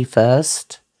CBT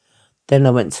first. Then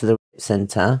I went to the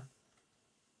centre.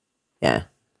 Yeah,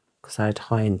 because I had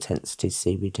high intensity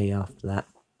CBD after that.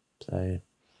 So...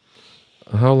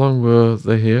 How long were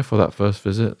they here for that first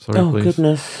visit? Sorry, oh, please.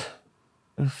 Goodness.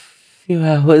 A few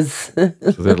hours. So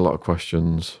they had a lot of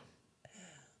questions.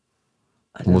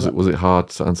 And was it hard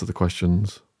to answer the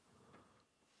questions?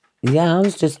 Yeah, I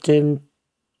was just doing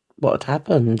what had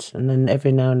happened, and then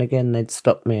every now and again they'd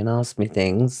stop me and ask me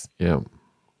things. Yeah.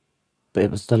 But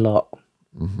it was a lot.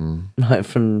 Like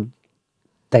from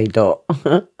they dot.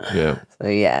 Yeah. So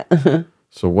yeah.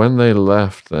 So when they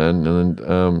left then, and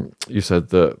then you said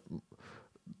that,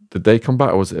 did they come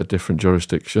back or was it a different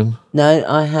jurisdiction? No,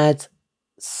 I had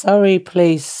Surrey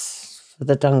Police for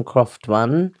the Duncroft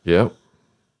one. Yeah.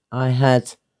 I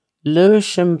had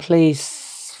Lewisham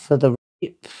Police for the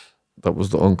rape. That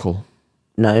was the uncle.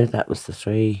 No, that was the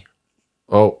 3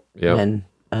 Oh, yeah. men.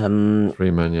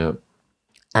 3 men, yeah.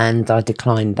 And I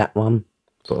declined that one.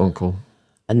 The uncle.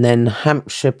 And then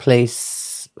Hampshire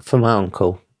Police for my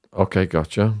uncle. Okay,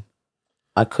 gotcha.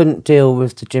 I couldn't deal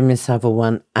with the Jimmy Savile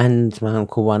one and my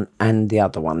uncle one and the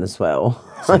other one as well.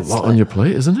 It's a lot on your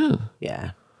plate, isn't it?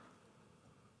 Yeah.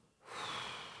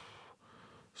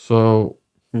 So...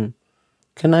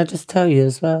 Can I just tell you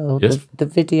as well, yes. the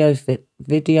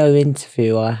video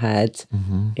interview I had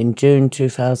in June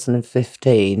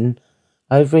 2015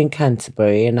 over in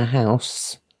Canterbury in a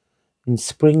house in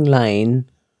Spring Lane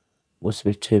was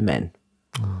with 2 men.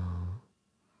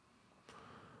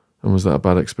 And was that a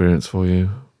bad experience for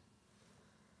you?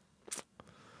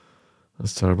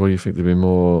 That's terrible. You think they'd be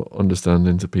more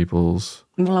understanding to people's...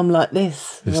 Well, I'm like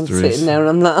this. I'm histories. sitting there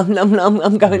and I'm like,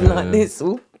 I'm going like this.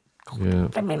 Ooh. Yeah.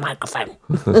 Give me a microphone.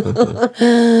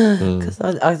 Because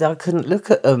I couldn't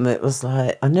look at them. It was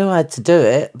like, I knew I had to do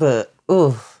it, but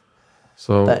no.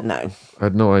 I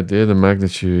had no idea the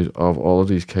magnitude of all of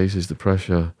these cases, the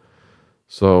pressure.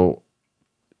 So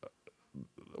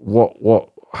what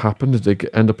happened? Did they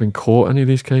end up in court, any of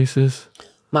these cases?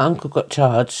 My uncle got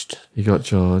charged. He got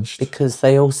charged. Because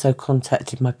they also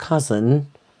contacted my cousin.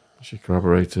 She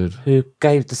corroborated. Who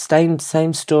gave the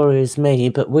same story as me,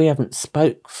 but we haven't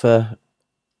spoke for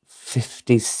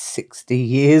 50, 60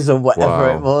 years or whatever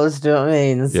it was. Do you know what I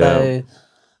mean? Yeah.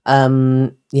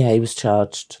 So, he was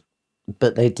charged.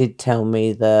 But they did tell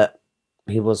me that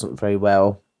he wasn't very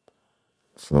well.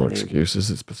 It's no excuses.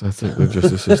 It's pathetic. The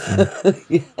justice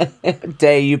system.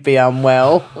 Dare you be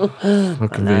unwell? How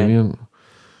convenient.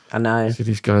 I know. See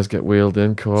these guys get wheeled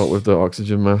in, caught with the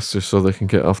oxygen masks just so they can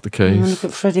get off the case. Look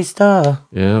at Freddie Starr.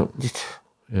 Yeah.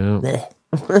 Yeah.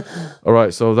 All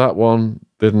right, so that one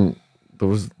he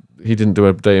didn't do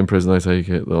a day in prison, I take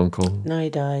it, the uncle? No, he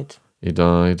died. He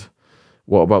died.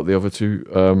 What about the other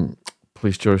 2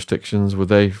 police jurisdictions?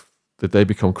 Did they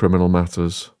become criminal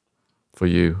matters for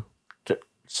you?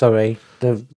 Sorry,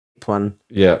 the one.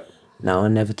 Yeah. No, I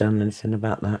never done anything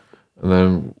about that. And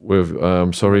then with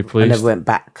Surrey Police... I never went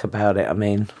back about it, I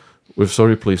mean. With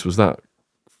Surrey Police, did that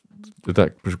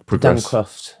progress?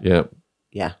 Duncroft. Yeah.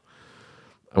 Yeah.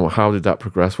 And how did that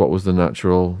progress? What was the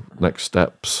natural next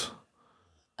steps?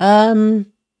 So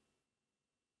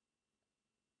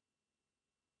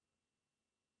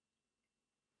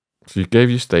you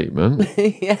gave your statement.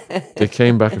 Yeah. They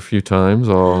came back a few times,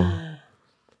 or...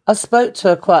 I spoke to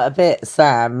her quite a bit,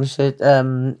 Sam. She,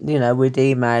 we'd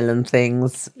email and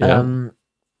things. Yeah.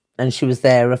 And she was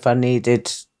there if I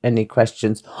needed any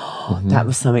questions. That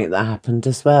was something that happened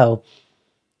as well.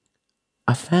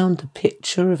 I found a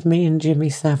picture of me and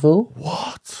Jimmy Savile.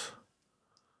 What?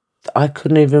 I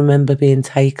couldn't even remember being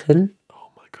taken. Oh,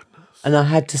 my goodness. And I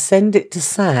had to send it to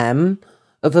Sam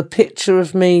of a picture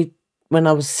of me when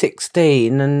I was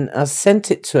 16. And I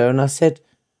sent it to her and I said,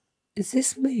 is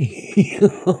this me?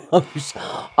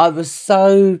 I was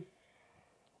so,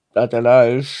 I don't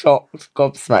know, shocked,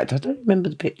 gobsmacked. I don't remember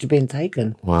the picture being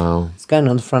taken. Wow. It's going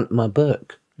on the front of my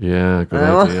book. Yeah, good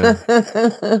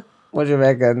idea. What do you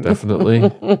reckon?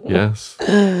 Definitely, yes.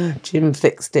 Jim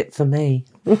fixed it for me.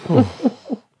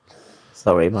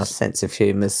 Sorry, my sense of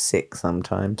humour's sick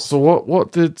sometimes. So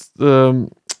what did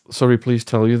Surrey Police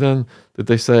tell you then? Did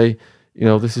they say,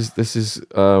 this is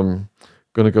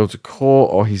going to go to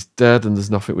court, or he's dead and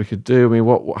there's nothing we could do? I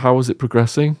mean, how was it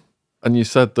progressing? And you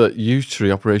said that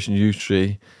Operation U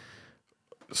Tree,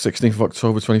 16th of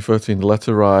October 2013, the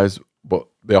letter rise, but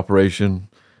the operation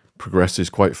progresses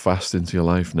quite fast into your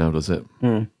life now, does it?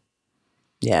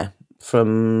 Yeah,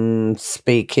 from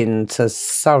speaking to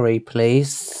Surrey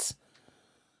Police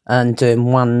and doing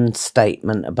one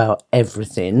statement about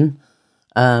everything,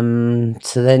 to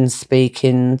then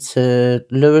speaking to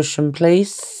Lewisham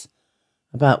Police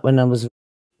about when I was,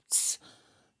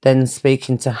 then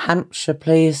speaking to Hampshire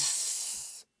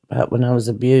Police about when I was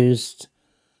abused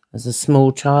as a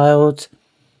small child.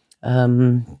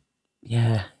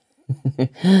 Yeah.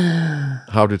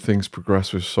 How did things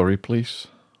progress with Surrey Police?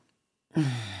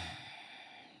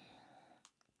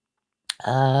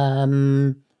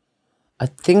 I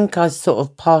think I sort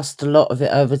of passed a lot of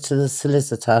it over to the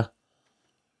solicitor.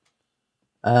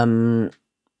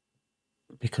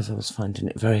 Because I was finding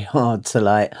it very hard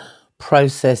to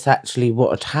process actually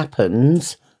what had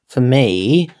happened for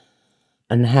me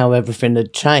and how everything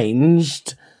had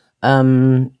changed.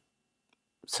 So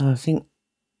I think,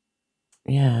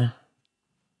 yeah.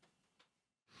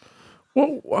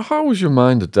 Well, how was your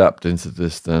mind adapting to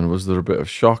this then? Was there a bit of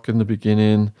shock in the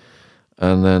beginning,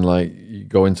 and then like you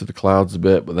go into the clouds a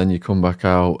bit, but then you come back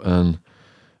out, and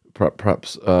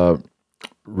perhaps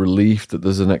relief that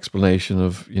there's an explanation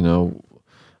of, you know,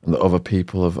 and that other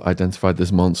people have identified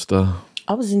this monster?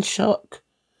 I was in shock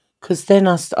because then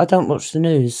I don't watch the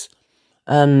news.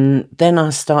 Then I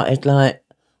started like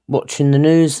watching the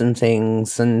news and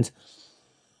things, and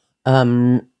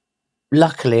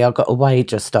luckily I got away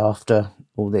just after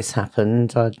all this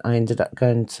happened. I ended up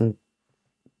going to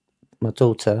my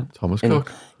daughter. Thomas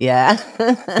Cook. Yeah,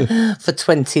 for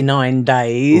 29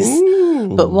 days.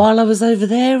 Ooh. But while I was over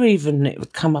there, even it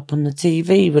would come up on the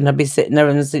TV when I'd be sitting there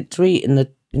and sit to eat in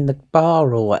the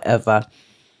bar or whatever.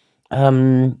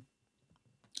 I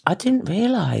didn't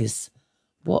realise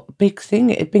what big thing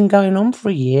it had been going on for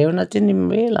a year, and I didn't even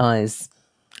realise.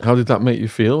 How did that make you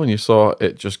feel when you saw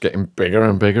it just getting bigger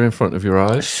and bigger in front of your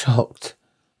eyes? Shocked.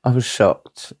 I was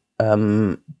shocked.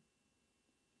 Yeah.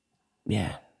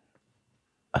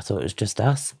 I thought it was just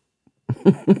us.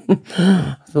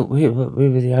 I thought we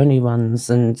were the only ones.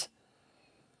 And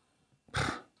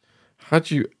had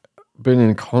you been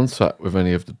in contact with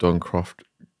any of the Duncroft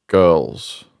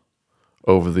girls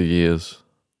over the years?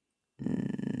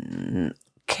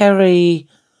 Kerry,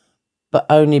 but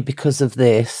only because of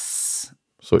this.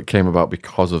 So it came about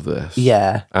because of this?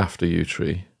 Yeah. After U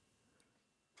Tree?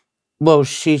 Well,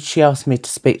 she asked me to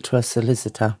speak to her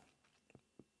solicitor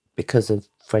because of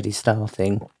Freddie Starr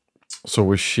thing. So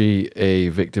was she a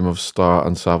victim of Starr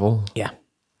and Savile? Yeah.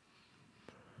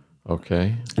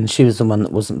 Okay. And she was the one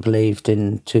that wasn't believed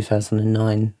in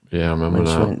 2009. Yeah, I remember when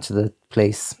that. She went to the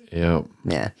police. Yeah.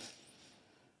 Yeah.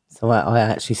 So I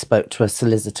actually spoke to her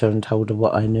solicitor and told her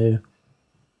what I knew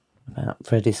about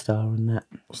Freddie Starr and that.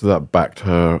 So that backed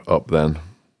her up then?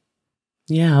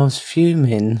 Yeah, I was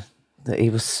fuming that he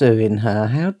was suing her.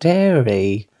 How dare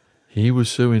he? He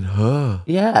was suing her?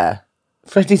 Yeah.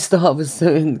 Freddie Starr was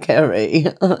suing Kerry.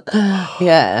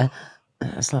 Yeah.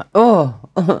 It's like, oh.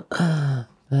 But,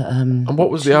 and what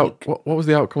was the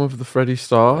outcome of the Freddie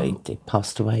Starr? He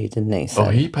passed away, didn't he? So. Oh,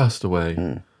 he passed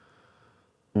away.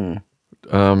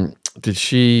 Did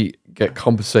she get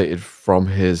compensated from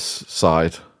his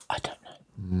side? I don't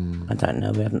know. I don't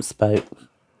know. We haven't spoke.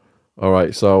 All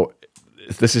right, so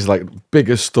this is like the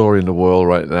biggest story in the world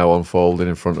right now unfolding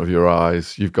in front of your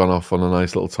eyes. You've gone off on a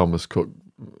nice little Thomas Cook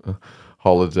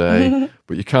holiday,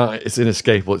 but you can't. It's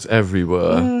inescapable. It's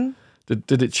everywhere.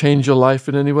 Did it change your life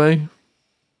in any way?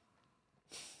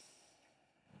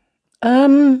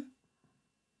 I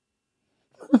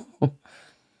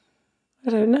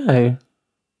don't know.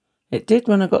 It did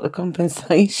when I got the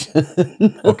compensation.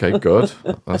 Okay, good.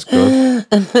 That's good.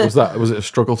 Was it a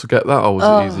struggle to get that, or was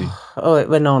it easy? Oh, it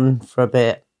went on for a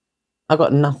bit. I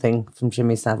got nothing from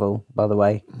Jimmy Savile, by the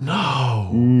way. No.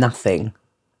 Nothing.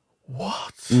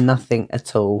 What? Nothing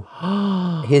at all.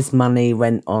 His money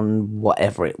went on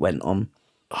whatever it went on.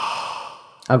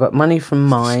 I got money from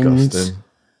Mind. Disgusting.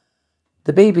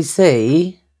 The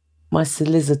BBC, my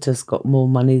solicitors got more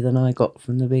money than I got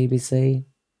from the BBC.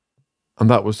 And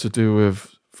that was to do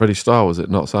with Freddie Starr, was it,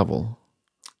 not Savile?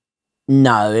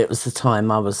 No, it was the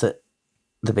time I was at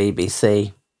the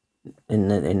BBC in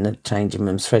the changing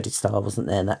rooms. Freddie Starr wasn't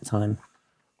there that time.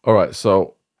 All right,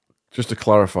 so just to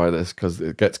clarify this, because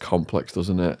it gets complex,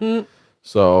 doesn't it?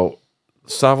 So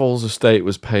Savile's estate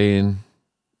was paying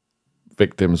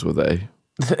victims, were they?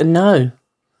 No.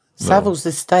 Savile's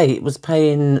estate was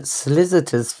paying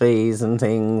solicitors' fees and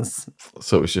things.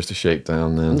 So it was just a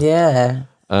shakedown then. Yeah.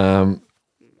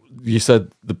 You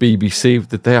said the BBC,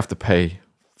 did they have to pay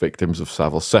victims of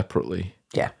Savile separately?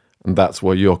 Yeah. And that's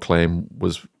where your claim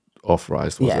was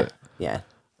authorised, was it? Yeah.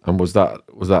 And was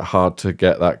that hard to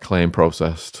get that claim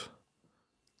processed?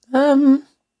 Again,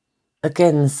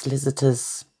 the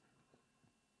solicitors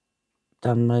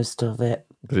done most of it.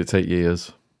 Did it take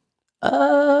years?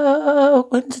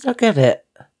 When did I get it?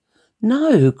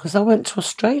 No, because I went to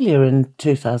Australia in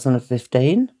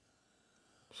 2015.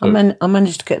 I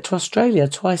managed to get to Australia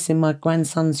twice in my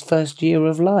grandson's first year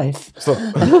of life. So,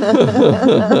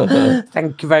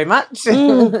 Thank you very much.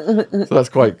 so that's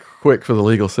quite quick for the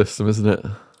legal system, isn't it?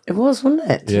 It was, wasn't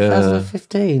it? Yeah.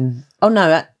 2015. Oh,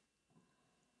 no.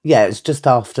 Yeah, it was just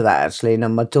after that, actually. No,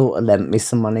 my daughter lent me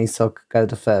some money so I could go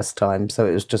the first time. So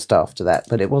it was just after that.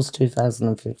 But it was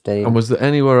 2015. And was there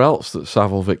anywhere else that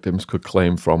Savile victims could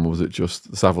claim from, or was it just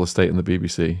the Savile estate and the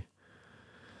BBC?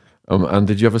 And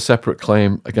did you have a separate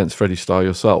claim against Freddie Starr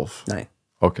yourself? No.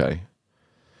 Okay.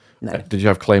 No. Did you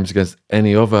have claims against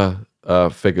any other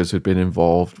figures who'd been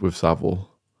involved with Savile?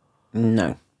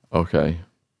 No. Okay.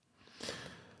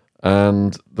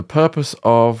 And the purpose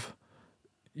of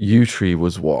Utree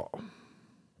was what?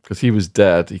 Because he was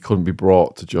dead, he couldn't be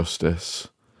brought to justice.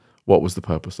 What was the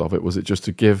purpose of it? Was it just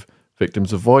to give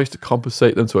victims a voice, to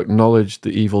compensate them, to acknowledge the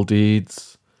evil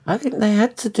deeds? I think they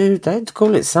had to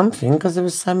call it something because there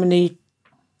was so many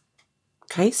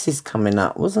cases coming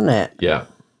up, wasn't it? Yeah.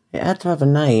 It had to have a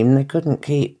name. They couldn't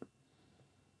keep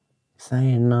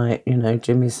saying, like, you know,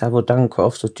 Jimmy Savile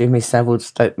Duncroft or Jimmy Savile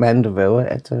Stoke Mandeville.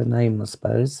 It had to have a name, I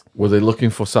suppose. Were they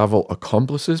looking for Savile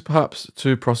accomplices, perhaps,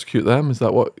 to prosecute them? Is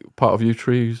that what part of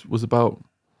Utree was about?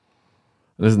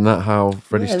 And isn't that how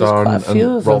Freddie Starr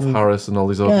and Rolf Harris and all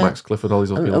these other, Max Clifford and all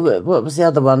these other people? What was the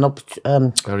other one?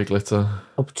 Gary Glitter.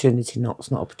 Opportunity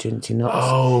Knocks, not Opportunity Knocks.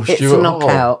 Oh, It's Stuart a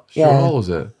Knockout. Stuart Hall, was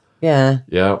it? Yeah.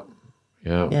 Yeah.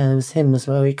 Yeah. Yeah, it was him as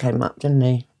well. He came up, didn't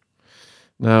he?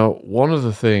 Now, one of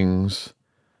the things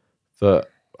that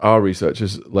our research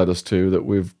has led us to, that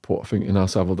we've put, I think, in our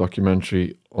Savile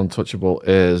documentary, Untouchable,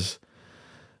 is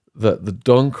that the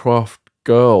Duncroft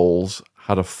girls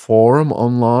had a forum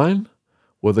online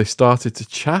where they started to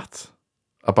chat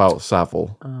about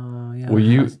Savile. Oh, yeah.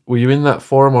 Were you in that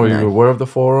forum, or were you aware of the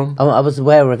forum? I was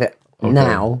aware of it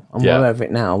now. I'm Yeah. aware of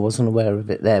it now. I wasn't aware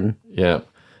of it then. Yeah.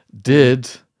 Did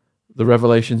the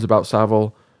revelations about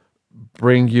Savile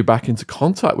bring you back into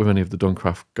contact with any of the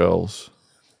Duncroft girls?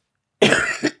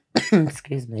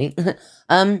 Excuse me.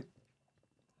 I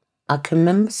can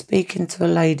remember speaking to a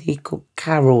lady called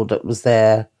Carol that was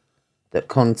there that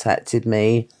contacted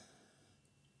me.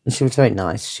 And she was very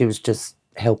nice. She was just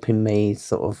helping me,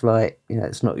 sort of like, you know,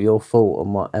 it's not your fault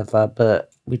and whatever,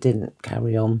 but we didn't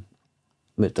carry on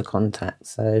with the contact.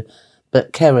 So,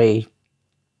 but Kerry,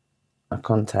 I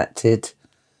contacted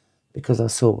because I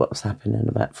saw what was happening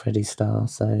about Freddie Starr.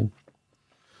 So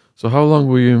how long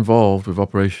were you involved with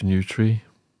Operation Utree?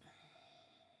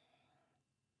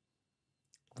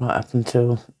 right up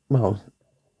until, well,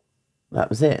 that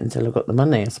was it, until I got the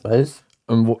money, I suppose.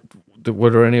 And were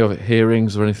there any other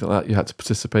hearings or anything like that you had to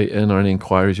participate in, or any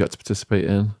inquiries you had to participate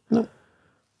in? No.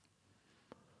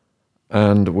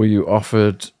 And were you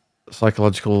offered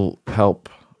psychological help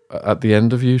at the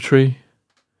end of Utree?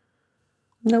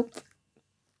 Nope.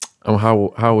 And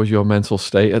how was your mental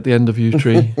state at the end of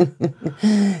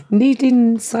Utree?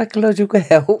 Needing psychological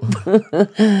help.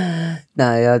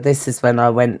 No, this is when I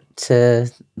went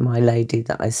to my lady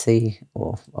that I see,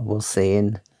 or I was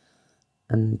seeing,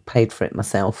 and paid for it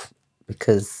myself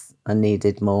because I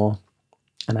needed more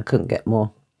and I couldn't get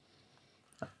more.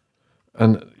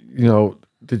 And, you know,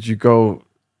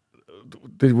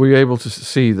 were you able to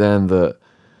see then that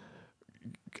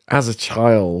as a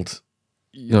child,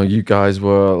 you know, you guys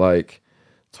were like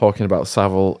talking about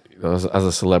Savile as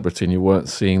a celebrity and you weren't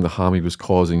seeing the harm he was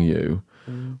causing you?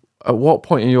 At what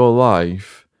point in your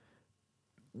life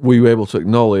were you able to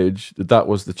acknowledge that that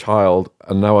was the child,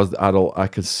 and now as the adult I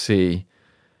could see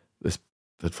this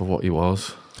for what he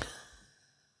was?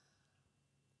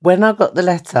 When I got the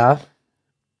letter,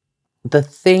 the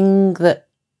thing that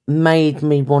made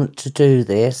me want to do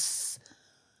this,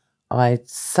 I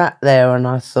sat there and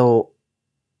I thought,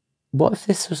 what if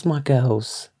this was my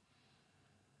girls?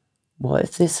 What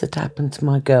if this had happened to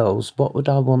my girls? What would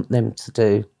I want them to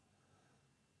do?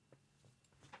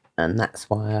 And that's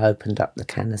why I opened up the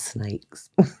can of snakes.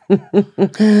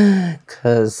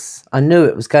 Because I knew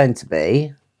it was going to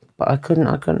be, but I couldn't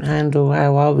handle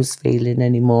how I was feeling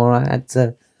anymore. I had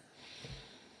to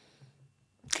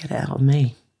get it out of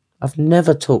me. I've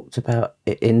never talked about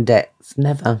it in depth,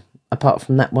 never, apart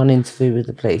from that one interview with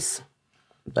the police.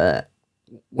 But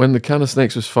when the can of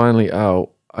snakes was finally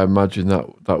out, I imagine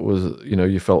that was, you know,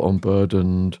 you felt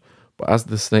unburdened. But as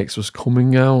the snakes was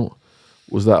coming out,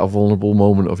 was that a vulnerable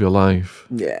moment of your life?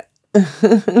 yeah.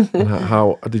 And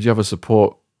how did you have a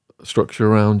support structure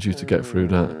around you to get through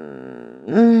that?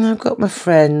 I've got my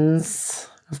friends.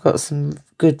 I've got some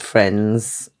good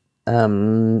friends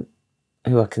who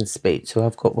I can speak to.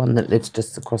 I've got one that lives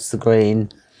just across the green.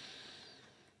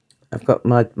 I've got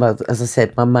my as I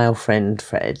said, my male friend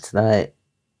Fred. Like,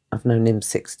 I've known him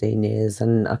 16 years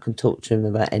and I can talk to him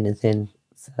about anything.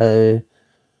 So,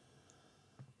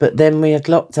 but then we had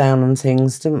lockdown and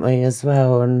things, didn't we, as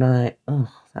well? And that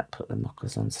put the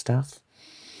knockers on stuff.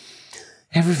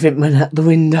 Everything went out the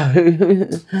window.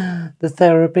 The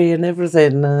therapy and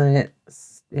everything.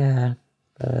 Yeah.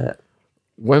 But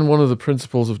when one of the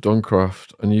principals of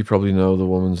Duncroft, and you probably know the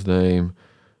woman's name,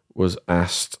 was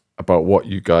asked about what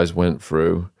you guys went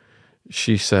through,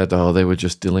 she said, "Oh, they were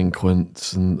just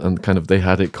delinquents, and kind of they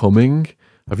had it coming."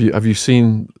 Have you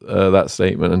seen that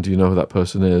statement, and do you know who that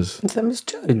person is? Is that Miss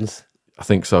Jones? I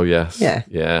think so. Yes. Yeah.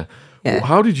 Yeah. Yeah. Well,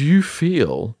 how did you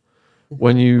feel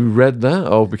when you read that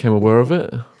or became aware of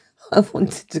it? I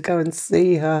wanted to go and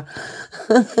see her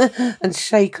and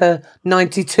shake her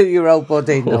 92-year-old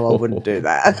body. No, I wouldn't do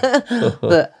that.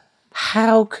 But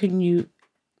how can you...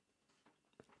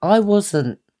 I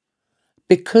wasn't...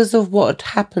 Because of what had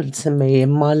happened to me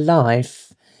in my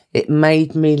life, it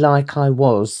made me like I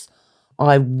was.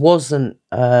 I wasn't...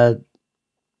 what's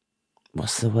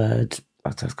the word? I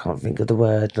just can't think of the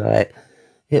word. Like,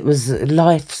 it was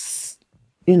life's,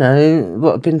 you know,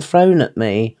 what had been thrown at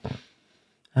me.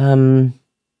 I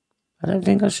don't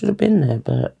think I should have been there,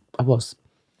 but I was.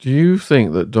 Do you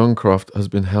think that Duncroft has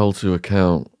been held to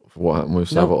account for what happened with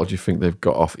Savile, or do you think they've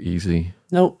got off easy?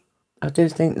 Nope. I do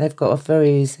think they've got off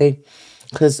very easy.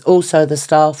 Because also the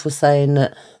staff were saying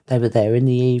that they were there in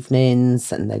the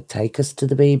evenings and they'd take us to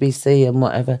the BBC and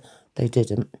whatever. They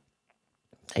didn't.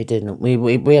 They didn't.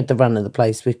 We had the run of the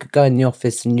place. We could go in the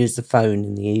office and use the phone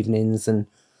in the evenings. And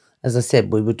as I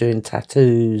said, we were doing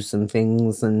tattoos and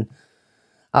things and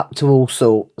up to all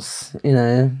sorts, you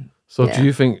know. So do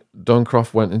you think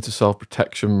Duncroft went into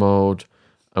self-protection mode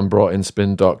and brought in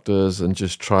spin doctors and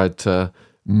just tried to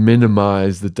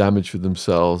minimise the damage for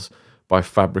themselves by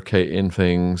fabricating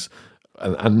things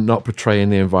and not portraying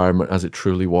the environment as it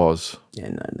truly was? Yeah,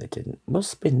 no, they didn't. What's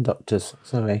spin doctors?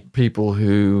 Sorry. People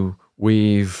who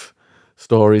weave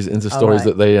stories into stories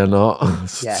that they are not.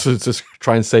 Yeah. So just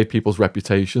try and save people's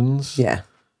reputations. Yeah.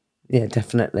 Yeah,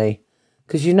 definitely.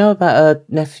 Because you know about her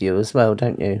nephew as well,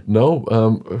 don't you? No,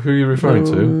 who are you referring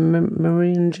to?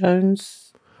 Marion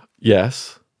Jones?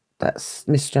 Yes. That's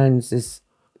Miss Jones's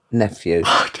nephew.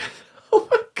 Oh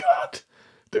my God.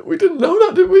 We didn't know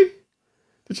that, did we?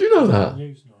 Did you know that?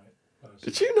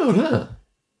 Did you know that?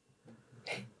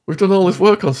 We've done all this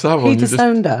work on Savile. He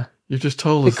disowned her. You just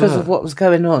told us because that. of what was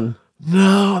going on.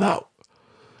 No,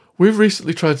 we've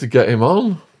recently tried to get him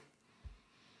on.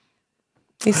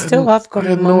 He's still. I've got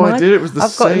him on no my. idea it was the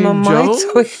I've got him on same my Jones.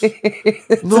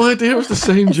 tweet. No idea it was the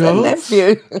same Jones.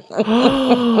 Nephew.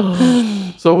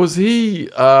 So was he?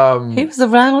 He was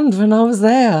around when I was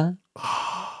there,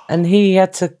 and he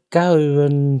had to go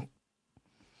and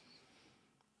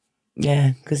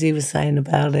because he was saying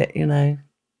about it, you know.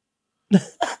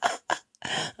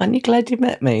 Aren't you glad you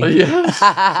met me? Yes.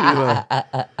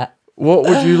 Sheila. What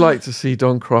would you like to see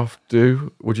Duncroft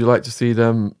do? Would you like to see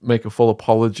them make a full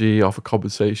apology, offer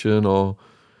compensation, or?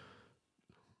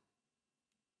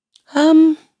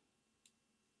 It's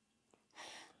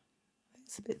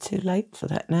a bit too late for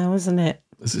that now, isn't it?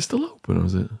 Is it still open, or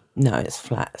is it? No, it's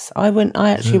flats. I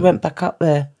actually went back up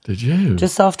there. Did you?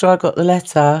 Just after I got the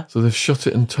letter. So they've shut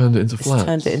it and turned it into flats?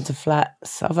 Turned it into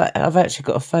flats. I've actually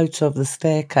got a photo of the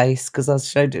staircase because I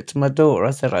showed it to my daughter. I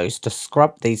said I used to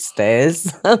scrub these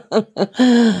stairs.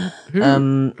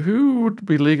 Who would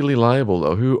be legally liable,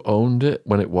 though? Who owned it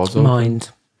when it was open? Mind.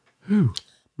 Who?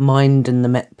 Mind and the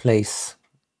Met Police.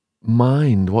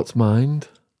 Mind? What's Mind?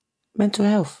 Mental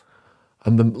health.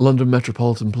 And the London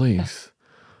Metropolitan Police?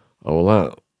 Oh,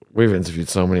 well, we've interviewed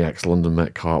so many ex-London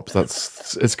Met cops.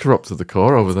 It's corrupt to the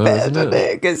core over there, isn't it?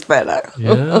 It gets better.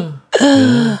 Yeah.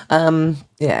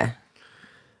 Yeah.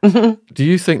 Do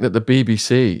you think that the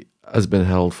BBC has been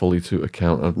held fully to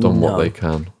account and have done what they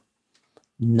can?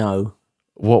 No.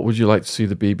 What would you like to see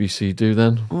the BBC do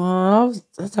then? Well,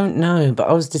 I don't know, but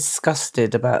I was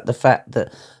disgusted about the fact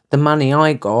that the money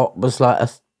I got was like a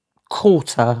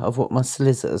quarter of what my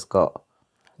solicitors got.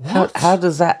 How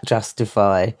does that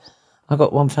justify? I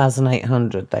got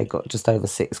 1,800. They got just over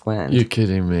 £6,000. You're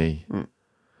kidding me.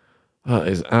 That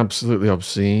is absolutely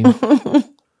obscene.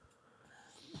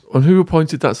 And who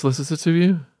appointed that solicitor to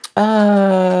you?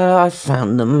 I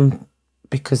found them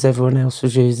because everyone else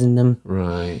was using them.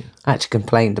 Right. I actually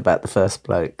complained about the first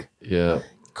bloke. Yeah.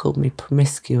 He called me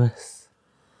promiscuous.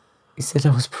 He said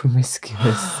I was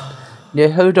promiscuous. Yeah,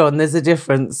 hold on. There's a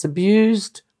difference.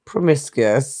 Abused,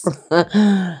 promiscuous.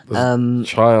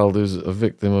 Child who's a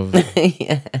victim of...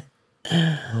 Yeah.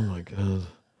 Oh, my God.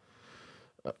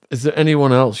 Is there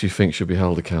anyone else you think should be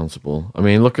held accountable? I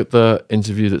mean, look at the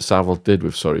interview that Savile did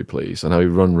with Sorry Please and how he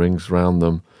run rings around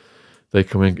them. They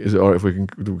come in, is it all right if we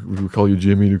call you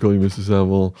Jimmy, do we call you Mr.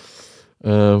 Savile?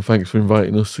 Thanks for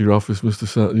inviting us to your office, Mr.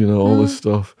 Savile, you know, all this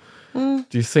stuff. Do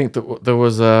you think that there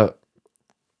was a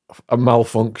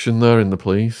malfunction there in the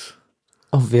police?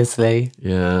 Obviously.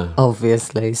 Yeah.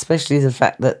 Obviously. Especially the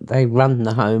fact that they run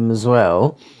the home as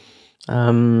well.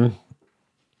 Yeah.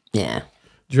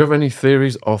 Do you have any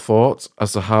theories or thoughts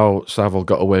as to how Savile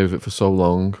got away with it for so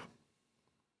long?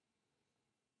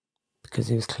 Because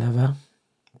he was clever.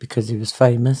 Because he was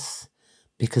famous.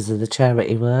 Because of the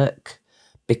charity work.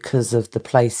 Because of the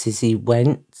places he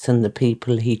went and the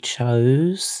people he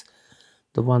chose.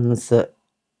 The ones that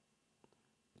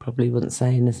probably wouldn't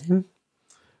say anything.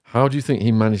 How do you think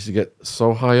he managed to get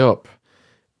so high up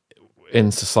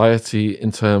in society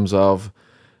in terms of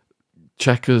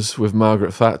Checkers with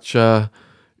Margaret Thatcher,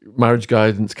 marriage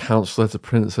guidance counsellor to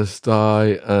Princess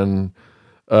Di, and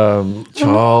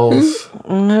Charles?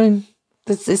 No,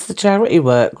 it's the charity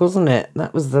work, wasn't it?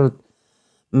 That was the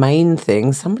main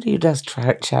thing. Somebody who does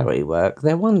charity work,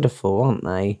 they're wonderful, aren't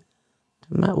they?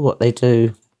 No matter what they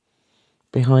do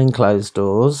behind closed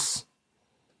doors.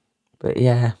 But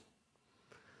yeah.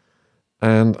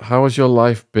 And how has your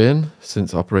life been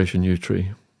since Operation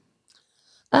U-Tree?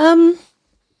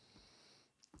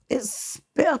 It's a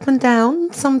bit up and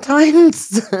down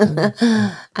sometimes. But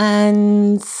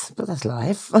that's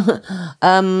life.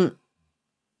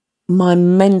 My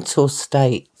mental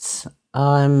state,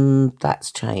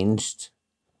 that's changed.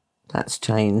 That's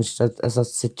changed. As I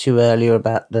said to you earlier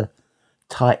about the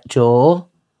tight jaw,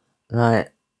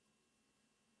 like,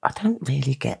 I don't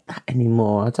really get that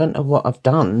anymore. I don't know what I've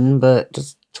done, but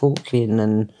just talking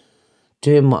and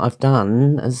doing what I've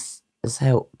done has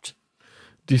helped.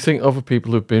 Do you think other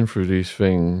people who've been through these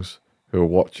things, who are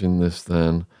watching this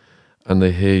then, and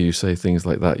they hear you say things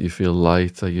like that, you feel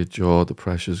lighter, your jaw, the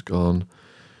pressure's gone?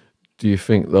 Do you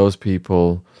think those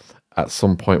people, at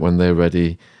some point when they're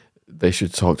ready, they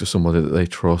should talk to somebody that they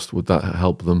trust? Would that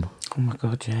help them? Oh my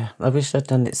God, yeah. I wish I'd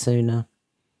done it sooner.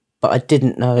 But I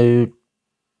didn't know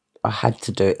I had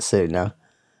to do it sooner.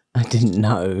 I didn't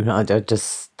know. I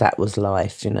just, that was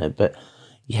life, But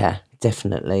yeah,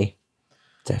 definitely.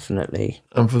 Definitely.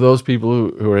 And for those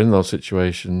people who are in those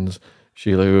situations,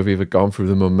 Sheila, who have either gone through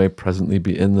them or may presently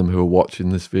be in them, who are watching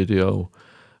this video,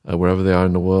 wherever they are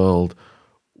in the world,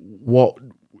 what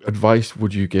advice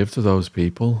would you give to those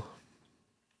people?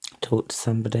 Talk to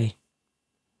somebody.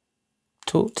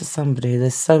 Talk to somebody.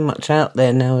 There's so much out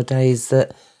there nowadays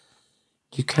that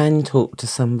you can talk to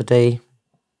somebody,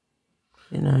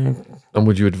 And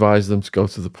would you advise them to go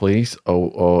to the police,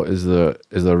 or is there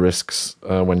risks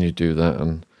when you do that?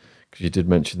 And because you did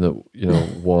mention that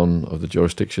one of the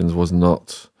jurisdictions was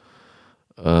not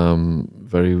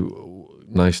very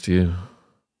nice to you.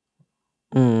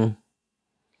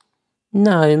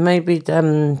 No, maybe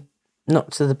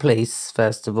not to the police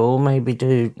first of all. Maybe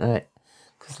do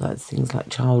because things like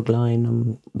Childline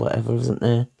and whatever, isn't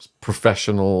there?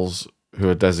 Professionals who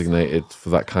are designated for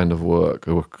that kind of work,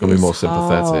 who can be more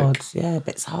sympathetic. Hard. Yeah,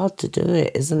 but it's hard to do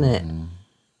it, isn't it?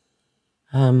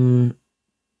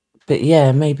 But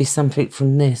yeah, maybe something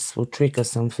from this will trigger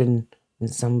something in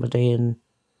somebody, and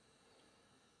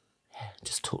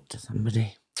just talk to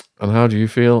somebody. And how do you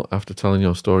feel after telling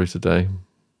your story today?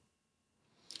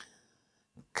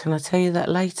 Can I tell you that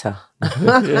later?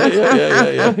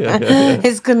 Yeah.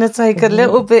 It's going to take a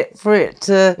little bit for it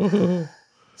to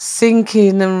sink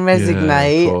in and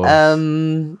resignate.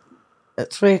 At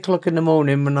 3:00 in the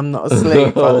morning when I'm not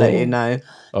asleep, I'll let you know.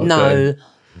 Okay. No,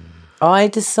 I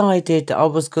decided I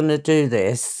was going to do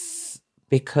this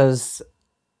because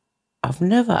I've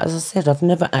never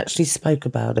actually spoke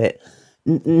about it.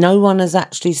 No one has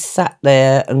actually sat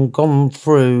there and gone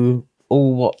through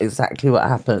exactly what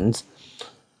happened.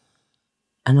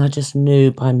 And I just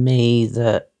knew by me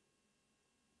that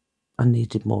I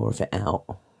needed more of it out.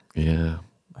 Yeah.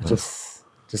 I just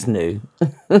knew.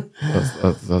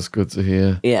 That's good to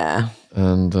hear. Yeah.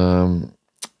 And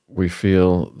we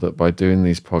feel that by doing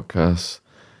these podcasts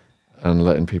and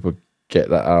letting people get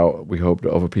that out, we hope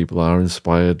that other people are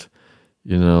inspired,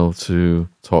 to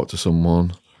talk to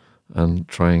someone and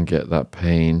try and get that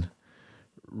pain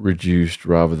reduced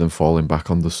rather than falling back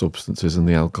on the substances and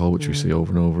the alcohol, which we see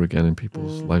over and over again in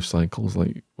people's life cycles,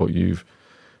 like what you've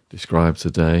described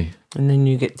today. And then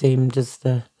you get deemed as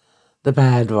the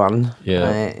bad one. Yeah.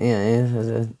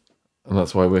 And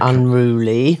that's why we're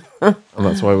unruly. And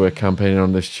that's why we're campaigning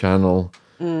on this channel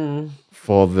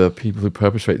for the people who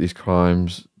perpetrate these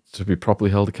crimes to be properly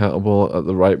held accountable at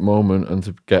the right moment and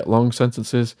to get long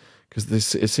sentences.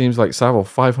 Because it seems like Savile,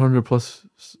 500 plus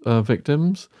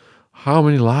victims. How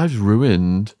many lives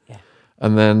ruined? Yeah.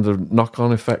 And then the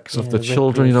knock-on effects of the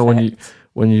children.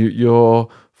 When you're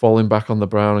falling back on the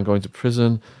brown and going to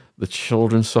prison, the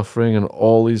children suffering, and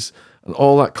all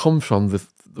that comes from the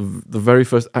very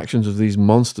first actions of these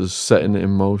monsters setting it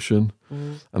in motion.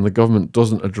 And the government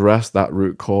doesn't address that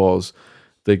root cause.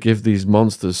 They give these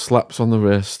monsters slaps on the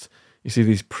wrist. You see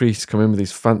these priests come in with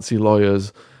these fancy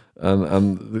lawyers,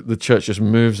 and the church just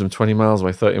moves them 20 miles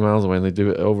away, 30 miles away, and they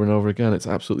do it over and over again. It's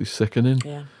absolutely sickening.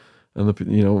 Yeah. And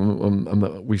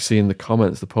we see in the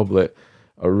comments, the public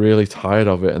are really tired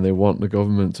of it, and they want the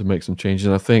government to make some changes.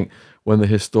 And I think when they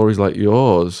hear stories like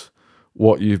yours,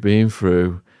 what you've been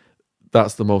through,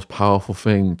 that's the most powerful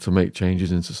thing to make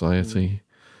changes in society.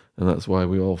 and that's why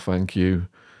we all thank you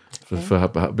for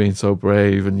being so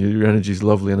brave, and your energy's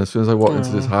lovely. And as soon as I walked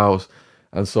into this house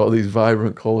and saw these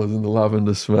vibrant colours and the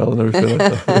lavender smell and everything, I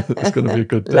thought, it's going to be a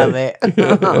good day. Love it.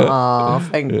 Oh,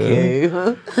 thank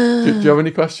you. Do you have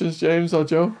any questions, James or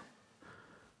Joe?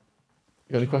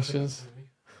 You got any questions?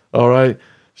 All right.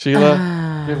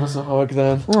 Sheila, give us a hug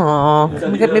then. Oh,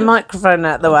 can we get my microphone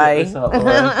out the way?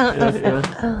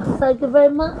 Thank Thank you very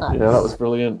much. Yeah, that was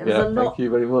brilliant. It was a lot thank you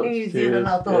very much. easier than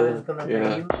I thought it was going to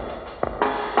be.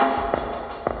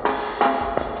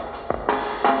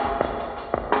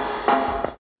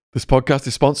 This podcast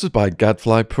is sponsored by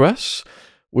Gadfly Press.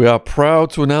 We are proud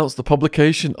to announce the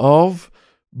publication of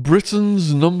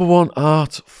Britain's #1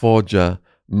 art forger,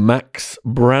 Max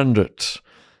Brandrett,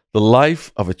 The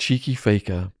Life of a Cheeky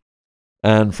Faker.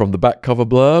 And from the back cover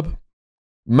blurb,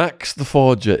 Max the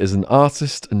Forger is an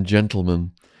artist and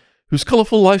gentleman whose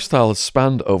colourful lifestyle has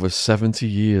spanned over 70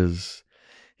 years.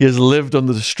 He has lived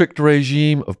under the strict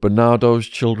regime of Bernardo's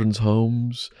children's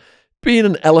homes, been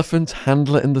an elephant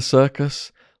handler in the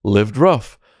circus, lived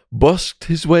rough, busked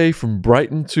his way from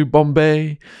Brighton to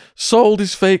Bombay, sold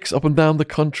his fakes up and down the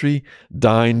country,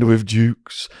 dined with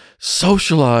dukes,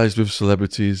 socialised with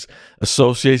celebrities,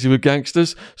 associated with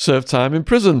gangsters, served time in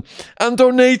prison, and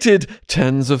donated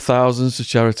tens of thousands to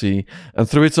charity. And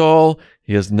through it all,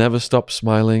 he has never stopped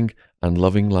smiling and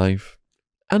loving life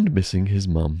and missing his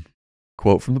mum.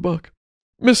 Quote from the book.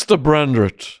 Mr.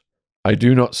 Brandrett, I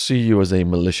do not see you as a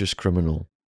malicious criminal,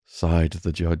 sighed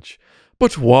the judge.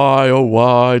 But why, oh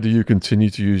why, do you continue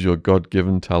to use your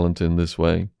God-given talent in this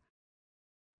way?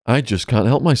 I just can't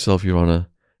help myself, Your Honour.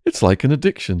 It's like an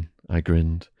addiction, I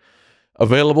grinned.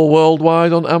 Available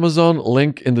worldwide on Amazon,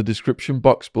 link in the description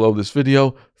box below this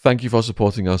video. Thank you for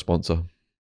supporting our sponsor.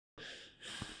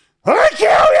 I kill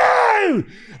you!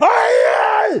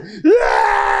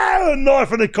 Yeah! A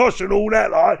knife and a cosh and all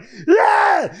that, like,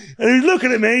 yeah! And he's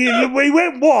looking at me, and we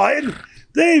went white, and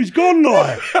then he was gone,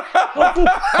 like.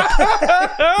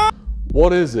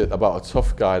 What is it about a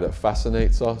tough guy that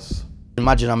fascinates us?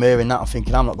 Imagine I'm hearing that, I'm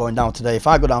thinking I'm not going down today. If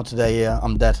I go down today,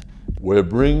 I'm dead. We're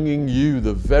bringing you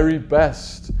the very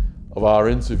best of our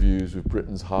interviews with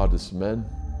Britain's hardest men.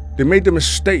 They made the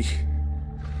mistake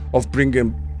of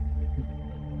bringing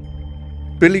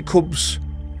billy clubs,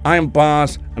 iron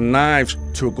bars and knives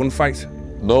to a gunfight.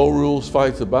 No Rules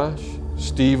Fighter Bash,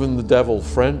 Stephen the Devil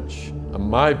French, and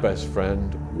my best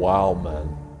friend, Wild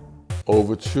Man.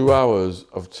 Over 2 hours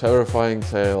of terrifying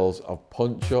tales of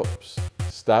punch-ups,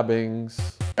 stabbings.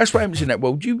 That's what happens in that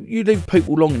world. You leave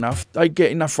people long enough, they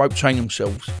get enough rope to hang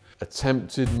themselves.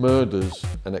 Attempted murders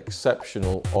and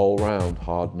exceptional all-round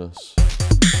hardness.